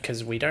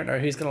 because we don't know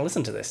who's going to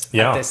listen to this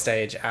at this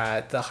stage.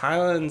 The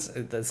Highlands,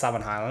 the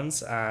Southern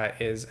Highlands,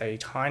 is a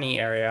tiny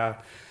area,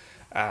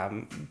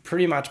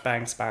 pretty much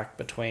bang smack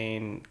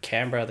between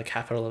Canberra, the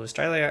capital of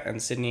Australia,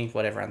 and Sydney,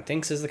 what everyone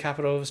thinks is the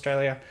capital of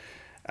Australia,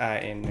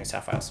 in New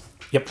South Wales.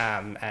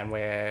 And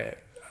we're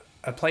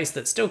a place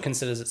that still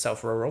considers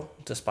itself rural,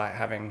 despite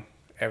having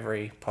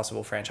every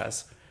possible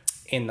franchise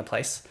in the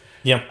place.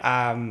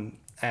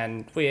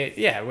 And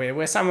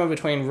we're somewhere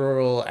between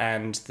rural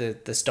and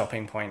the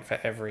stopping point for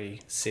every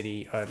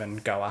city urban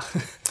goer.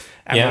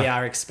 And we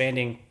are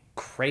expanding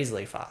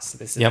crazily fast.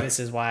 This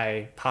is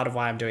why part of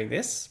why I'm doing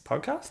this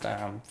podcast,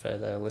 for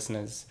the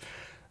listeners'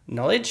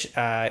 knowledge,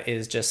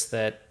 is just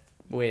that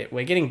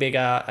we're getting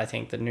bigger. I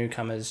think the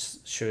newcomers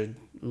should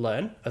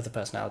learn of the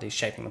personalities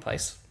shaping the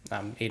place.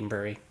 Eden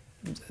Brewery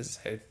is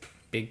a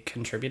big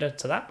contributor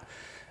to that.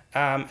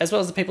 As well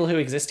as the people who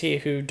exist here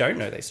who don't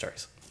know these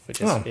stories,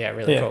 which is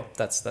really cool.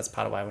 That's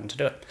part of why I wanted to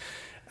do it.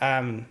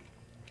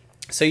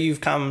 So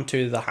you've come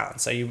to the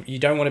Highlands. So you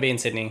don't want to be in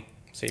Sydney,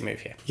 so you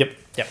move here. Well,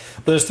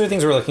 there's three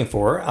things we're looking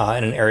for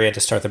in an area to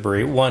start the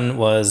brewery. One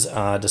was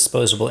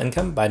disposable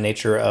income by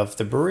nature of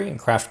the brewery. And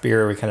craft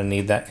beer, we kind of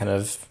need that kind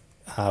of.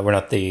 We're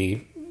not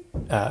the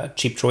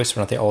cheap choice.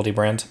 We're not the Aldi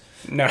brand.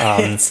 No,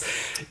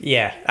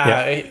 you're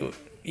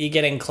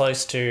getting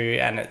close to,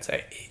 and it's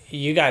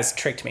you guys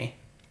tricked me.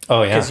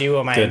 Oh yeah, because you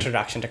were my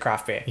introduction to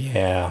craft beer.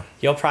 Yeah,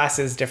 your price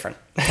is different.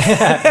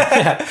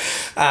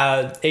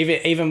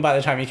 Even by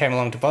the time you came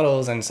along to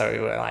bottles, and so we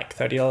were like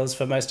 $30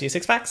 for most of your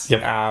 6-packs.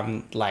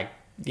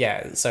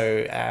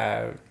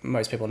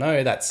 most people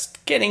know that's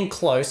getting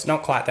close,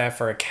 not quite there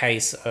for a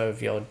case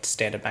of your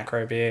standard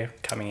macro beer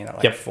coming in at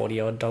like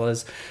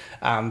 $40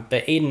 odd.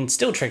 But Eden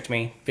still tricked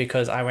me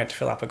because I went to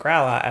fill up a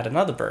growler at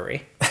another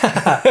brewery.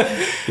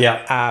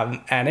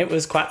 And it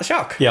was quite the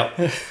shock.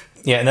 Yeah.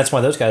 Yeah, and that's why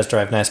those guys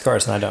drive nice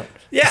cars and I don't.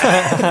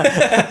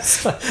 Yeah.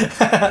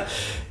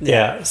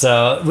 Yeah.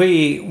 So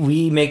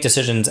we make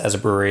decisions as a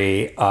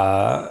brewery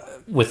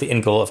with the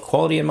end goal of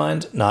quality in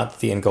mind,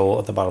 not the end goal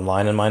of the bottom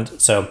line in mind.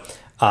 So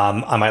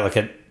I might look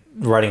at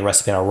writing a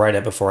recipe and I'll write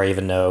it before I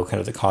even know kind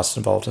of the costs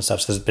involved and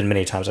stuff. So there's been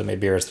many times I've made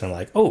beers that I'm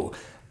like, oh,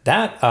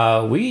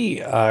 that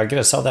we are going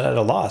to sell that at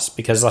a loss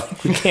because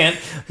like we can't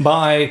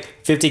buy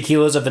 50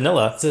 kilos of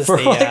vanilla for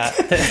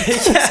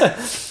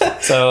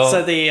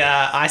So the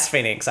Ice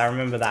Phoenix, I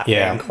remember that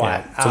being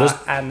quite,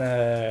 and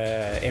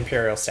the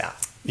Imperial Stout.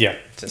 Yeah.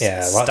 Just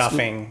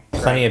stuffing.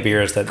 Plenty of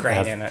beers that grain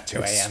have in at 2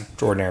 a.m.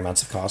 extraordinary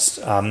amounts of cost.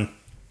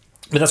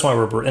 But that's why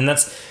and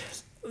that's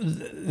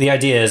the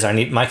idea is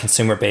my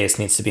consumer base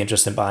needs to be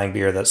interested in buying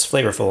beer that's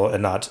flavorful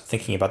and not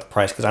thinking about the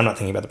price because I'm not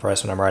thinking about the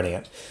price when I'm writing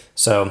it.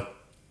 So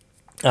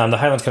the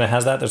Highlands kind of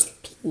has that. There's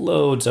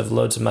loads of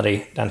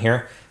muddy down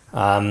here.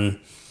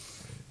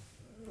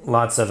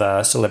 Lots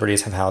of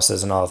celebrities have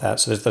houses and all of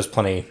that. So there's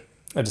plenty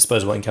of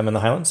disposable income in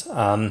the Highlands.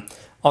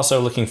 Also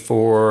looking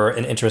for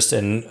an interest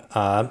in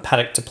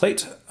paddock to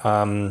plate.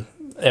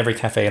 Every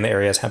cafe in the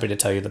area is happy to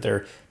tell you that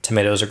their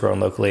tomatoes are grown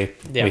locally.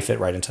 Yeah. We fit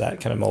right into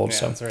that kind of mold. Yeah,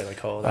 so it's really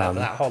cool.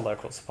 That whole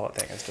local support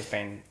thing has just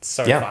been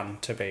so fun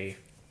to be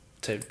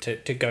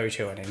to go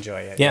to and enjoy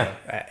it. Yeah.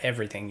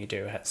 Everything you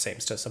do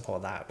seems to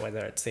support that, whether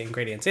it's the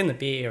ingredients in the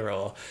beer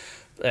or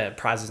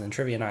prizes and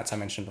trivia nights I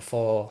mentioned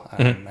before.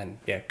 And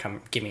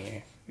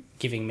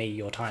giving me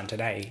your time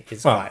today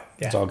is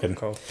it's all good.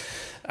 Cool.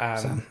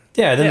 Then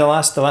the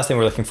last thing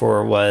we're looking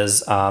for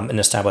was an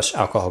established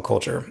alcohol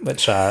culture,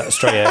 which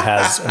Australia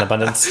has in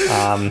abundance.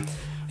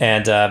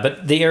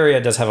 But the area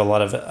does have a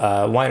lot of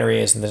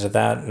wineries and things like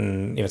that,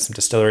 and even some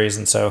distilleries,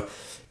 and so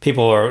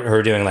people who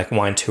are doing like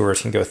wine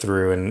tours can go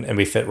through, and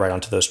we fit right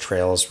onto those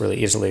trails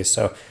really easily.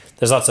 So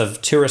there's lots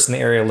of tourists in the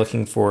area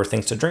looking for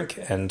things to drink,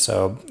 and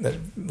so it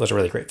was a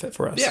really great fit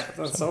for us. Yeah,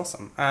 that's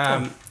awesome.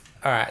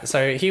 All right,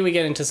 so here we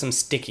get into some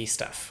sticky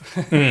stuff.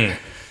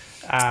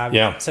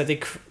 So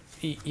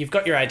you've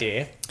got your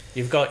idea,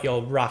 you've got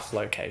your rough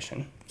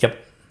location.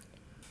 Yep.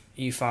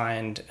 You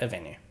find a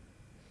venue.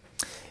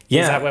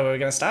 Yeah. Is that where we're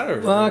going to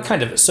start?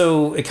 Kind of.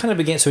 So it kind of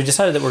began. So we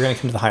decided that we're going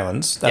to come to the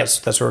Highlands.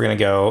 That's where we're going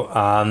to go.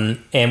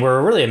 And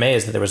we're really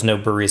amazed that there was no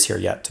breweries here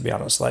yet, to be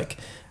honest.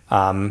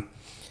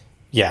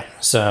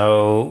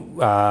 So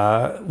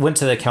went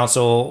to the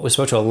council. We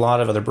spoke to a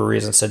lot of other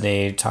breweries in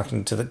Sydney, to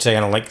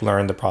kind of like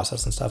learn the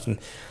process and stuff. And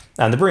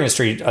the brewing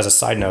industry, as a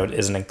side note,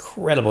 is an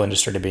incredible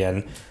industry to be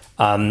in.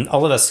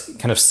 All of us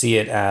kind of see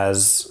it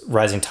as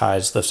rising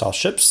tides lifts all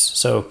ships.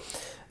 So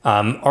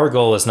our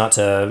goal is not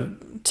to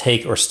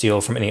take or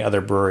steal from any other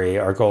brewery.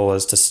 Our goal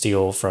is to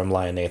steal from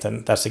Lion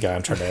Nathan. That's the guy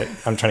I'm trying to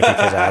kick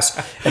his ass.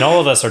 And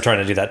all of us are trying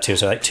to do that too.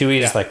 So like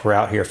Tui's like, we're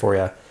out here for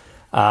you.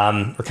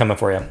 We're coming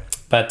for you.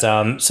 But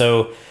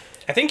so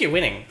I think you're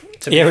winning.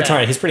 We're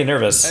trying. He's pretty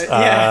nervous.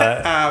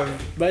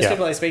 Most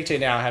people I speak to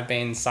now have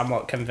been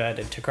somewhat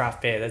converted to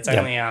craft beer. That's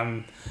only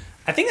I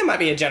think it might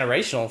be a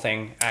generational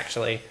thing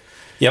actually.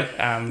 Yep.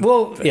 And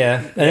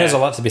there's a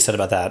lot to be said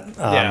about that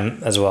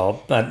as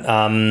well. But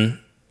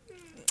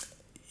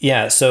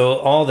so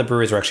all the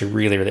breweries were actually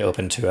really, really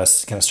open to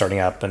us kind of starting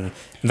up. And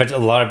in fact, a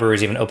lot of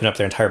breweries even open up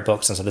their entire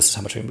books and so this is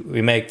how much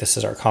we make, this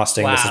is our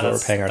costing, this is what we're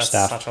paying our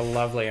staff. That's such a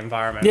lovely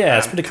environment. Yeah,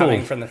 it's pretty cool.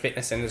 Coming from the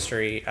fitness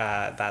industry,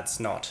 that's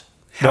not...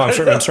 No, I'm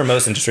sure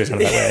most industries are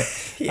that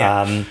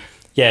way.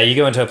 You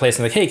go into a place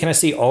and like, hey, can I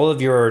see all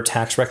of your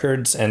tax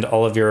records and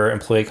all of your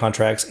employee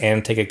contracts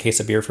and take a case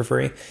of beer for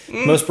free?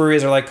 Most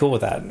breweries are like cool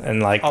with that.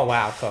 And like, oh,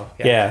 wow, cool.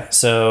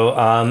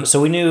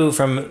 So we knew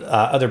from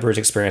other breweries'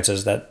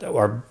 experiences that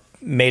our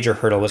major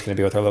hurdle was going to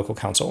be with our local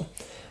council.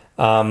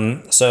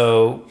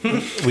 So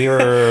we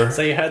were...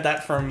 So you heard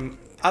that from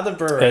other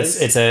brewers.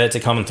 It's a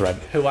common thread.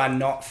 Who are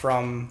not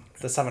from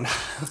the Southern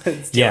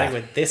Highlands dealing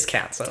with this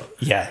council.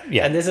 Yeah.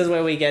 And this is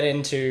where we get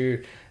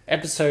into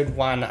episode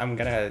 1. I'm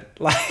going to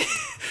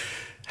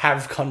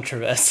have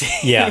controversy.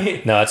 Yeah.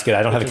 No, that's good.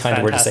 I don't have a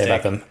kind word to say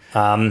about them.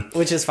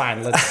 Which is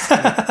fine.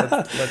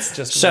 Let's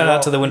just shout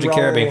out to the Winter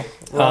Caribbean.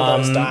 Roll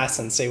those dice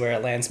and see where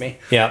it lands me.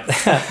 Yeah.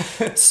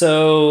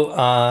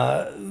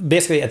 So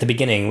basically at the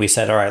beginning we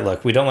said, all right,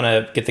 look, we don't want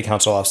to get the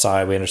council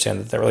offside. We understand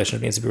that the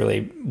relationship needs to be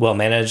really well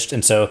managed.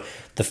 And so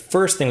the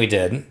first thing we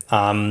did,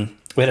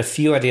 we had a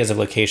few ideas of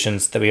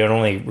locations that we had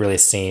only really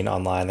seen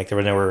online. Like there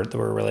were nowhere that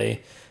were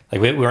really, like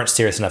we weren't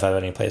serious enough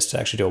about any place to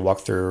actually do a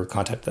walkthrough or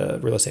contact the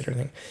real estate or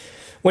anything.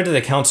 Went to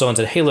the council and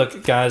said, hey,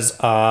 look, guys,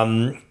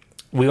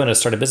 we want to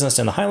start a business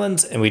in the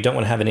Highlands and we don't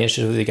want to have any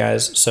issues with you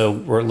guys. So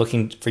we're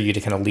looking for you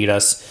to kind of lead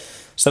us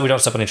so that we don't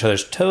step on each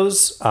other's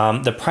toes.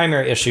 The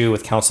primary issue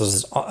with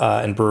councils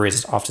and breweries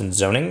is often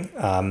zoning.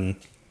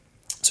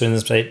 So in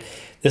this state,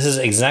 this is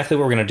exactly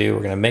what we're going to do.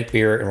 We're going to make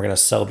beer and we're going to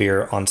sell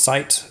beer on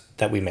site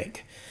that we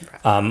make.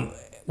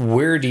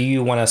 where do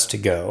you want us to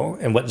go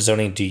and what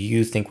zoning do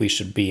you think we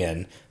should be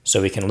in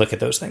so we can look at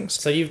those things?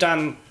 So you've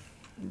done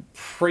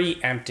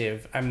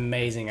preemptive,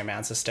 amazing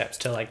amounts of steps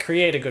to like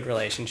create a good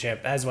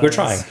relationship as well. We're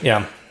trying,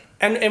 yeah.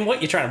 And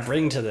what you're trying to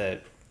bring to the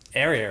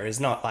area is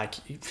not like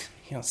you're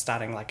not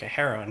starting like a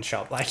heroin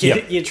shop. Like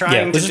you're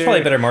trying to which is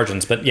probably better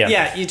margins, but yeah.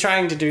 Yeah, you're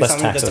trying to do Less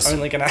something taxes. that's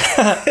only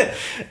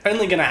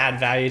gonna add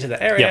value to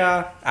the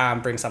area,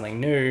 bring something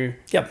new.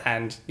 Yep.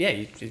 And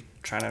you're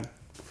trying to.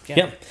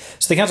 Yeah.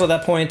 So the council at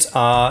that point,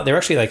 they were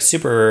actually like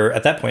super.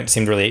 At that point,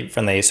 seemed really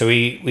friendly. So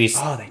we.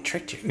 Oh, they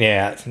tricked you.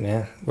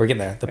 Yeah, we're getting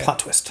there. The plot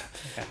twist.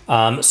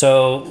 Okay.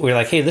 So we were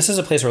like, hey, this is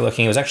a place we're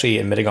looking. It was actually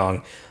in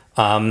Mittagong.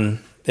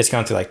 It's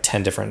gone through like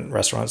 10 different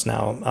restaurants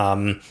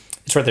now.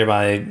 It's right there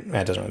by. It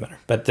doesn't really matter,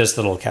 but there's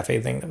the little cafe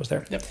thing that was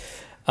there. Yep.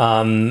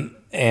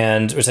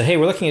 And we said, hey,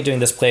 we're looking at doing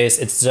this place.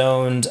 It's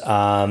zoned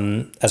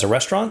as a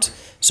restaurant,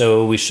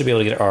 so we should be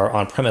able to get our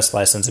on-premise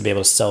license and be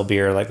able to sell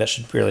beer. Like that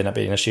should really not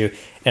be an issue.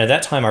 And at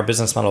that time, our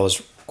business model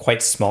was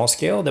quite small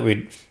scale, that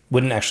we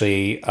wouldn't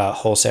actually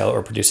wholesale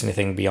or produce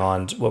anything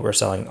beyond what we're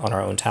selling on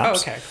our own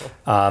taps. Oh, okay,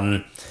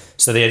 cool.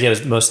 So the idea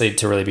was mostly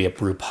to really be a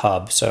brew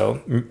pub.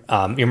 So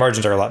your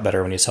margins are a lot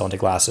better when you sell into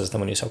glasses than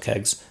when you sell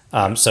kegs.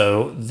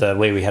 So the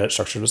way we had it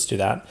structured was to do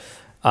that.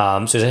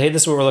 So we said, hey,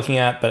 this is what we're looking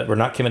at, but we're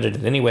not committed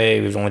in any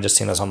way. We've only just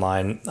seen this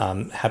online.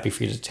 Happy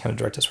for you to kind of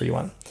direct us where you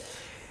want.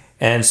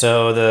 And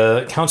so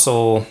the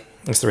council,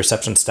 the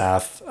reception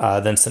staff,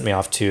 then sent me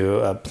off to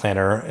a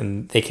planner,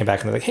 and they came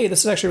back and they're like, hey, this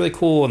is actually really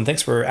cool, and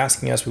thanks for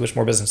asking us. We wish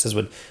more businesses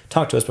would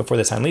talk to us before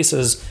they sign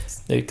leases.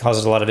 It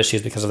causes a lot of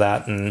issues because of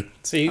that. And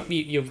so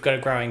you've got a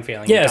growing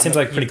feeling. Yeah, it seems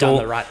like pretty cool. You've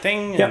done the right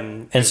thing.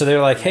 Yep. And so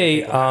they're like,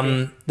 hey,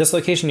 this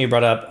location you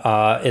brought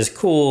up is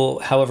cool.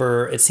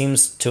 However, it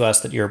seems to us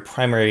that your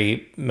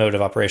primary mode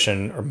of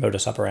operation or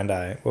modus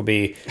operandi will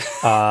be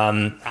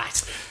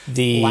right.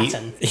 The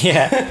Latin.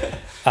 Yeah.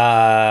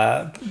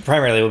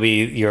 Primarily will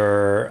be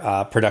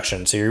your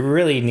production. So you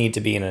really need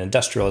to be in an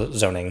industrial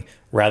zoning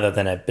rather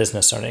than a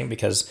business zoning,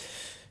 because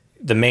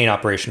the main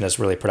operation is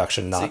really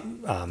production, not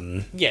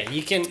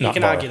you can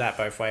bar. argue that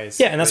both ways.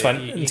 Yeah, and that's fine.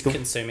 You're It's cool.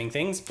 consuming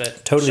things,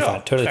 but Totally sure,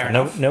 fine. Totally fair fine.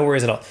 enough. No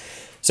worries at all.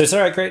 So it's all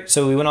right, great.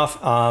 So we went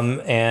off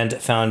and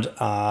found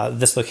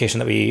this location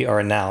that we are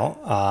in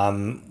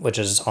now, which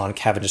is on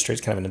Cavendish Street.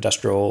 It's kind of an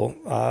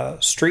industrial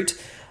street,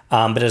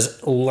 but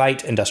as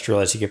light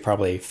industrial as you could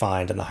probably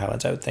find in the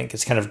Highlands, I would think.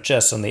 It's kind of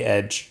just on the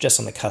edge, just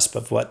on the cusp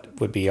of what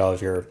would be all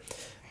of your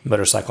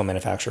motorcycle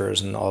manufacturers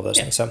and all of those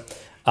things. So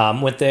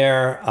went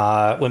there,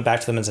 went back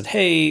to them and said,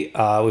 hey,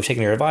 we've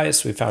taken your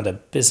advice. We found a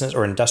business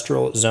or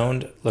industrial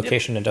zoned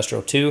location,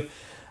 Industrial 2.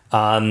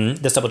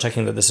 Just double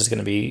checking that this is going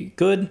to be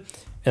good.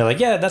 And they're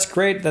like, yeah, that's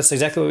great. That's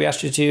exactly what we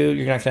asked you to do.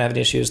 You're not going to have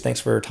any issues. Thanks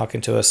for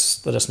talking to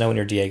us. Let us know when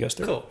your DA goes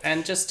through. Cool.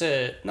 And just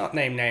to not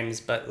name names,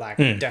 but like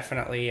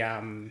definitely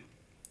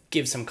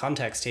give some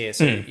context here.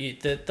 So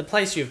the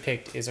place you've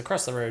picked is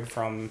across the road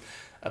from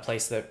a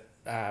place that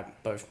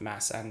both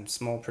mass and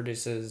small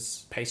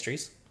produces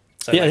pastries.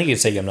 So Yeah, I think you'd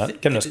say Yumnut.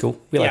 Yumnut's cool.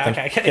 We like them.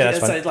 Okay. Yeah, that's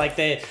so fine. like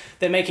they're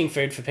making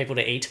food for people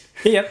to eat.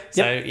 Yep.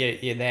 So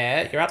you're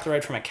there. You're up the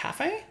road from a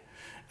cafe.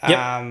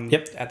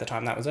 Yep. At the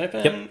time that was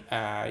open.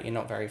 You're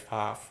not very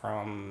far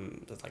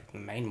from like the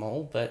main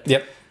mall, but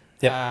Yep.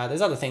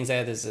 there's other things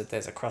there. There's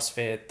a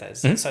CrossFit.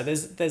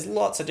 There's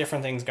lots of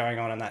different things going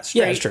on that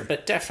street. Yeah, that's true.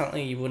 But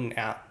definitely you wouldn't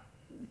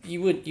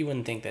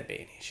think there'd be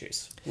any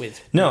issues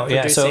with No,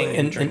 yeah. So producing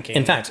and drinking.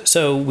 in fact,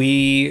 so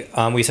we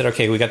said,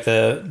 okay, we got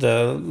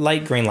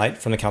the green light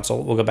from the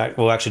council. We'll go back.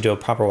 We'll actually do a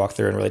proper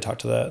walkthrough and really talk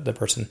to the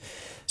person.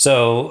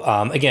 So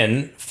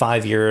again,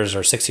 5 years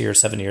or 6 years,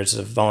 7 years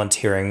of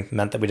volunteering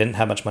meant that we didn't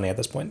have much money at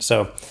this point.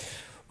 So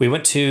we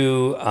went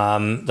to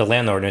the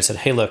landlord and we said,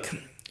 hey, look,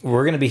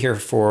 we're going to be here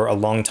for a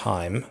long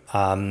time.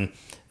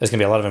 There's going to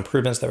be a lot of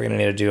improvements that we're going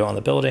to need to do on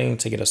the building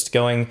to get us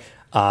going.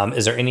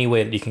 Is there any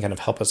way that you can kind of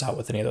help us out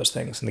with any of those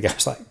things? And the guy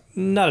was like,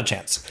 not a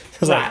chance. I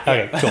was like,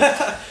 okay, cool.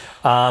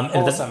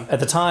 Awesome.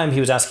 At the time, he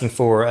was asking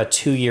for a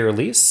 2-year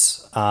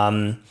lease.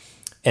 And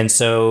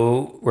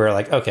so we're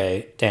like,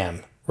 okay,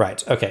 damn,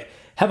 right, okay.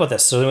 How about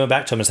this? So we went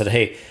back to him and said,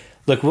 hey,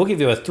 look, we'll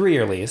give you a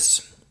 3-year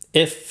lease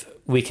if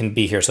we can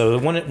be here. So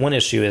one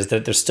issue is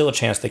that there's still a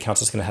chance the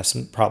council's going to have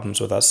some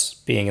problems with us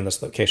being in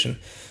this location.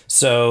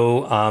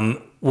 So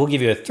we'll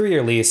give you a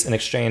 3-year lease in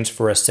exchange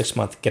for a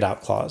 6-month get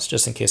out clause,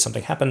 just in case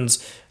something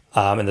happens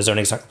and the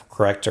zoning's not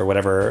correct or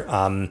whatever.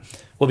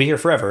 We'll be here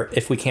forever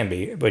if we can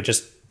be. We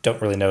just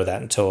don't really know that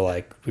until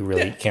like we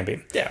really can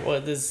be. Yeah,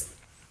 well,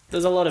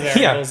 there's a lot of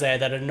variables there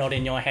that are not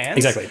in your hands.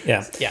 Exactly,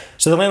 yeah. Yeah.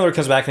 So the landlord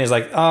comes back and he's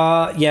like,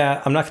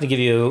 yeah, I'm not going to give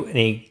you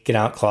any get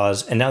out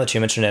clause. And now that you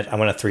mention it, I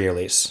want a 3-year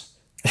lease.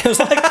 It was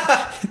like,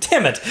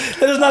 damn it,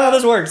 that is not how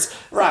this works.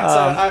 Right,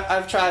 so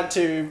I've tried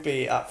to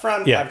be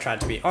upfront. Yeah. I've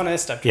tried to be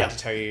honest. I've tried to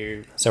tell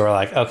you. So we're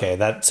like, okay,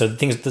 so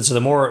the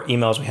more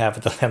emails we have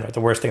with the landlord,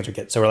 the worse things we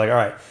get. So we're like, all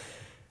right,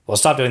 well,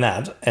 stop doing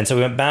that. And so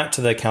we went back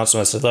to the council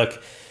and said,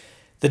 look,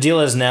 the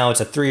deal is now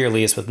it's a 3-year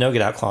lease with no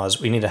get out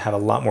clause. We need to have a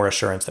lot more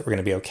assurance that we're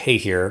going to be okay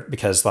here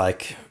because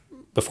like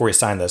before we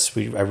sign this,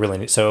 I really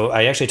need. So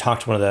I actually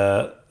talked to one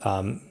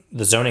of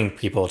the zoning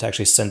people to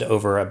actually send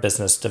over a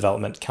business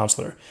development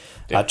counselor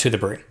to the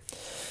brewery.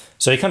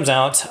 So he comes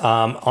out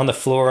on the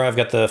floor. I've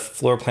got the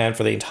floor plan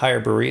for the entire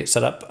brewery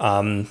set up.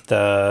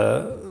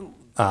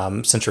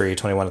 Century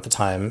 21 at the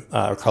time,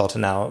 or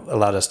Carlton now,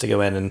 allowed us to go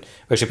in and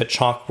we actually put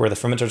chalk where the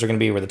fermenters are going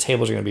to be, where the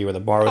tables are going to be, where the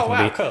bar is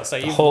going to be. Cool. So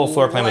the you whole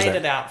floor plan was laid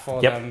there. it out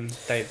for them.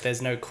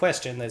 There's no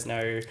question. There's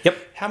no... Yep.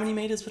 How many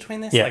meters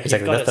between this? Yeah,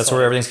 exactly. That's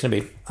where everything's going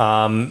to be.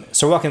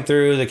 So we're walking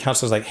through, the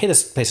counselor's like, hey,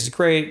 this place is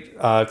great.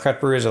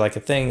 Craft breweries are like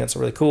a thing. That's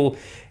really cool.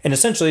 And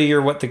essentially,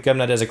 you're what the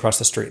Gumnut is across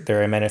the street.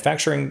 They're a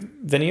manufacturing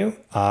venue,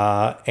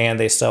 and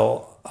they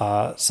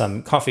sell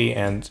some coffee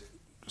and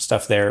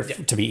stuff there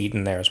to be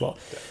eaten there as well.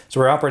 Yeah. So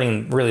we're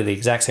operating really the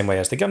exact same way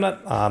as the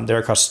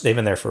Gumnut. They've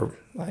been there for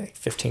like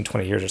 15,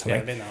 20 years or something. Yeah,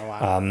 they've been there a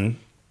while.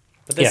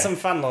 But there's some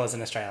fun laws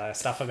in Australia.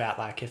 Stuff about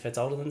like if it's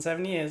older than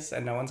 7 years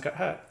and no one's got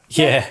hurt.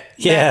 Yeah,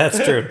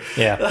 that's true.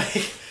 Yeah.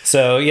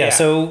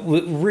 So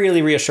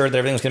really reassured that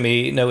everything's going to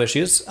be no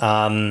issues.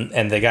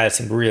 And the guys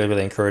seemed really,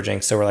 really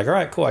encouraging. So we're like, all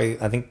right, cool. I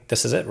think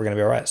this is it. We're going to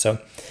be all right. So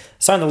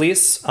signed the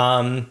lease.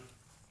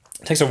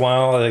 It takes a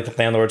while. Like the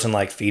landlord's in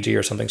like Fiji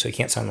or something, so he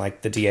can't sign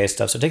like the DA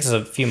stuff. So it takes us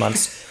a few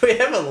months. We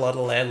have a lot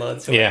of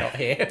landlords who are not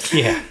here.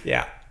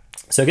 Yeah.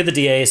 So I get the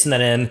DA, send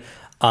that in.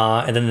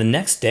 And then the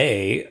next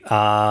day,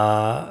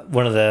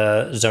 one of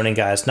the zoning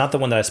guys, not the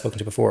one that I've spoken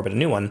to before, but a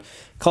new one,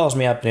 calls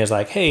me up and he's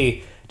like,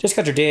 hey, just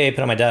got your DA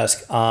put on my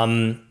desk.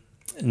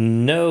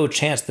 No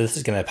chance that this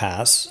is going to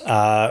pass.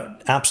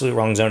 Absolute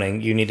wrong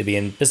zoning. You need to be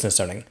in business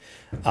zoning.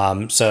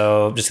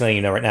 So just letting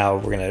you know right now,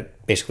 we're going to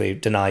basically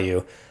deny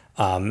you.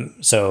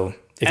 So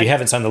if you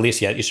haven't signed the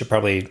lease yet, you should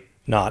probably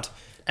not.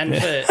 And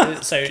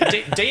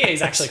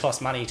DAs actually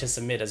cost money to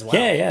submit as well.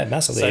 Yeah,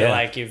 massively. So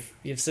like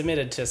you've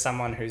submitted to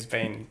someone who's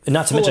been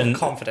not to full mention of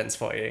confidence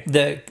for you.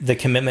 The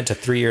commitment to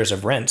 3 years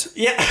of rent.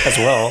 As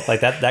well.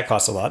 Like that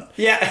costs a lot.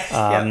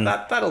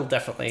 That'll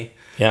definitely.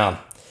 Yeah.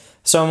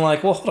 So I'm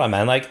like, well, hold on,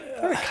 man. Like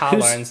there are car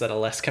loans that are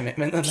less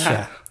commitment than that.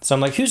 Yeah. So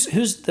I'm like, who's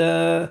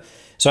the?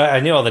 So I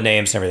knew all the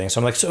names and everything. So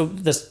I'm like,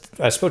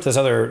 I spoke to this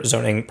other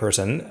zoning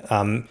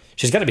person.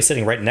 She's got to be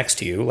sitting right next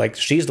to you. Like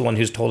she's the one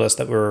who's told us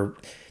that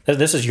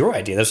this is your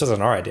idea. This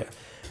isn't our idea.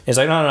 He's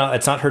like, no,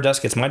 it's not her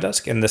desk. It's my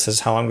desk. And this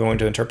is how I'm going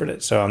to interpret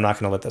it. So I'm not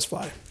going to let this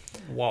fly.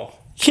 Whoa.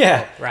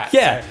 Yeah. Right.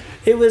 Yeah. So.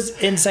 It was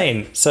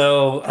insane.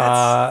 So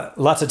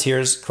lots of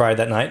tears cried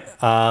that night.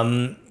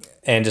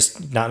 And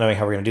just not knowing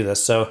how we're going to do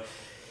this. So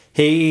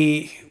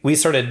we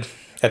started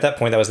at that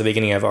point, that was the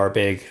beginning of our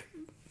big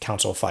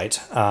council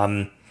fight.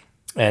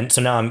 And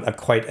so now I'm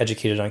quite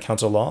educated on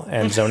council law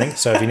and zoning.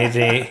 So if you need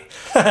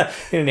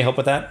any help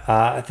with that,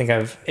 I think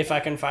If I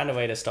can find a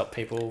way to stop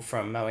people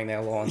from mowing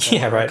their lawns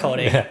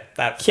recording,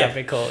 that'd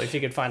be cool. If you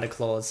could find a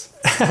clause,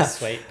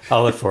 sweet.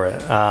 I'll look for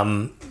it.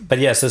 But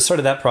yeah, so sort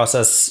of that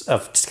process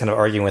of just kind of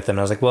arguing with them. And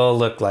I was like, well,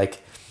 look,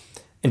 like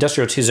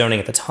Industrial 2 zoning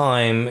at the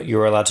time, you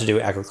were allowed to do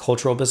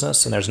agricultural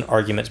business. And there's an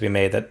argument to be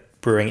made that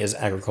brewing is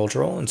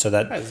agricultural, and so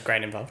there's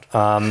grain involved.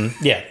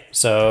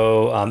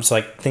 So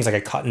like things like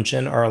a cotton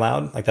gin are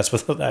allowed. Like that's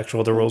what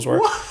the rules were.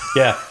 What?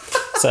 Yeah.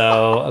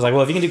 So I was like,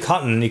 well, if you can do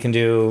cotton, you can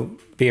do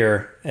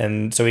beer.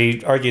 And so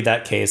we argued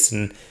that case,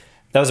 and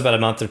that was about a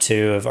month or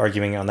two of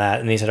arguing on that.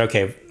 And he said,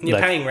 okay, you're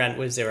paying rent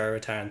with zero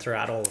return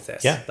throughout all of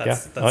this.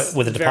 That's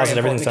with the deposit,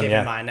 everything's done.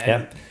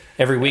 Yeah.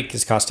 Every week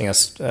is costing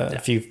us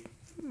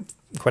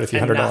quite a few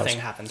 $100. Nothing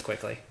happens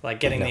quickly.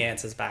 Like getting the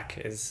answers back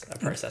is a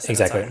process.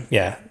 Exactly.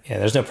 Yeah.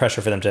 There's no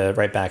pressure for them to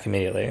write back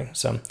immediately.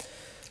 So,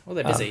 well,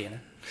 they're busy,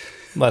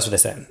 Well, that's what they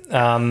say.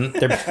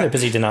 They're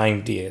busy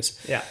denying DAs.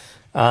 Yeah.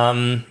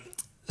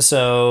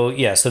 So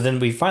then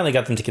we finally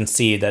got them to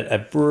concede that a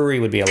brewery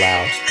would be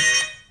allowed.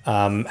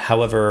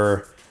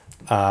 However,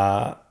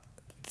 a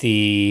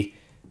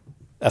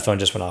phone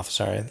just went off.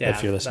 Sorry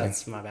if you're listening.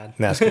 That's my bad.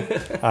 That's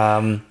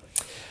cool.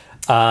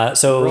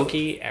 So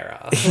rookie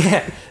error.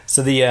 Yeah.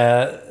 So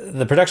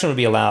the production would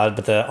be allowed,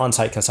 but the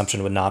on-site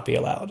consumption would not be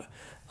allowed.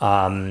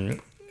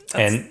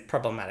 That's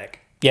problematic.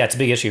 Yeah, it's a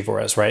big issue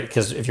for us, right?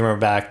 Because if you remember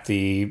back,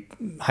 the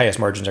highest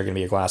margins are going to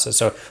be your glasses.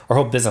 So our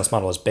whole business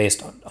model is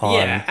based on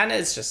and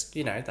it's just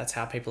that's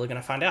how people are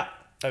going to find out.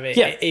 I mean,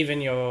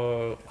 even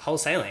your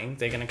wholesaling,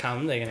 they're going to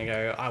come, they're going to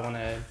go, I want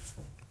to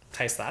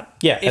taste that.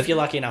 Yeah. If you're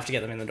lucky enough to get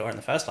them in the door in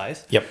the first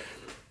place. Yep.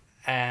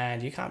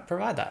 And you can't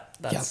provide that.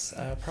 That's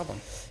a problem.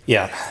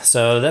 Yeah,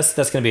 so that's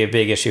going to be a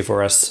big issue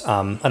for us.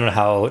 I don't know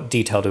how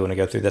detailed we want to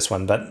go through this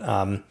one, but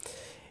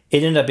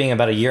it ended up being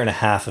about a year and a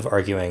half of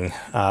arguing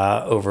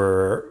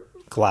over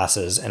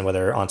glasses and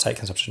whether on-site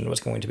consumption was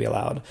going to be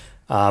allowed.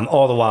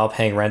 All the while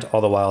paying rent,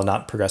 all the while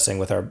not progressing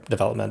with our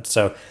development.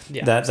 So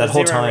that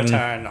whole time,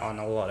 return on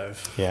a lot of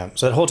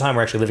So that whole time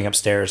we're actually living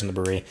upstairs in the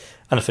brewery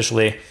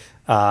unofficially,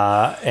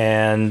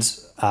 and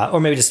or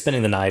maybe just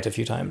spending the night a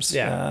few times.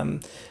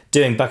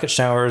 Doing bucket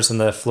showers in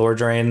the floor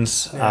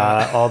drains,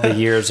 all the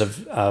years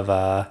of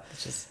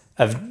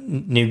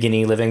New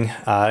Guinea living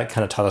kind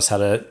of taught us how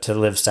to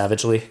live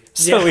savagely.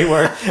 So we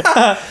were.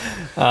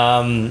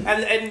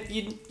 And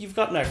you've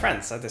got no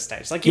friends at this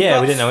stage. Like you've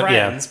got we didn't know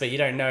friends, but you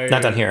don't know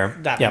not down here.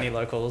 that many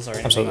locals or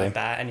anything Absolutely. like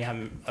that, and you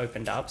haven't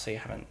opened up, so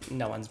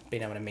no one's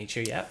been able to meet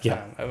you yet.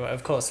 Yeah.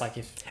 Of course, like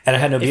And I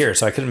had no beer,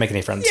 so I couldn't make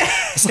any friends. Yeah,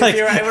 It's if like,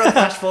 you're able to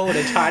flash forward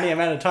a tiny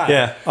amount of time.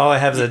 yeah, all I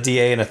have is a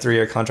DA and a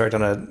 3-year contract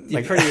on a.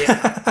 You're pretty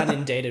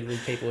inundated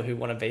with people who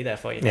want to be there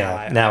for you now.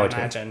 Yeah, now I I do.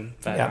 imagine,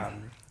 but Yeah.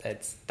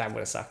 that would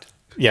have sucked.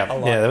 Yeah, a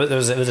lot. yeah, it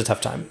was a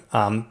tough time.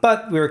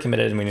 But we were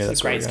committed, and we knew that's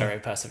It's a where we great were story going.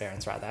 of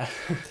perseverance, right there.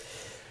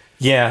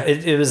 Yeah,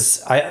 it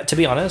was. To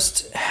be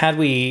honest, had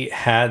we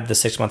had the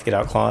 6-month get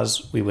out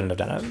clause, we wouldn't have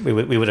done it.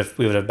 We would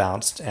have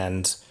bounced,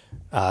 and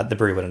the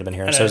brewery wouldn't have been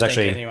here. I so it don't was think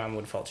actually anyone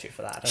would fault you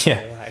for that. I Yeah.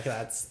 feel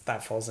like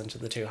that falls into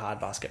the too hard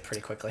basket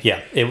pretty quickly.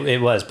 yeah,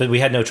 it was. But we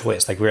had no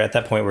choice. Like we were at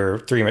that point, we were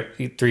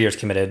 3 years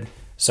committed.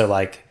 So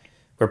like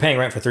we're paying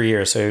rent for 3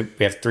 years, so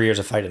we have 3 years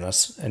of fight in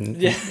us,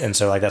 and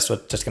so like that's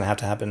what just gonna have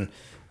to happen.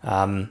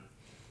 And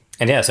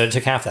yeah, so it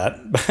took half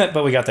that,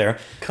 but we got there.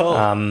 Cool.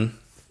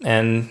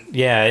 And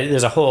yeah,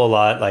 there's a whole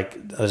lot,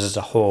 like there's just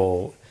a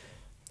whole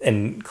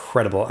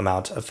incredible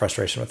amount of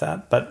frustration with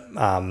that. But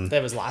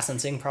There was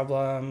licensing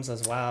problems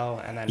as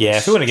well, and then yeah,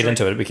 if we want to get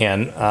into it, we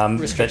can.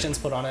 restrictions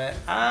put on it.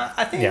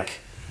 I think Yeah.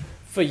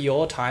 for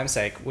your time's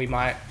sake, we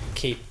might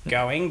keep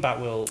going,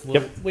 but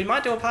we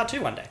might do a part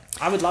 2 one day.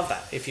 I would love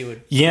that if you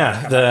would.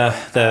 Yeah,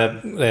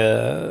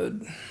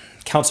 the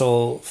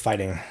council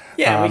fighting.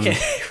 Yeah,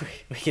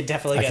 we can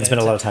definitely. I can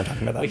spend a lot of time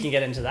talking about that. We can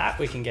get into that.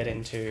 We can get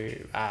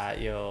into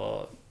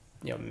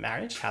your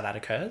marriage, how that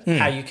occurred,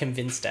 how you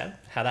convinced Deb,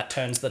 how that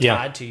turns the Yeah.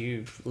 tide to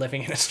you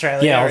living in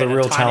Australia. Yeah, all the in a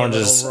real tiny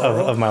challenges little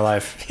rural- of my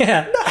life.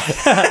 Yeah.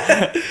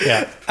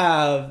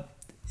 Yeah.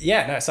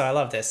 Yeah, no. So I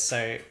love this.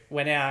 So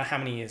we're now how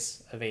many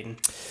years of Eden?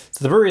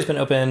 So the brewery's been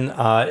open.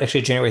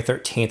 Actually, January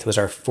 13th was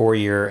our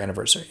 4-year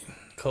anniversary.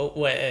 Cool.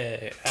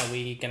 Are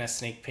we gonna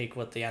sneak peek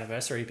what the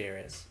anniversary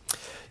beer is?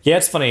 Yeah,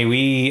 it's funny.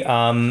 We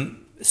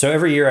so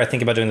every year I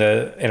think about doing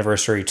the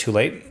anniversary too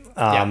late,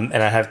 and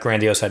I have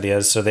grandiose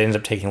ideas, so they end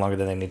up taking longer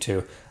than they need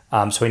to.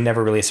 So we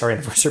never release our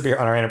anniversary beer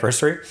on our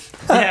anniversary.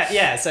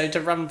 Yeah. So to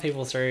run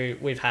people through,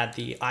 we've had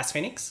the Ice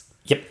Phoenix.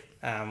 Yep.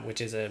 Which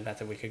is a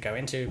method we could go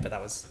into, but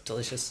that was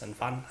delicious and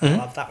fun. Mm-hmm. I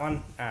love that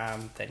one.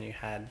 Then you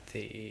had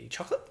the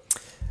chocolate.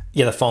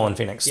 Yeah, the Fallen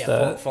Phoenix.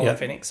 Yeah, Fallen yeah.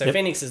 Phoenix. So Yep.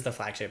 Phoenix is the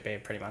flagship beer,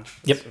 pretty much.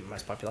 Yep. It's the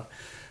most popular.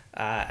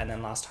 And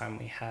then last time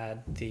we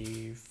had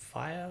the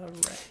Fire Yeah,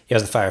 it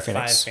was the Fire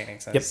Phoenix.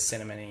 Phoenix. And Yep.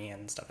 cinnamony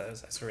and stuff.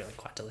 It's really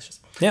quite delicious.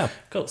 Yeah.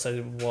 Cool.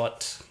 So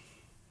what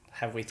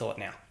have we thought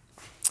now?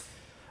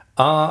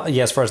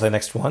 Yeah, as far as the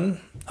next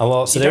one. Oh,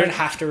 well, so You there, don't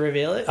have to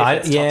reveal it.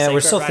 If it's top we're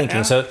secret still right thinking.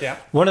 now. So Yeah.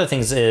 one of the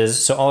things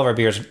is, so all of our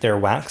beers, they're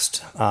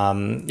waxed,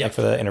 like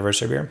for the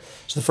anniversary beer.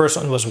 So the first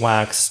one was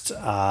waxed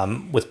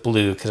with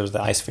blue because it was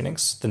the Ice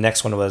Phoenix. The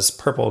next one was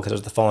purple because it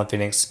was the Fallen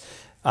Phoenix.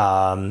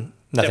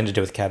 Nothing to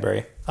do with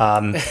Cadbury.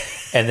 And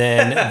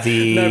then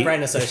the... No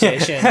brain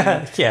association.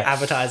 Yeah.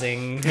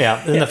 Advertising.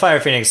 Yeah, and the Fire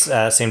Phoenix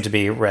seemed to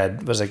be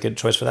red, was a good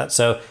choice for that.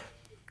 So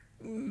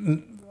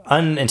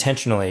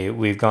unintentionally,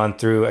 we've gone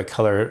through a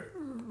color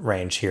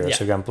range here. Yeah.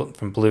 So we've gone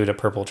from blue to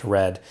purple to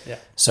red. Yeah.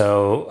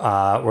 So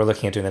we're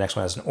looking at doing the next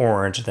one as an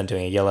orange, then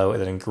doing a yellow,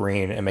 and then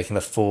green, and making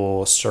the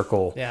full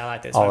circle Yeah, I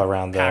like this all one.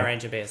 around Power the...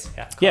 Ranger beers.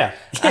 Yeah. Cool. Yeah,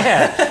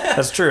 yeah,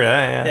 that's true.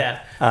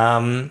 Yeah.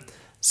 Yeah.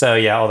 So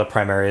yeah, all the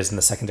primaries and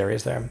the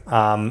secondaries there.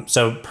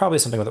 So probably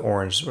something with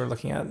orange we're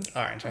looking at.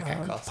 Orange. Okay,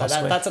 cool. So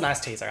possibly. that's a nice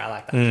teaser. I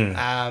like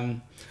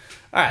that.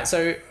 All right.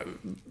 So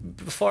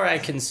before I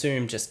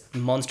consume just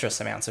monstrous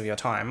amounts of your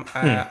time,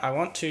 I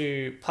want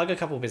to plug a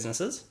couple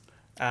businesses.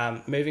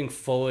 Moving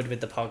forward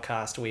with the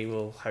podcast, we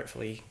will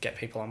hopefully get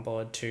people on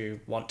board to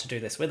want to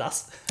do this with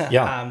us.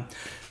 Yeah.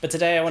 But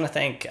today I want to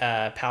thank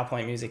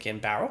PowerPoint Music in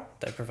Barrel.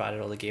 They provided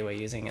all the gear we're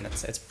using, and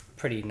it's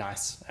pretty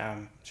nice.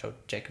 I'm sure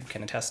Jacob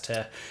can attest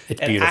to. It's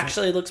it beautiful.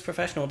 actually looks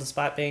professional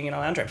despite being in a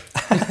lounge room.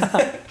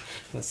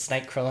 The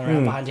snake crawling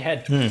around behind your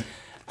head.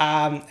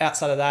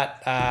 Outside of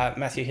that,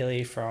 Matthew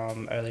Healy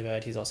from Early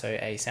Bird, he's also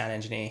a sound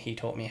engineer. He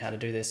taught me how to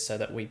do this so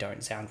that we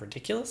don't sound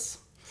ridiculous.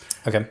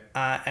 Okay.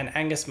 And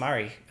Angus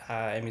Murray,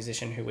 a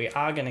musician who we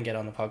are going to get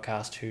on the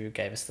podcast, who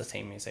gave us the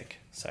theme music.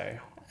 So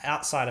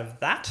outside of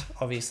that,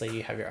 obviously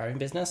you have your own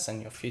business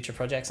and your future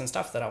projects and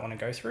stuff that I want to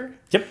go through.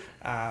 Yep.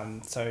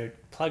 So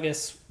plug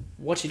us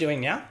what you're doing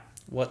now,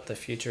 what the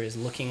future is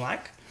looking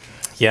like.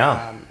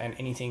 Yeah. And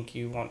anything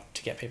you want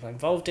to get people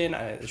involved in.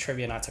 The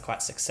trivia nights are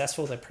quite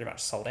successful. They're pretty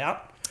much sold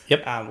out.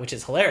 Yep. Which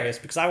is hilarious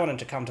because I wanted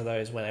to come to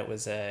those when it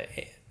was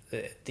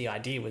the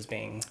idea was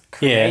being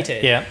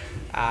created. Yeah.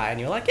 And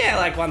you were like, yeah,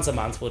 like once a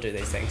month we'll do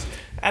these things.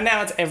 And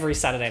now it's every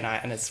Saturday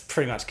night and it's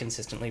pretty much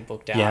consistently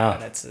booked out. Yeah.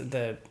 And it's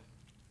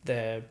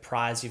the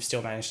prize you've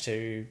still managed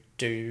to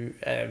do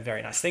a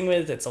very nice thing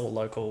with. It's all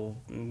local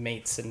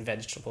meats and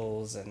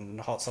vegetables and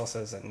hot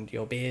sauces and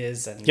your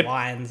beers and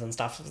wines and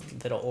stuff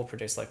that are all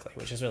produced locally,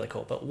 which is really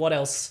cool. But what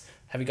else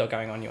have you got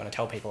going on you want to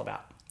tell people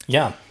about?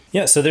 Yeah.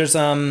 Yeah. So there's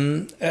I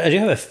do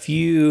have a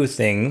few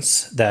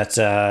things that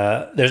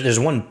there's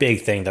one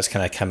big thing that's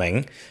kind of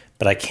coming,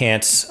 but I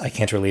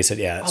can't release it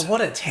yet. Oh,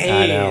 what a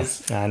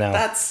tease! I know.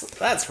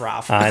 That's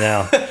rough. I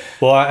know.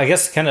 Well, I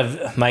guess kind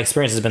of my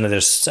experience has been that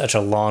there's such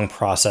a long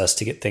process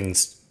to get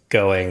things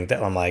going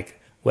that I'm like,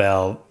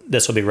 well,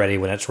 this will be ready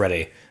when it's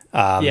ready.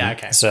 Yeah,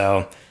 okay.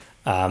 So,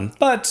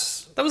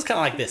 but That was kind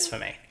of like this for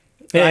me.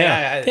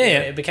 Yeah.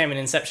 It became an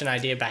inception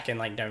idea back in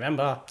like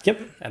November. Yep.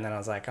 And then I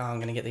was like, oh, I'm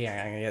going to get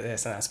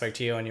this. And I spoke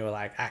to you and you were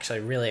like actually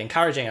really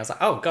encouraging. I was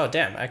like, oh, God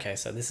damn. Okay,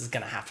 so this is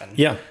going to happen.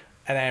 Yeah.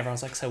 And then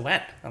everyone's like, so when?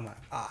 I'm like,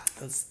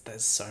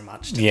 there's so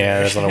much to do. Yeah,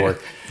 there's a lot of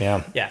work.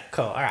 Yeah. Yeah,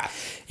 cool. All right.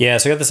 Yeah,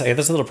 so I got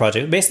this little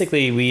project.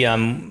 Basically, we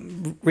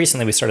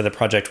recently we started a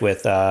project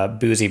with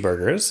Boozy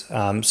Burgers.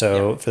 For those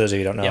of you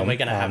who don't know, Yeah, we're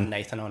going to have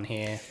Nathan on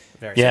here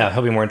very yeah, soon.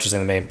 he'll be more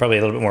interesting than me. Probably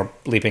a little bit more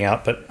bleeping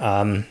out, but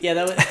Yeah,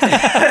 that was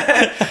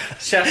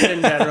chef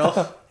in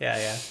general.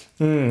 Yeah.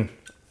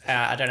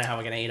 I don't know how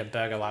we're going to eat a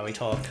burger while we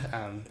talk.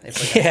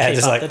 If we're going to keep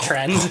just up like the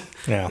trend.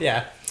 yeah.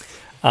 Yeah.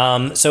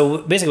 So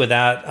basically with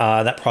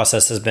that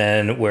process has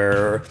been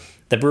where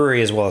the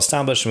brewery is well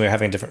established and we were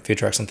having different food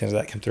trucks and things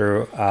like that come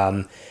through.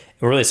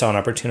 We really saw an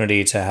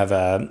opportunity to have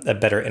a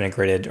better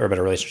integrated or a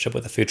better relationship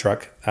with the food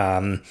truck.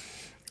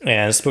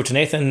 And spoke to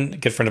Nathan, a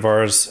good friend of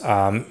ours,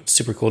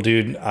 super cool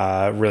dude,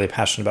 really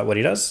passionate about what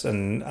he does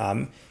and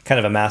kind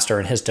of a master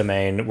in his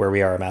domain where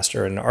we are a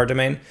master in our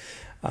domain.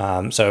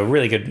 So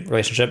really good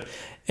relationship.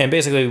 And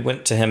basically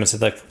went to him and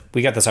said, look,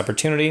 we got this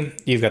opportunity.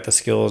 You've got the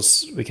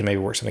skills. We can maybe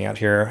work something out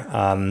here.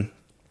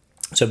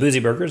 So Boozy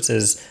Burgers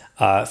is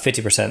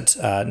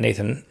 50%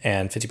 Nathan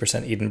and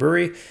 50% Eden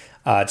Brewery.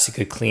 It's a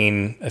good,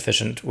 clean,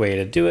 efficient way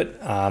to do it.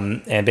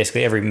 And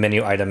basically every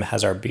menu item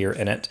has our beer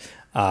in it,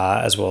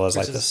 as well as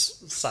Which like this.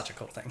 Such a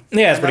cool thing.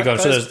 Yeah, it's pretty cool.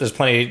 So there's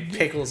plenty.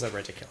 Pickles are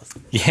ridiculous.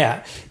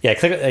 Yeah.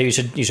 Click. You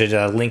should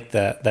link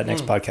that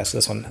next podcast to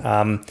this one.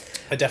 I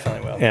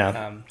definitely will.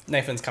 Yeah.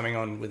 Nathan's coming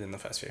on within the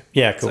first few.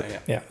 Yeah, cool. So,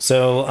 yeah.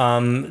 So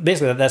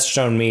basically, that's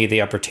shown me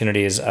the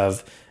opportunities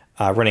of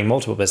running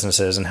multiple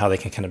businesses and how they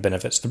can kind of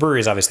benefit. So the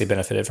brewery's obviously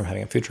benefited from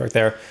having a food truck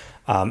there,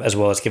 as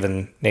well as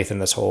given Nathan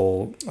this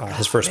whole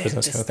his first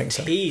business kind of thing.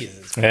 So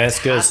yeah,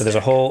 it's good. So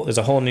there's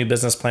a whole new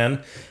business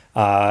plan.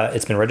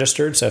 It's been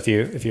registered. So if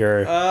your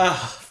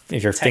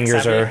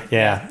fingers are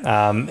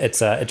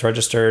it's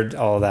registered,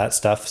 all of that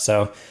stuff.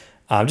 So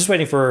I'm just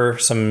waiting for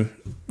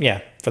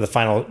for the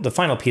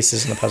final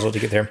pieces in the puzzle to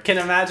get there. Can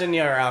imagine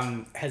your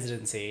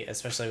hesitancy,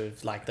 especially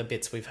with like the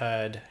bits we've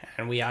heard,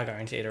 and we are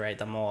going to iterate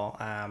them more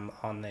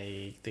on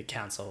the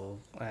council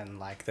and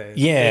like the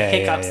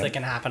hiccups that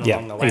can happen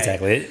along the way.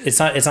 Exactly. It's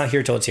not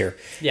here till it's here.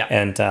 Yeah.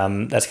 And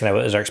that's kind of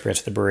what was our experience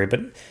with the brewery. But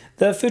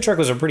the food truck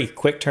was a pretty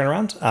quick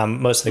turnaround.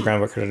 Most of the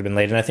groundwork had already been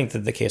laid, and I think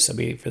that the case will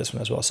be for this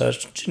one as well. So it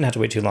shouldn't have to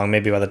wait too long.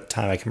 Maybe by the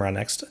time I come around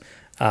next.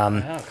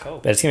 Cool.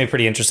 But it's gonna be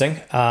pretty interesting.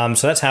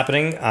 So that's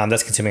happening.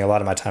 That's consuming a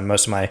lot of my time.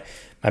 Most of my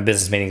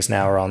business meetings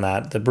now are on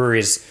that. The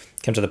breweries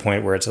come to the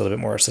point where it's a little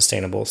bit more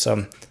sustainable.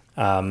 So,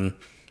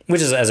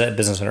 which is, as a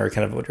business owner,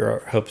 kind of what your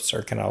hopes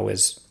are kind of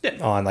always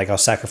on. Like, I'll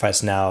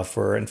sacrifice now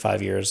for in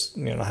 5 years,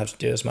 not have to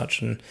do as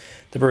much. And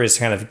the brewery is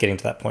kind of getting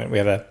to that point. We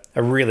have a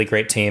really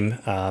great team.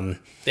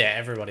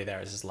 Everybody there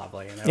is just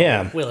lovely.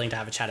 They're willing to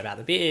have a chat about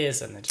the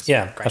beers, and they're just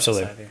great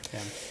absolutely. to serve you. Yeah.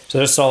 So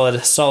they're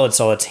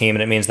solid team,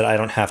 and it means that I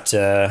don't have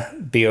to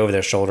be over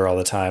their shoulder all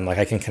the time. Like,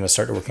 I can kind of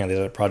start working on these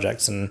other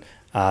projects and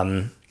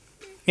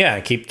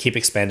keep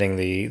expanding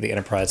the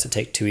enterprise to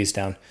take 2 E's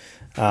down.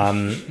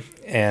 So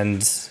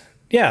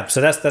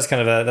that's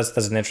kind of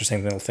that's an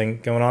interesting little thing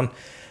going on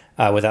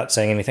without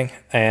saying anything.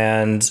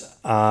 And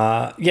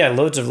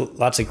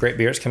lots of great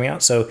beers coming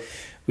out. So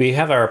we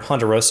have our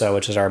Ponderosa,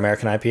 which is our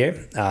American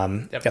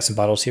IPA. Got some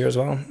bottles here as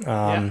well.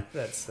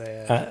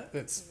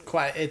 It's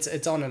quite.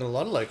 It's on at a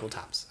lot of local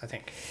taps, I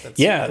think.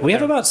 We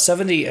have about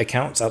 70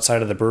 accounts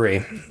outside of the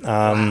brewery.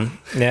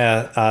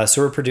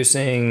 So we're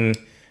producing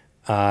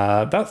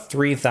about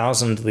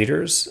 3,000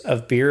 liters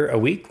of beer a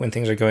week when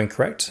things are going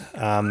correct,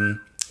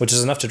 which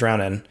is enough to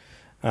drown in.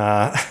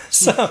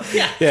 It's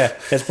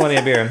plenty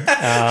of beer.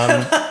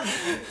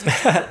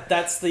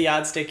 That's the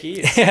yardstick you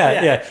use.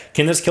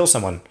 Can this kill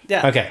someone?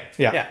 Yeah. Okay.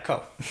 Yeah,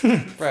 cool.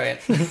 Brilliant.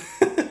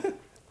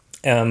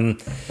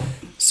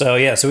 So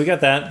we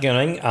got that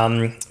going.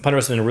 Ponderosa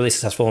has been really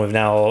successful. We've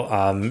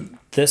now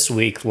this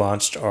week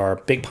launched our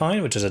Big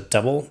Pine, which is a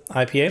double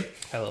IPA.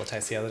 Had a little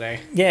taste the other day.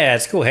 Yeah,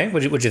 it's cool. Hey,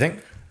 what'd you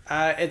think?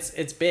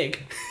 It's big.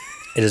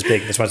 It is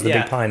big. That's why it's the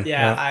Big Pine.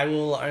 Yeah, I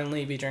will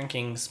only be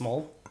drinking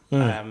small.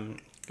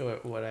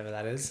 Whatever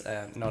that is,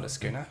 not a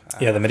schooner.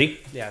 The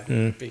MIDI.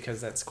 Because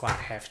that's quite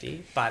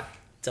hefty, but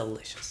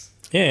delicious.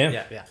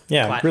 Yeah.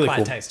 Quite, really quite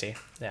cool. tasty.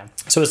 Yeah.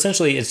 So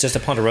essentially, it's just a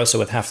Ponderosa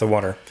with half the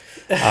water.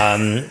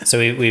 So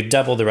we've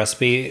doubled the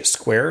recipe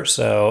square.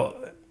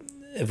 So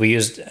if we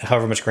used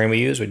however much grain we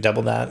use, we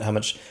doubled that. How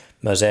much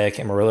Mosaic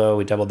and Amarillo,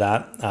 we doubled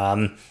that.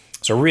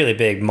 So really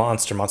big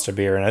monster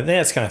beer, and I think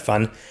that's kind of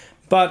fun.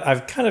 But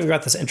I've kind of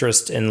got this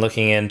interest in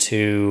looking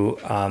into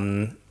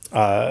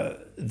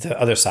the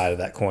other side of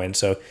that coin.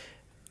 So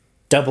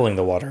doubling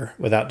the water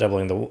without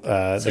doubling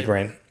the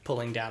grain.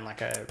 Pulling down the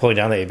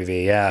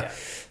ABV, yeah.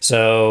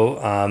 So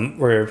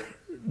we're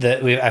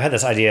I've had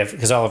this idea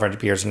because all of our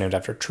beers are named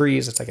after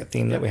trees. It's like a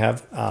theme that we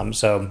have.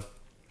 So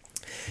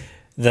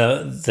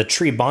the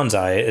tree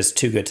bonsai is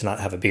too good to not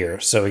have a beer.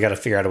 So we got to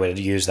figure out a way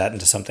to use that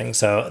into something.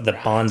 So the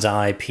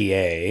bonsai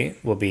PA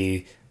will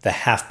be the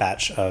half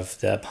batch of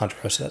the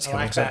Ponderosa that's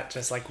coming. I like that,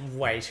 just like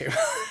way too much.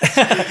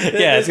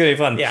 Yeah, it's gonna be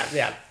fun.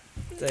 Yeah.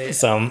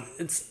 So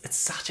it's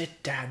such a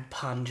dad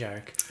pun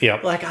joke. Yeah.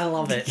 Like, I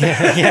love it.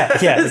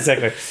 yeah,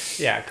 exactly.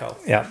 Yeah, cool.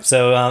 Yeah,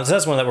 so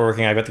that's one that we're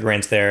working on. I got the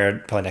grains there.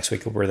 Probably next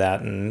week we'll brew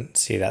that and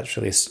see that's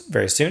released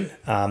very soon.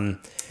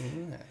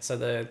 So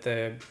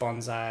the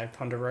bonsai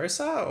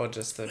Ponderosa, or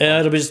just the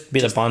it'll just be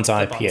the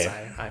bonsai IPA.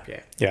 Bonsai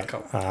IPA. Yeah,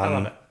 Cool. I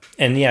love it.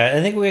 And yeah,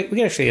 I think we can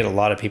actually get a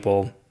lot of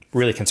people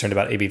really concerned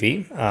about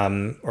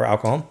ABV or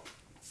alcohol.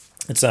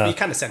 It's You're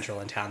kind of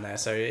central in town there,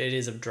 so it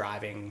is a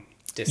driving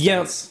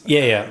distance.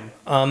 Yeah.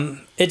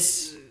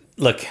 It's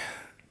look,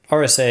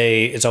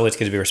 RSA. It's always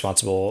good to be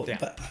responsible. Yeah.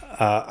 But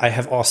I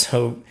have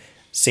also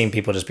seen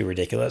people just be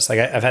ridiculous. Like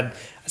I've had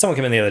someone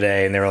come in the other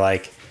day and they were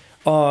like,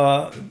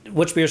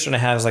 which beer should I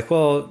have? I was like,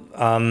 well,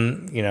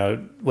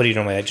 what do you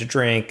normally like to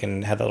drink?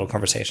 And had that little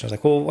conversation. I was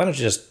like, well, why don't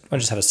you just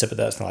have a sip of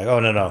this? And they're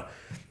like, oh,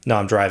 no,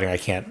 I'm driving. I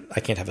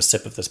can't have a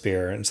sip of this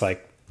beer. And it's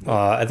like,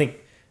 I think,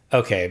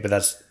 okay, but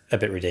that's a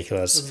bit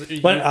ridiculous.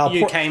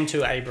 You came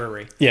to a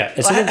brewery. Yeah.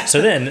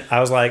 So then I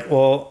was like,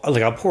 well,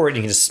 I'll pour it and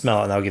you can just smell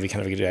it and that'll give you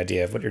kind of a good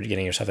idea of what you're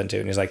getting yourself into.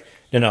 And he's like,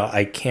 no,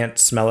 I can't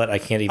smell it. I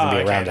can't even be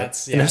around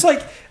it. Yeah. And I was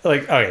like,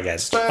 okay,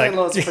 guys. Australian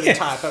law's pretty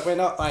tight, but we're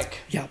not like...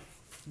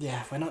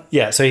 Yeah, we're not...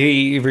 Yeah, so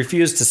he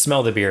refused to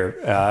smell the beer,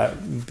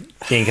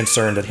 being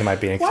concerned that he might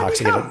be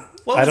intoxicated.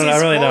 What was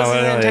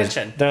his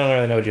intention? Don't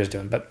really know what he was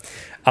doing, but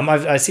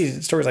I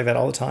see stories like that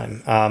all the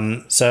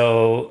time.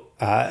 So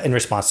in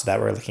response to that,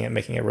 we're looking at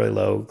making it really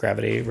low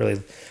gravity,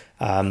 really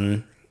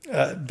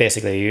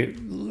basically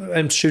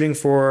I'm shooting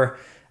for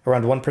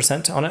around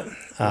 1% on it,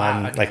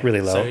 okay. like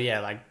really low. So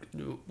yeah, like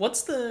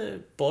what's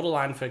the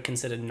borderline for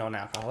considered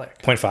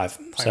non-alcoholic?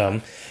 0.5.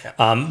 So,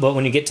 yeah. But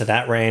when you get to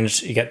that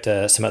range, you get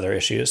to some other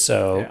issues.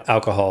 So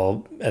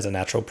alcohol as a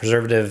natural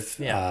preservative,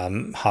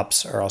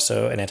 hops are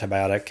also an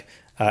antibiotic,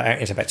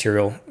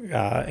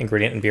 antibacterial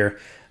ingredient in beer.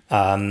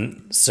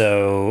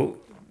 So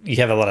you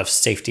have a lot of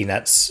safety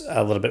nets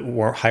a little bit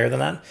more higher than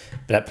that.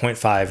 But at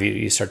 0.5,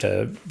 you start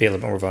to be a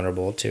little bit more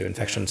vulnerable to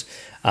infections.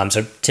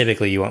 So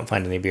typically you won't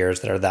find any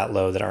beers that are that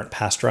low that aren't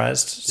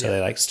pasteurized. So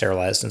they like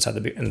sterilized inside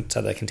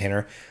the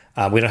container.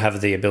 We don't have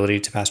the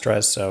ability to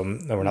pasteurize, so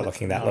we're not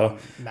looking that low.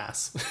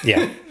 Mass.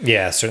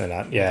 Yeah, certainly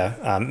not.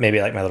 Yeah,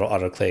 maybe like my little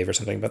autoclave or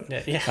something. But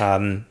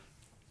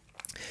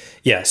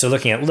so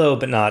looking at low,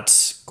 but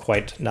not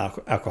quite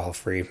alcohol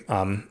free.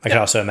 I could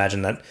also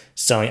imagine that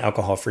selling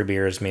alcohol free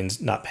beers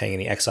means not paying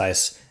any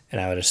excise. And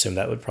I would assume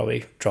that would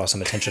probably draw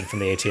some attention from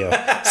the ATO.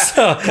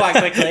 So, quite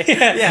quickly.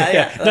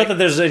 Yeah. Not that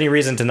there's any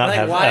reason to not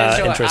have why is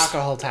your interest.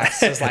 alcohol tax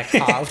just like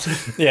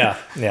halved? Yeah.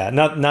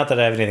 Not that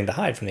I have anything to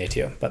hide from the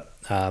ATO, but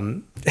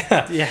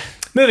yeah.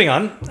 Moving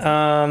on.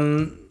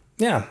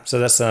 So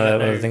that's one of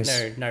the things.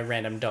 No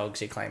random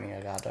dogs you're claiming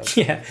are guard dogs.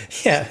 Yeah.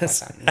 It's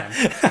such an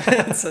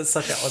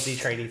Aussie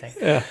tradie thing.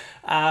 Yeah.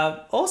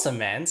 Awesome,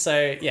 man.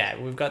 So yeah,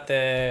 we've got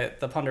the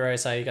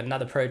Ponderosa. You've got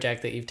another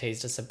project that you've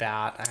teased us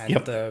about, and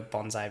the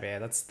bonsai beer.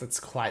 That's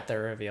quite the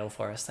reveal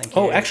for us. Thank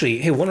you. Oh, actually,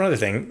 hey, one other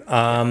thing.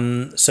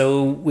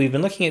 So we've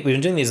been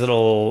doing these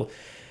little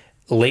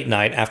late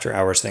night after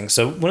hours things.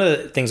 So one of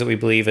the things that we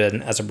believe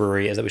in as a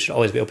brewery is that we should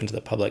always be open to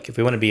the public. If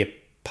we want to be a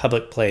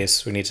public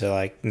place, we need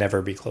to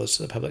never be closed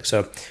to the public.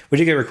 So we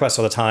do get requests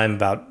all the time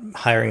about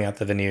hiring out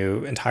the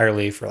venue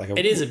entirely for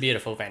it is a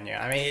beautiful venue.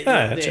 I mean,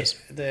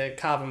 the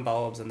carbon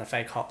bulbs and the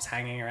fake hops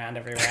hanging around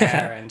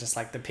everywhere and just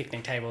like the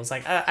picnic tables,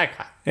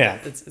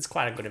 it's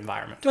quite a good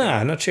environment.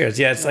 No, cheers.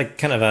 Yeah, it's like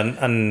kind of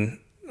an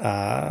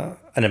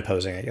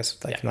unimposing, I guess,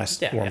 a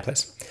nice warm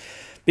place.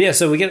 But yeah,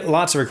 so we get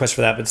lots of requests for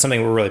that, but something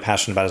we're really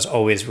passionate about is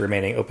always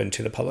remaining open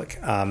to the public.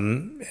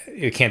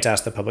 You can't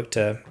ask the public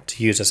to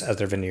use us as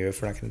their venue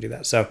if we're not going to do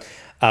that. So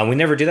we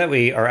never do that.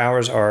 Our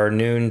hours are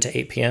noon to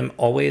 8 p.m.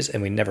 always,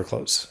 and we never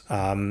close.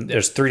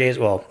 There's 3 days.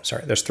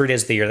 There's 3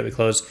 days of the year that we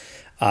close: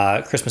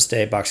 Christmas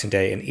Day, Boxing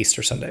Day, and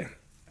Easter Sunday.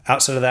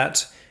 Outside of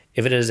that,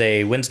 if it is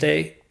a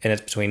Wednesday and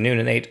it's between noon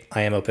and 8,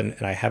 I am open,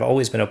 and I have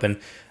always been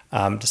open.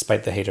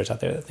 Despite the haters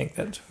out there that think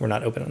that we're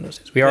not open on those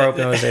days. We are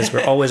open on those days.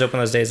 We're always open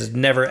on those days. It's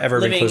never,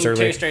 ever been closed early.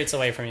 Living 2 streets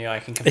away from you, I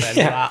can confirm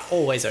you are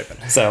always open.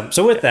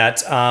 So with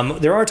that,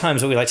 there are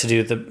times that we like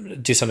to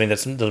do something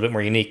that's a little bit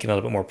more unique and a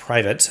little bit more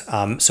private.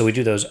 So we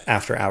do those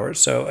after hours.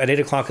 So at 8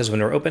 o'clock is when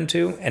we're open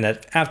to, and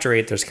after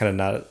 8, there's kind of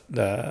not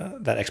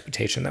that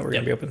expectation that we're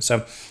going to be open.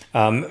 So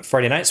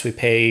Friday nights, we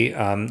pay,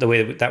 the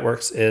way that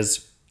works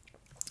is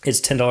it's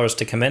 $10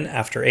 to come in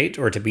after 8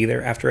 or to be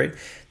there after 8.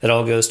 That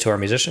all goes to our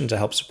musician to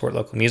help support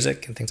local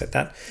music and things like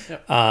that.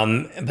 Yep.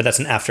 But that's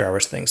an after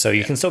hours thing. So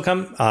you can still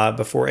come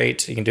before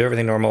 8. You can do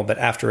everything normal, but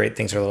after 8,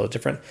 things are a little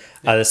different.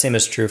 The same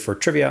is true for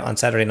trivia on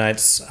Saturday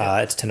nights.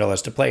 It's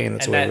 $10 to play. And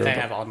they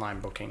have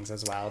online bookings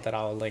as well that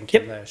I'll link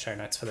in the show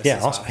notes for this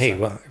as awesome.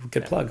 well.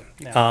 Good plug.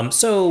 Yeah.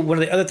 So one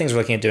of the other things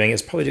we're looking at doing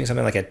is probably doing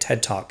something like a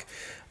TED Talk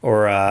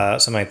or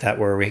something like that,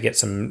 where we get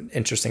some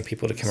interesting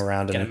people to come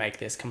around. Gonna And make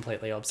this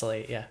completely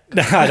obsolete. Yeah.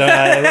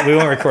 we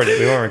won't record it.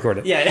 We won't record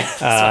it. Yeah. That's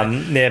fine.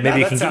 Yeah, maybe No,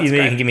 you that can sounds maybe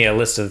you great. can give me a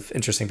list of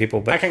interesting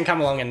people. But I can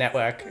come along and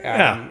network.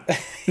 yeah, I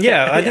think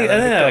that'd be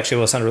that cool. actually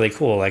will sound really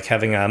cool. Like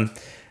having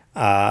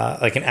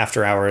like an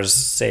after hours,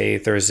 say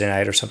Thursday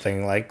night or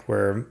something, like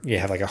where you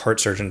have like a heart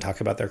surgeon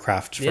talk about their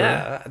craft.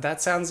 Yeah, that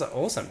sounds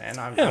awesome, man.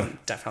 I'm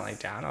definitely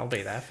down. I'll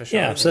be there for sure.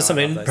 Yeah, You so that's know, I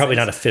love something those probably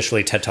things. not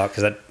officially TED Talk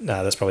because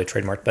that's probably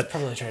trademarked, but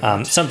Probably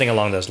trademarked. something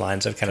along those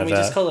lines of kind Can of. we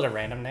just call it a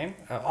random name?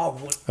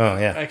 oh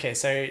yeah. Okay,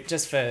 so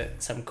just for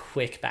some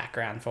quick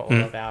background for all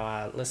of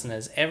our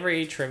listeners,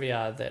 every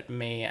trivia that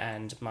me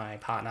and my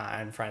partner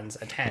and friends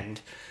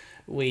attend,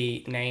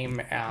 we name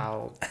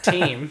our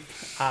team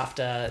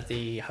after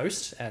the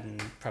host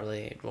and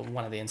probably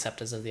one of the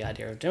inceptors of the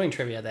idea of doing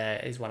trivia. There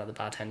is one of the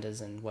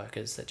bartenders and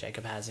workers that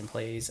Jacob has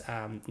employees,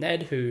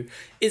 Ned, who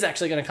is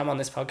actually going to come on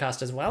this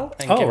podcast as well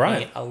and give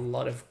right. me a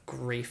lot of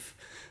grief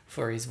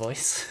for his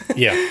voice.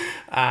 Yeah.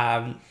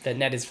 But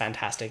Ned is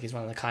fantastic. He's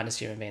one of the kindest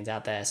human beings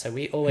out there. So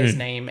we always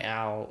name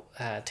our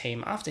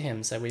team after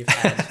him. So we've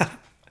had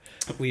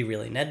We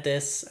Really Ned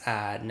This,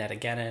 Ned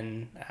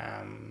Again,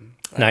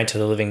 Night to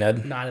the Living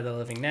Ned. Night of the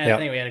Living Ned. Yep. I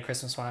think we had a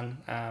Christmas one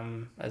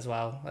as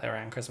well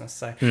around Christmas.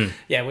 So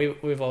yeah,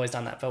 we've always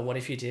done that. But what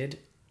if you did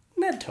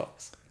Ned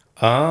Talks?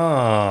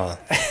 Oh,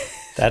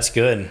 that's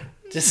good.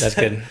 That's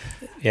good.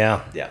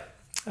 Yeah, Yeah.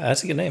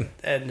 that's a good name.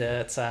 And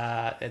it's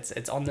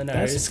on the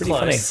nose. That's pretty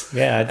close.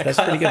 funny. Yeah, that's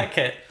pretty good. Like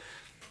it.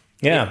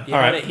 Yeah. You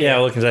All heard right. it Yeah.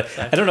 here. Look,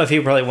 I don't know if he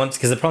probably wants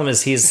because the problem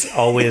is he's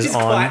always He's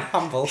on. quite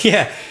humble.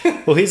 Yeah.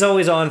 Well, he's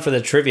always on for the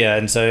trivia,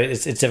 and so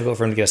it's difficult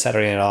for him to get a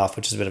Saturday night off,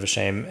 which is a bit of a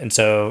shame. And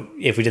so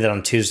if we did that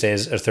on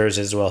Tuesdays or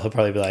Thursdays as well, he'll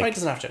probably be He like,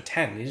 doesn't have to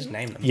attend. You just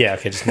name them. "Yeah,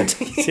 okay, just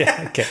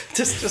yeah, okay,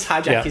 Just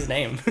hijack Yeah. his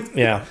name.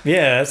 yeah,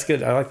 that's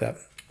good. I like that.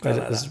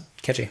 That's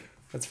catchy."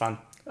 That's fun.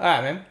 All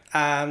right,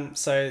 man.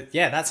 So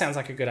yeah, that sounds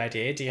like a good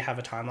idea. Do you have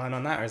a timeline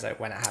on that, or is it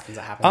when it happens,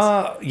 it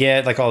happens?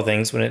 Yeah, like all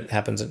things, when it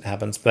happens, it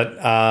happens. But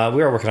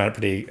we are working on it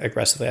pretty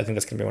aggressively. I think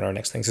that's going to be one of our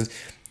next things.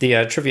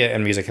 The trivia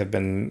and music have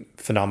been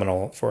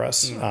phenomenal for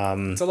us.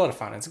 It's a lot of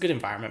fun. It's a good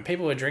environment.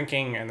 People are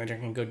drinking and they're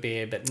drinking good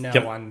beer, but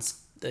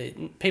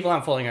people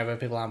aren't falling over,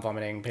 people aren't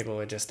vomiting, people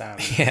are just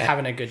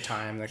having a good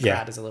time. The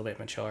crowd is a little bit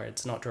mature.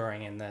 It's not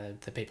drawing in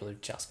the people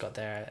who've just got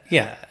their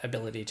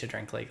ability to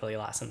drink legally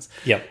license.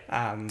 Yep.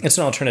 It's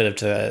an alternative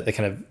to the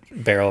kind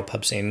of barrel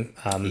pub scene,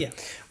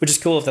 which is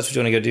cool if that's what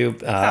you want to go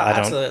do.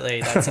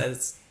 Absolutely.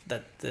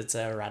 It's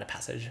a rite of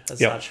passage as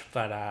such.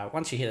 But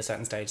once you hit a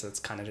certain stage, that's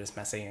kind of just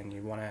messy, and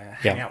you want to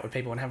hang out with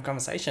people and have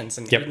conversations.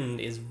 And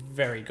Eden is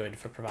very good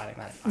for providing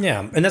that.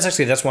 Yeah, and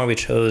that's why we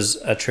chose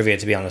a trivia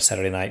to be on a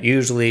Saturday night.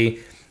 Usually,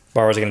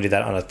 bars are going to do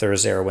that on a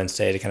Thursday or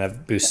Wednesday to kind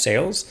of boost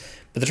sales.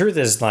 But the truth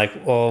is, like,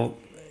 well,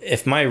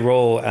 if my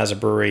role as a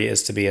brewery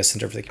is to be a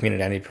center for the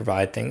community, I need to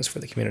provide things for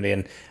the community,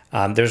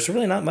 and there's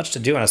really not much to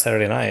do on a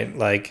Saturday night.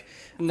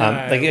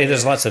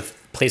 There's lots of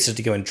places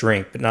to go and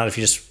drink, but not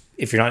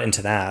if you're not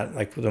into that,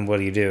 like, then what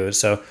do you do?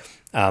 So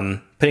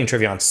putting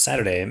trivia on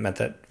Saturday meant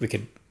that we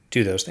could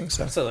do those things.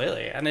 So.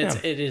 Absolutely. And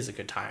it is a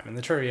good time. And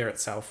the trivia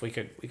itself, we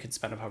could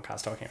spend a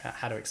podcast talking about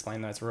how to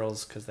explain those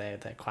rules because they're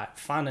quite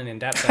fun and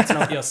in-depth. It's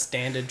not your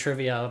standard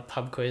trivia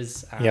pub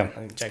quiz. I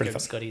think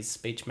Jacob's got his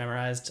speech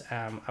memorized.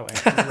 I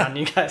won't run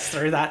you guys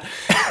through that.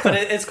 But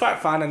it's quite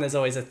fun, and there's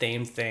always a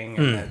themed thing.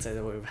 And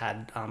so we've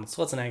had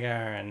Schwarzenegger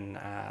and...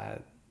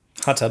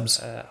 hot tubs,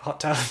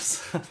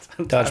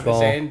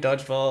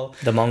 dodgeball,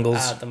 the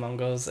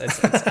Mongols, It's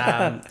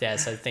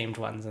so themed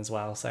ones as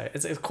well. So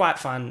it's quite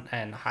fun,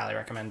 and highly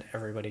recommend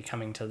everybody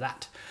coming to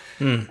that.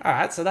 All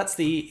right, so that's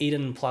the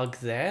Eden plug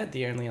there.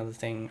 The only other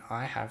thing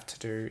I have to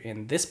do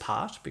in this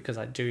part, because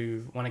I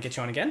do want to get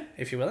you on again,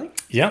 if you're willing.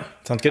 Yeah,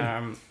 sounds good.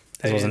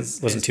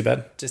 It wasn't too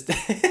bad.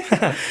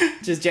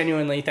 Just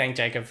genuinely thank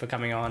Jacob for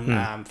coming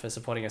on, for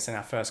supporting us in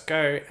our first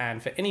go.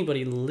 And for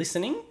anybody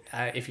listening,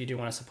 if you do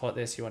want to support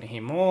this, you want to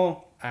hear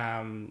more,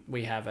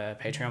 we have a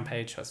Patreon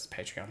page. So it's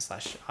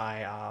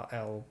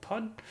Patreon.com/IRL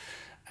pod.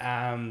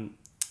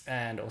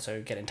 And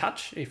also get in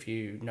touch if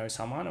you know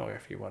someone or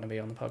if you want to be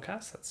on the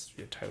podcast.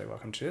 You're totally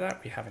welcome to do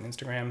that. We have an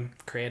Instagram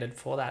created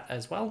for that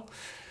as well.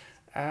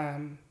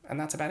 And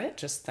that's about it.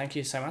 Just thank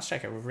you so much,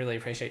 Jacob. We really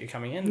appreciate you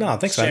coming in. No,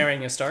 thanks,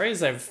 sharing your stories.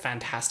 They're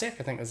fantastic.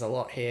 I think there's a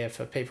lot here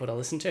for people to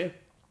listen to.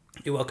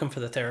 You're welcome for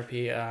the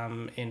therapy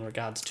in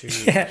regards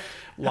to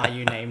why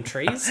you name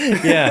trees.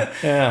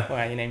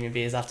 Why you name your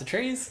beers after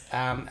trees.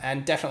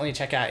 And definitely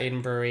check out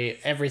Eden Brewery.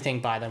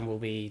 Everything by them will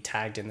be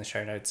tagged in the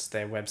show notes,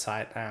 their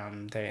website,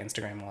 their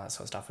Instagram, all that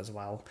sort of stuff as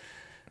well.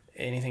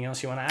 Anything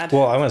else you want to add?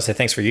 Well, I want to say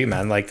thanks for you,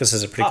 man. Like, this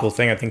is a pretty cool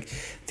thing. I think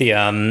the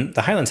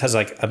Highlands has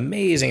like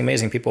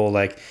amazing people.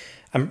 Like,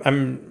 I'm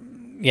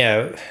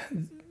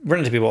run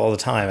into people all the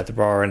time at the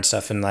bar and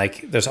stuff, and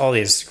like there's all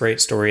these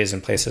great stories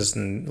and places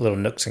and little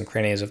nooks and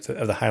crannies of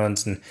the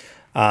Highlands, and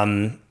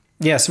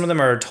some of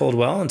them are told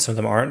well and some of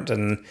them aren't,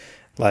 and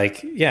I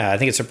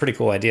think it's a pretty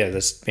cool idea,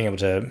 this being able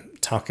to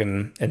talk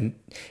and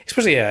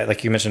especially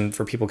like you mentioned,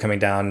 for people coming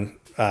down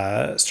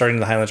starting in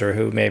the Highlands or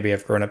who maybe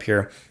have grown up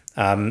here,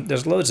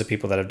 There's loads of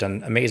people that have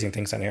done amazing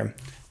things down here.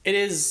 It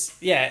is,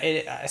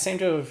 yeah. I seem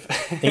to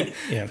have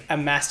Yeah.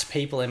 amassed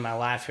people in my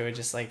life who are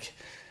just like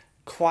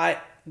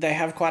they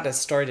have quite a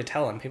story to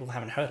tell and people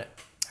haven't heard it.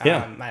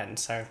 Yeah. And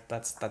so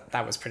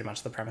that was pretty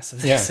much the premise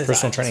of Yeah, this.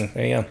 personal training.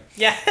 There you go.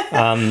 Yeah.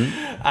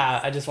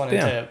 I just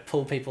wanted to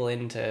pull people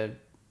in to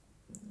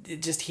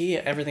just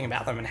hear everything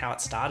about them and how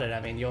it started. I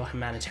mean, your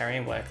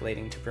humanitarian work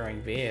leading to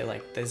brewing beer,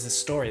 like there's a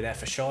story there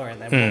for sure.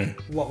 And then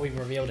what we've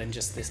revealed in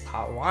just this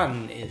part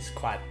 1 is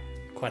quite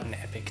an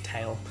epic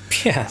tale.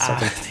 Yeah.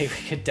 I think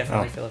we could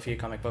definitely fill a few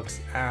comic books.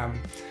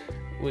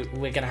 We're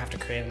going to have to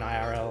create an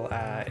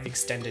IRL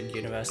extended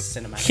universe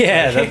cinematic.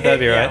 Yeah, that'd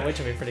be right. Yeah, which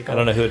would be pretty cool. I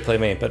don't know who would play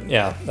me, but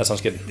yeah, that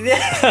sounds good. In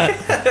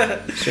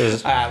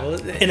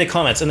the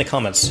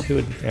comments, who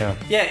would? Yeah.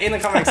 Yeah, in the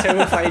comics, who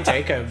would play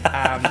Jacob?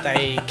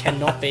 They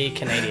cannot be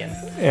Canadian.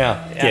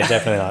 Yeah,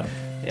 definitely not.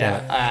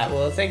 Yeah.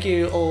 Well, thank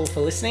you all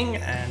for listening,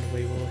 and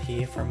we will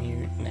hear from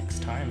you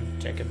next time,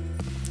 Jacob.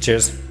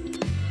 Cheers.